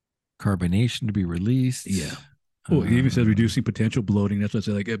 Carbonation to be released. Yeah. Oh, he even says reducing potential bloating. That's what I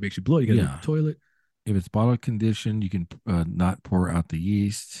say. Like it makes you bloat. You got to toilet. If it's bottle conditioned, you can not pour out the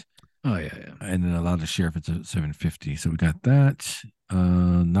yeast. Oh yeah. And then allow the share if it's a 750. So we got that.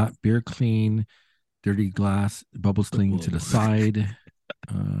 Not beer clean, dirty glass, bubbles clinging to the side.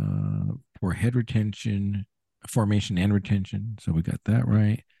 For head retention, formation and retention. So we got that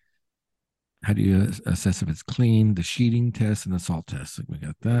right. How do you assess if it's clean? The sheeting test and the salt test. We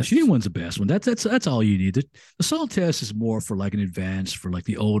got that. The sheeting one's the best one. That's all you need. The salt test is more for like an advance for like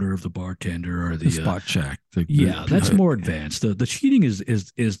the odor of the bartender or the spot check. That's more advanced. The sheeting is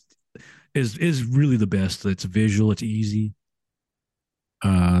really the best. It's visual. It's easy.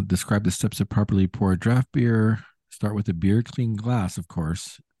 Describe the steps to properly pour a draft beer. Start with a beer clean glass, of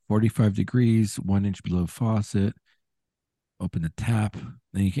course. 45 degrees, 1 inch below faucet. Open the tap.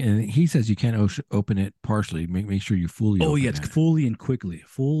 And he says you can't open it partially. Make sure you fully. It's fully and quickly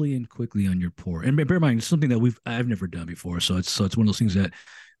on your pour. And bear in mind, it's something that I've never done before. So it's one of those things that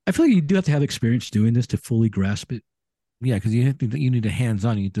I feel like you do have to have experience doing this to fully grasp it. Yeah, because you need a hands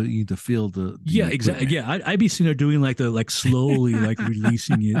on. You need to feel the exactly. Yeah, I'd be sitting there doing slowly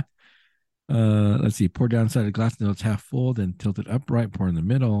releasing it. Let's see. Pour down inside the glass until it's half full. Then tilt it upright. Pour in the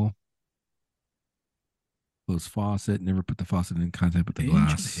middle. Close faucet. Never put the faucet in contact with the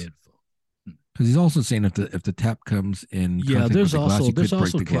glass. Because he's also saying if the tap comes in contact with the glass, there's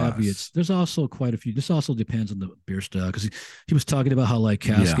also caveats. There's also quite a few. This also depends on the beer style, because he was talking about how like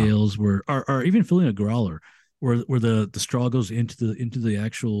cask ales are even filling a growler where the straw goes into the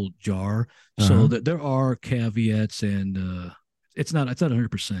actual jar. So that there are caveats, and it's not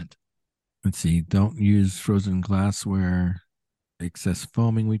 100%. Let's see. Don't use frozen glassware. Excess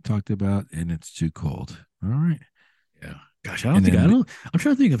foaming we talked about, and it's too cold. All right. Yeah. Gosh, I'm trying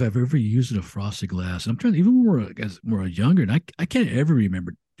to think if I've ever used a frosted glass. I'm trying to, even when we're younger, and I can't ever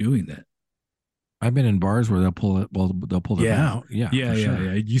remember doing that. I've been in bars where they'll pull it. Well, they'll pull them Yeah, out. Yeah, yeah, for yeah,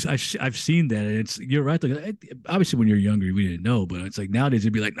 sure. yeah. I've seen that. And it's you're right. Like, obviously, when you're younger, we didn't know, but it's like nowadays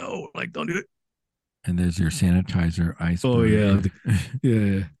it'd be like, no, like don't do it. And there's your sanitizer Oh yeah, iceberg.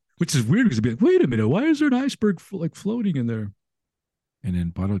 yeah. Which is weird because it'd be like, wait a minute, why is there an iceberg like floating in there? And then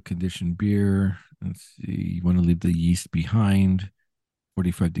bottle conditioned beer. Let's see. You want to leave the yeast behind,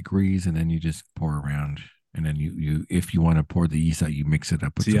 45 degrees, and then you just pour around. And then you if you want to pour the yeast out, you mix it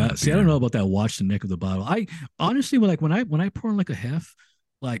up with some of the I don't beer. know about that. Watch the neck of the bottle. I honestly, when I pour in like a half,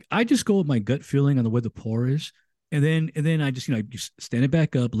 like I just go with my gut feeling on the way the pour is, and then I just just stand it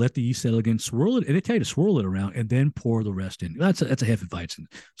back up, let the yeast settle again, swirl it, and they tell you to swirl it around, and then pour the rest in. That's a half Weizen.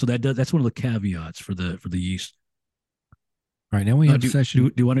 So that's one of the caveats for the yeast. All right, now we have Do, session.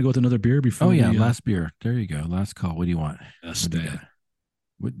 do you want to go with another beer before Oh yeah, we last beer. There you go. Last call. What do you want? that's What do you that. got?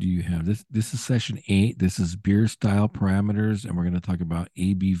 What do you have? This is session 8. This is beer style parameters, and we're going to talk about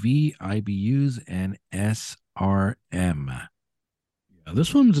ABV, IBUs, and SRM. Yeah,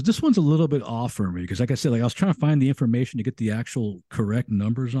 this one's a little bit off for me because, like I said, like I was trying to find the information to get the actual correct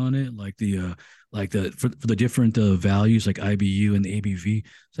numbers on it, like the for the different values like IBU and the ABV.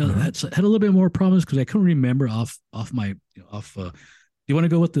 So that's had a little bit more problems because I couldn't remember off my off. Do you want to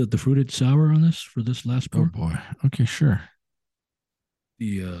go with the fruited sour on this for this last Oh pour? boy. Okay, sure.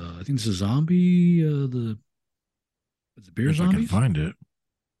 The I think this is zombie. Is it beer If I can zombies? find it.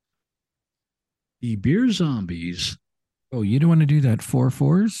 The beer zombies. Oh, you don't want to do that 4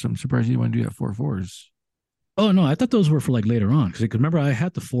 4s? I'm surprised you want to do that 4 4s. Oh no, I thought those were for like later on because remember I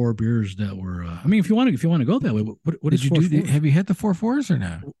had the four beers that were. I mean, if you want to go that way, what Did is you four do? fours? Have you had the 4 4s or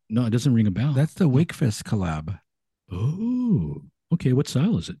no? No, it doesn't ring a bell. That's the No. Wakefest collab. Oh, okay. What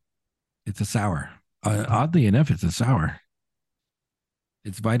style is it? It's a sour. Oddly enough, it's a sour.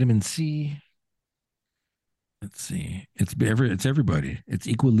 It's vitamin C. Let's see. It's everybody. It's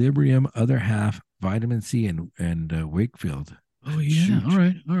Equilibrium, other half, vitamin C, and Wakefield. Oh yeah. Shoot,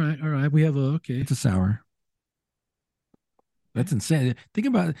 All right. We have a okay. it's a sour. Okay. That's insane. Think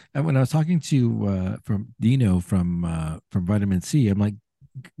about it. When I was talking to from Dino from Vitamin C. I'm like,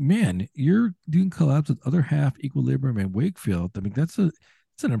 man, you're doing collabs with other half, Equilibrium, and Wakefield. I mean, that's an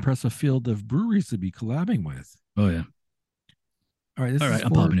impressive field of breweries to be collabing with. Oh yeah. All right, All right.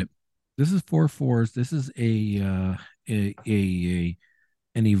 I'm popping it. This is 4 4s. This is a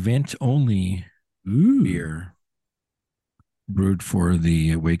an event only Ooh. beer brewed for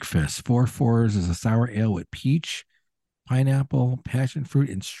the Wakefest. 4 4s is a sour ale with peach, pineapple, passion fruit,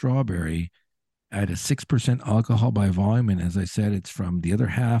 and strawberry at a 6% alcohol by volume. And as I said, it's from the other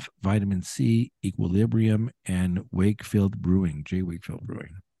half, Vitamin C, Equilibrium, and Wakefield Brewing, J. Wakefield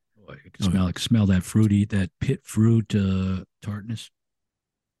Brewing. Oh, I can smell that fruity, that pit fruit tartness.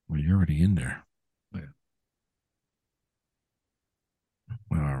 Well, you're already in there. Oh, yeah.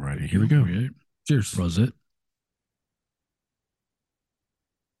 Well, all righty, here we go. Right. Cheers. Rosette.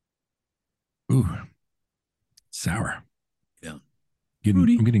 Ooh, sour. Yeah.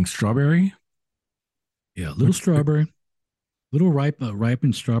 I'm getting strawberry. Yeah, a little strawberry, little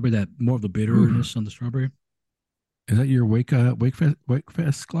ripened strawberry. That more of the bitterness on the strawberry. Is that your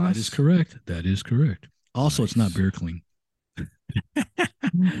Wakefest glass? That is correct. That is correct. Also, Nice. It's not beer clean.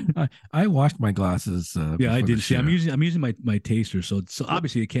 I washed my glasses. Yeah, I did. See, I'm using my taster, so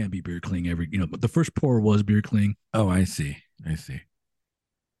obviously it can't be beer clean. But the first pour was beer clean. Oh, I see.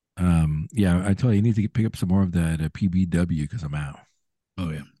 Yeah, I tell you, you need to pick up some more of that PBW because I'm out. Oh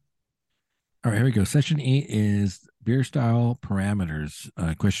yeah. All right, here we go. Session 8 is beer style parameters.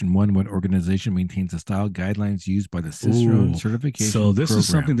 Question 1: what organization maintains the style guidelines used by the Cicerone certification? So this program? is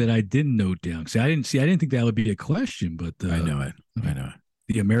something that I didn't note down. I didn't think that would be a question, but I know it. I know it.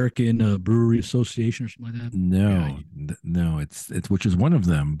 The American Brewery Association or something like that. No, no, it's which is one of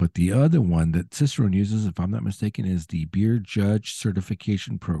them, but the other one that Cicerone uses, if I'm not mistaken, is the Beer Judge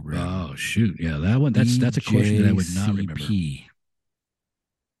Certification Program. Oh shoot, yeah, that one. That's a question that I would not remember.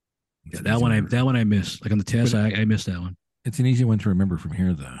 Yeah, that one I missed. Like on the test, I missed that one. It's an easy one to remember from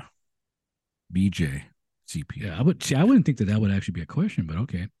here, though. BJCP. Yeah, I wouldn't think that would actually be a question, but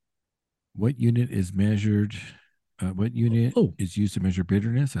okay. What unit is measured? What unit is used to measure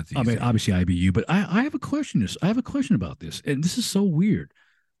bitterness? That's easy. I mean, obviously IBU, but I have a question. I have a question about this, and this is so weird.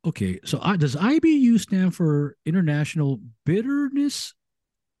 Okay, so does IBU stand for International Bitterness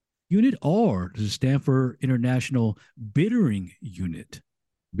Unit, or does it stand for International Bittering Unit?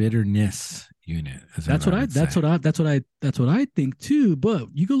 Bitterness unit. That's what I think too. But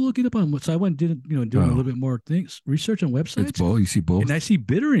you go look it up on what. So I went and doing a little bit more research on websites. It's both. You see both, and I see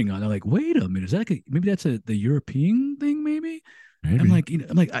bittering on. I'm like, wait a minute, is that maybe that's the European thing? Maybe. Maybe.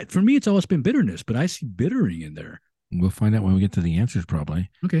 I'm like, for me, it's always been bitterness, but I see bittering in there. We'll find out when we get to the answers, probably.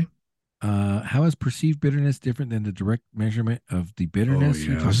 Okay. How is perceived bitterness different than the direct measurement of the Oh bitterness?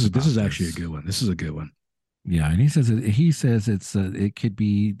 We yeah, talked this about is actually a this. good one. This is a good one. Yeah, and he says it's it could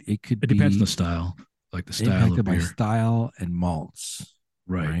It depends on the be style, like the style of impacted by beer. style and malts,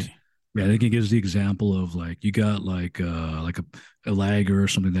 Right. right? Yeah, I think it gives the example of like you got like a lager or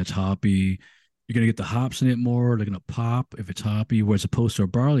something that's hoppy. You're gonna get the hops in it more. They're gonna pop if it's hoppy, whereas opposed to a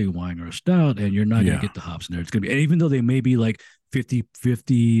barley wine or a stout, and you're not gonna Yeah, get the hops in there. It's gonna be, and even though they may be like 50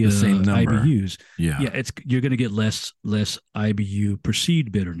 the same number. IBUs, yeah, Yeah, it's you're gonna get less IBU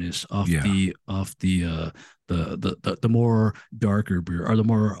perceived bitterness yeah. off the more darker beer or the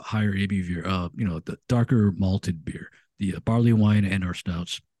more higher ABV, the darker malted beer, the barley wine and our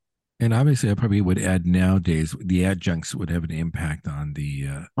stouts. And obviously, I probably would add nowadays the adjuncts would have an impact Oh, on how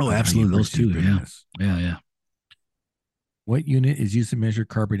you absolutely. Those perceive two. Yeah. bitterness. Yeah. Yeah. What unit is used to measure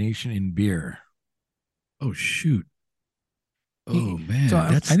carbonation in beer? Oh, shoot. Oh, So man.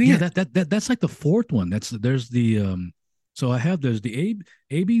 I That's, yeah, think that's like the fourth one. There's so I have, there's the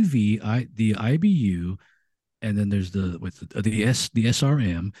ABV, the IBU, and then there's the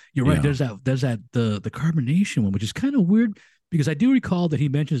SRM. You're right. yeah. The carbonation one, which is kind of weird because I do recall that he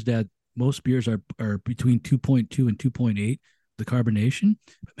mentions that most beers are between 2.2 and 2.8, the carbonation.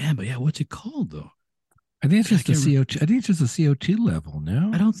 But yeah, what's it called though? I think it's I just the can't remember. CO2. I think it's just the CO2 level.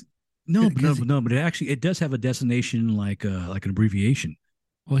 I No, don't. No, but no, because no, but it does have a destination like an abbreviation.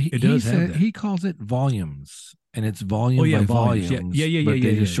 well, It does have that. he calls it volumes, and it's Oh volume yeah, by volumes. Yeah, yeah, volumes, yeah, yeah, but yeah,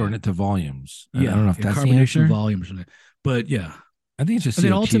 they yeah, just yeah. shorten it to volumes. I don't Yeah, know if yeah, that's the carbonation answer. volumes. But yeah, I think it's just and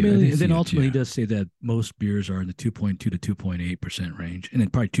then CO2. I ultimately, think CO2. he does say that most beers are in the 2.2 to 2.8% range, and then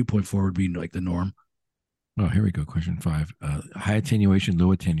probably 2.4 would be like the norm. Oh, here we go. Question five. High attenuation,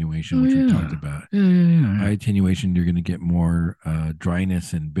 low attenuation, Oh which we talked yeah, about. yeah, yeah, yeah, High yeah. attenuation, you're going to get more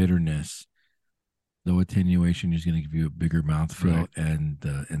dryness and bitterness. Low attenuation is going to give you a bigger mouthfeel Right.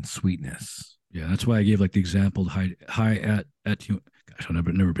 and sweetness. Yeah, that's why I gave like the example high at you. Gosh, I'll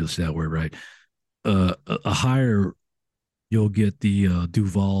never be able to say that word right. A higher you'll get the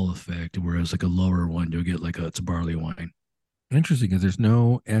Duval effect, whereas like a lower one you'll get like it's a barley wine. Interesting because there's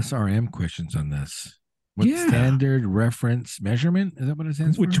no SRM questions on this. What Yeah, standard reference measurement is that what it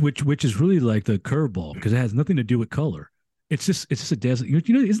stands for? which is really like the curveball because it has nothing to do with color. It's just a desert.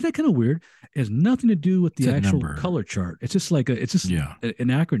 Isn't that kind of weird? It has nothing to do with It's the a actual number. color chart. It's just Yeah. an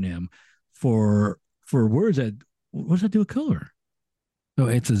acronym for words that what does that do with color? So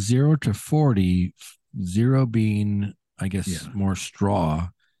it's a 0 to 40, zero being, I guess, Yeah, more straw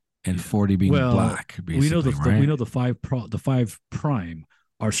and yeah. 40 being Well, black, basically, we right? know the five prime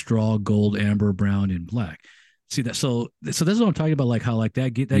are straw, gold, amber, brown, and black. See that? So that's what I'm talking about. Like how like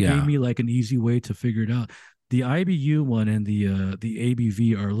that gave Yeah. me like an easy way to figure it out. The IBU one and the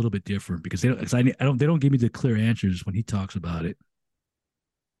ABV are a little bit different because I don't they don't give me the clear answers when he talks about it.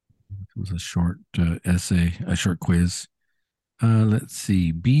 It was a short essay, a short quiz. Let's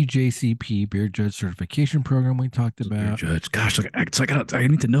see. BJCP, Beer Judge Certification Program, we talked Beer about. judge, gosh, like it's like I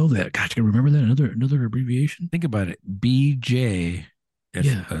need to know that. Gosh, I can remember that another abbreviation. Think about it. BJCP.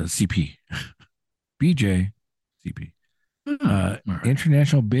 Yeah. BJCP. Oh, all right.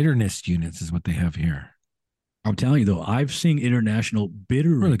 International Bitterness Units is what they have here. I'm telling you though, I've seen international Or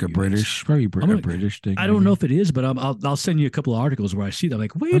bittering like a units. British, probably I'm a like, British thing, I don't know maybe. if it is, but I'll send you a couple of articles where I see that. I'm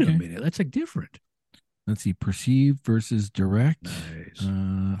like, wait a Okay. minute, that's like different. Let's see. Perceived versus direct. Nice.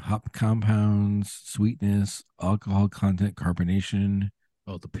 Hop compounds, sweetness, alcohol content, carbonation,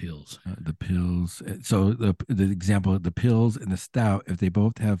 Oh, the pills. the pills. So the example, the pills and the stout, if they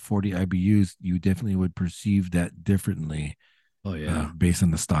both have 40 IBUs, you definitely would perceive that differently Oh yeah. based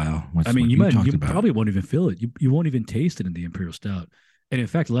on the style. I What's mean, what you you talked about. probably won't even feel it. You won't even taste it in the imperial stout. And in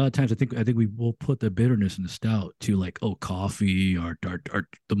fact, a lot of times I think we will put the bitterness in the stout to like coffee or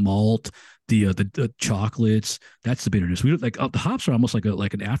the malt, the chocolates. That's the bitterness. We like the hops are almost like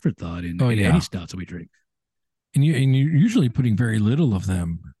an afterthought Oh in any yeah, stouts that we drink. and you're usually putting very little of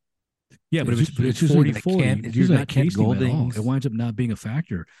them. Yeah, But but it's it's usually like 40/40, it's you're usually like not Kent tasting them at all. It Goldings. winds up not being a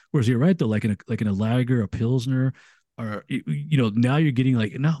factor. Whereas you're right though, like in a lager, a pilsner, or now you're getting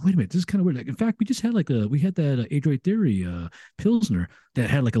like no, wait a minute, this is kind of weird. Like in fact, we had that Adroit Theory pilsner that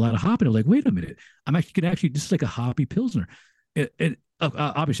had like a lot of hop in it. Like wait a minute, this is like a hoppy pilsner.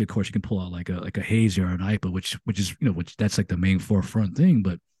 Obviously, of course, you can pull out like a hazy or an IPA, which is which that's like the main forefront thing.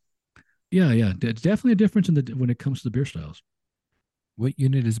 But yeah, it's definitely a difference in the when it comes to the beer styles. What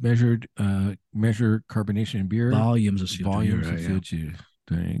unit is measured? Measure carbonation in beer. Volumes of CO2. You're Volumes of right, yeah. CO2.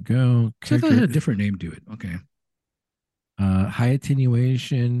 There you go. So I thought it Character. had a different name to it. Okay. High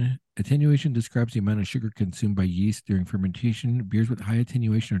attenuation. Attenuation describes the amount of sugar consumed by yeast during fermentation. Beers with high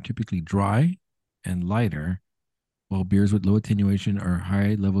attenuation are typically dry and lighter, while beers with low attenuation are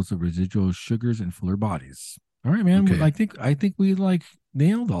high levels of residual sugars and fuller bodies. All right, man. Okay. I think we like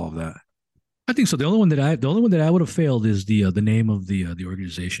nailed all of that. I think so. The only one that I would have failed is the name of the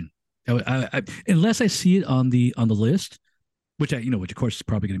organization. Unless I see it on the list, which which of course is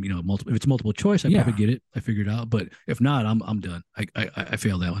probably going to be multiple. If it's multiple choice, I probably Yeah. get it. I figure it out. But if not, I'm done. I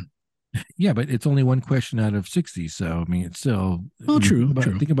failed that one. Yeah, but it's only one question out of 60. So I mean, it's still. Oh, true,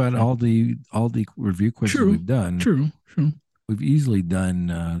 Think about true, all the review questions true, we've done. true. We've easily done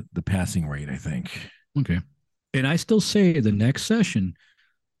the passing rate, I think. Okay. And I still say the next session,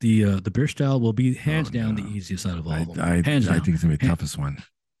 the beer style will be hands Oh down the no, easiest out of all I of them. I Hands I down. think it's gonna be the toughest one.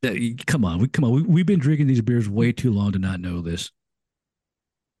 Come on, we've been drinking these beers way too long to not know this.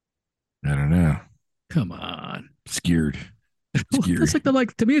 I don't know. Come on. Scared. Well, Scary. that's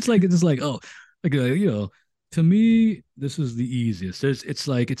like to me. It's like oh, like to me this is the easiest. It's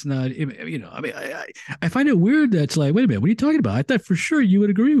like it's not. I mean, I find it weird that's like, wait a minute, what are you talking about? I thought for sure you would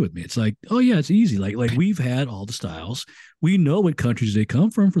agree with me. It's like, oh yeah, it's easy. Like we've had all the styles. We know what countries they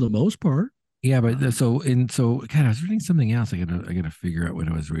come from for the most part. Yeah, but God, I was reading something else. I gotta figure out what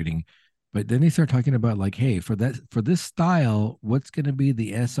I was reading. But then they start talking about like, hey, for this style, what's gonna be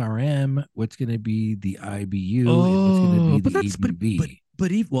the SRM, what's gonna be the IBU, and what's gonna Oh, be but the that's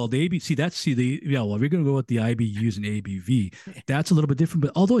ABV. well the AB see that's see the yeah well we're gonna go with the IBUs and ABV. That's a little bit different,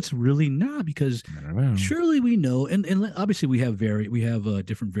 but although it's really not because I don't know. surely we know and obviously we have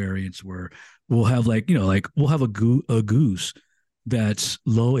different variants where we'll have like we'll have a goose that's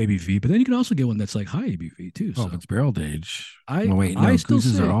low ABV, but then you can also get one that's like high ABV too. Oh, if So it's barreled age. I Well, wait, I no, still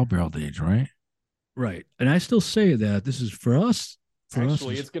gooses are say all barreled age, right? right, and I still say that this is for us. For us,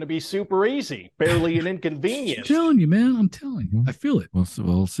 Actually, it's going to be super easy. Barely an I'm inconvenience. telling you, man. I'm telling you. Mhm. I feel it. We'll see.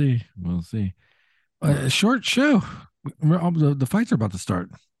 We'll see. Short show. The fights are about to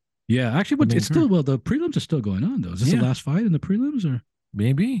start. Yeah, actually, The but main it's still card. well. The prelims are still going on though. Is this the Yeah, last fight in the prelims or?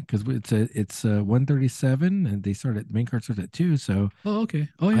 maybe because it's 137 and they start at the main card starts at 2. So Oh, okay.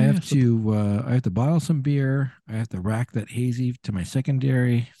 Oh yeah, yeah. So I have to bottle some beer. I have to rack that hazy to my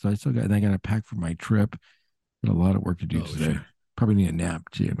secondary. So I got to pack for my trip. Got a lot of work to do oh today. shit. Probably need a nap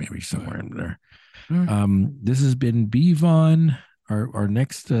too, maybe All right. somewhere in there. All right. This has been Bvon. Our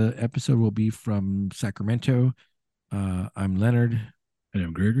next episode will be from Sacramento. I'm Leonard, And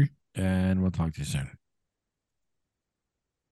I'm Gregory. and we'll talk to you soon.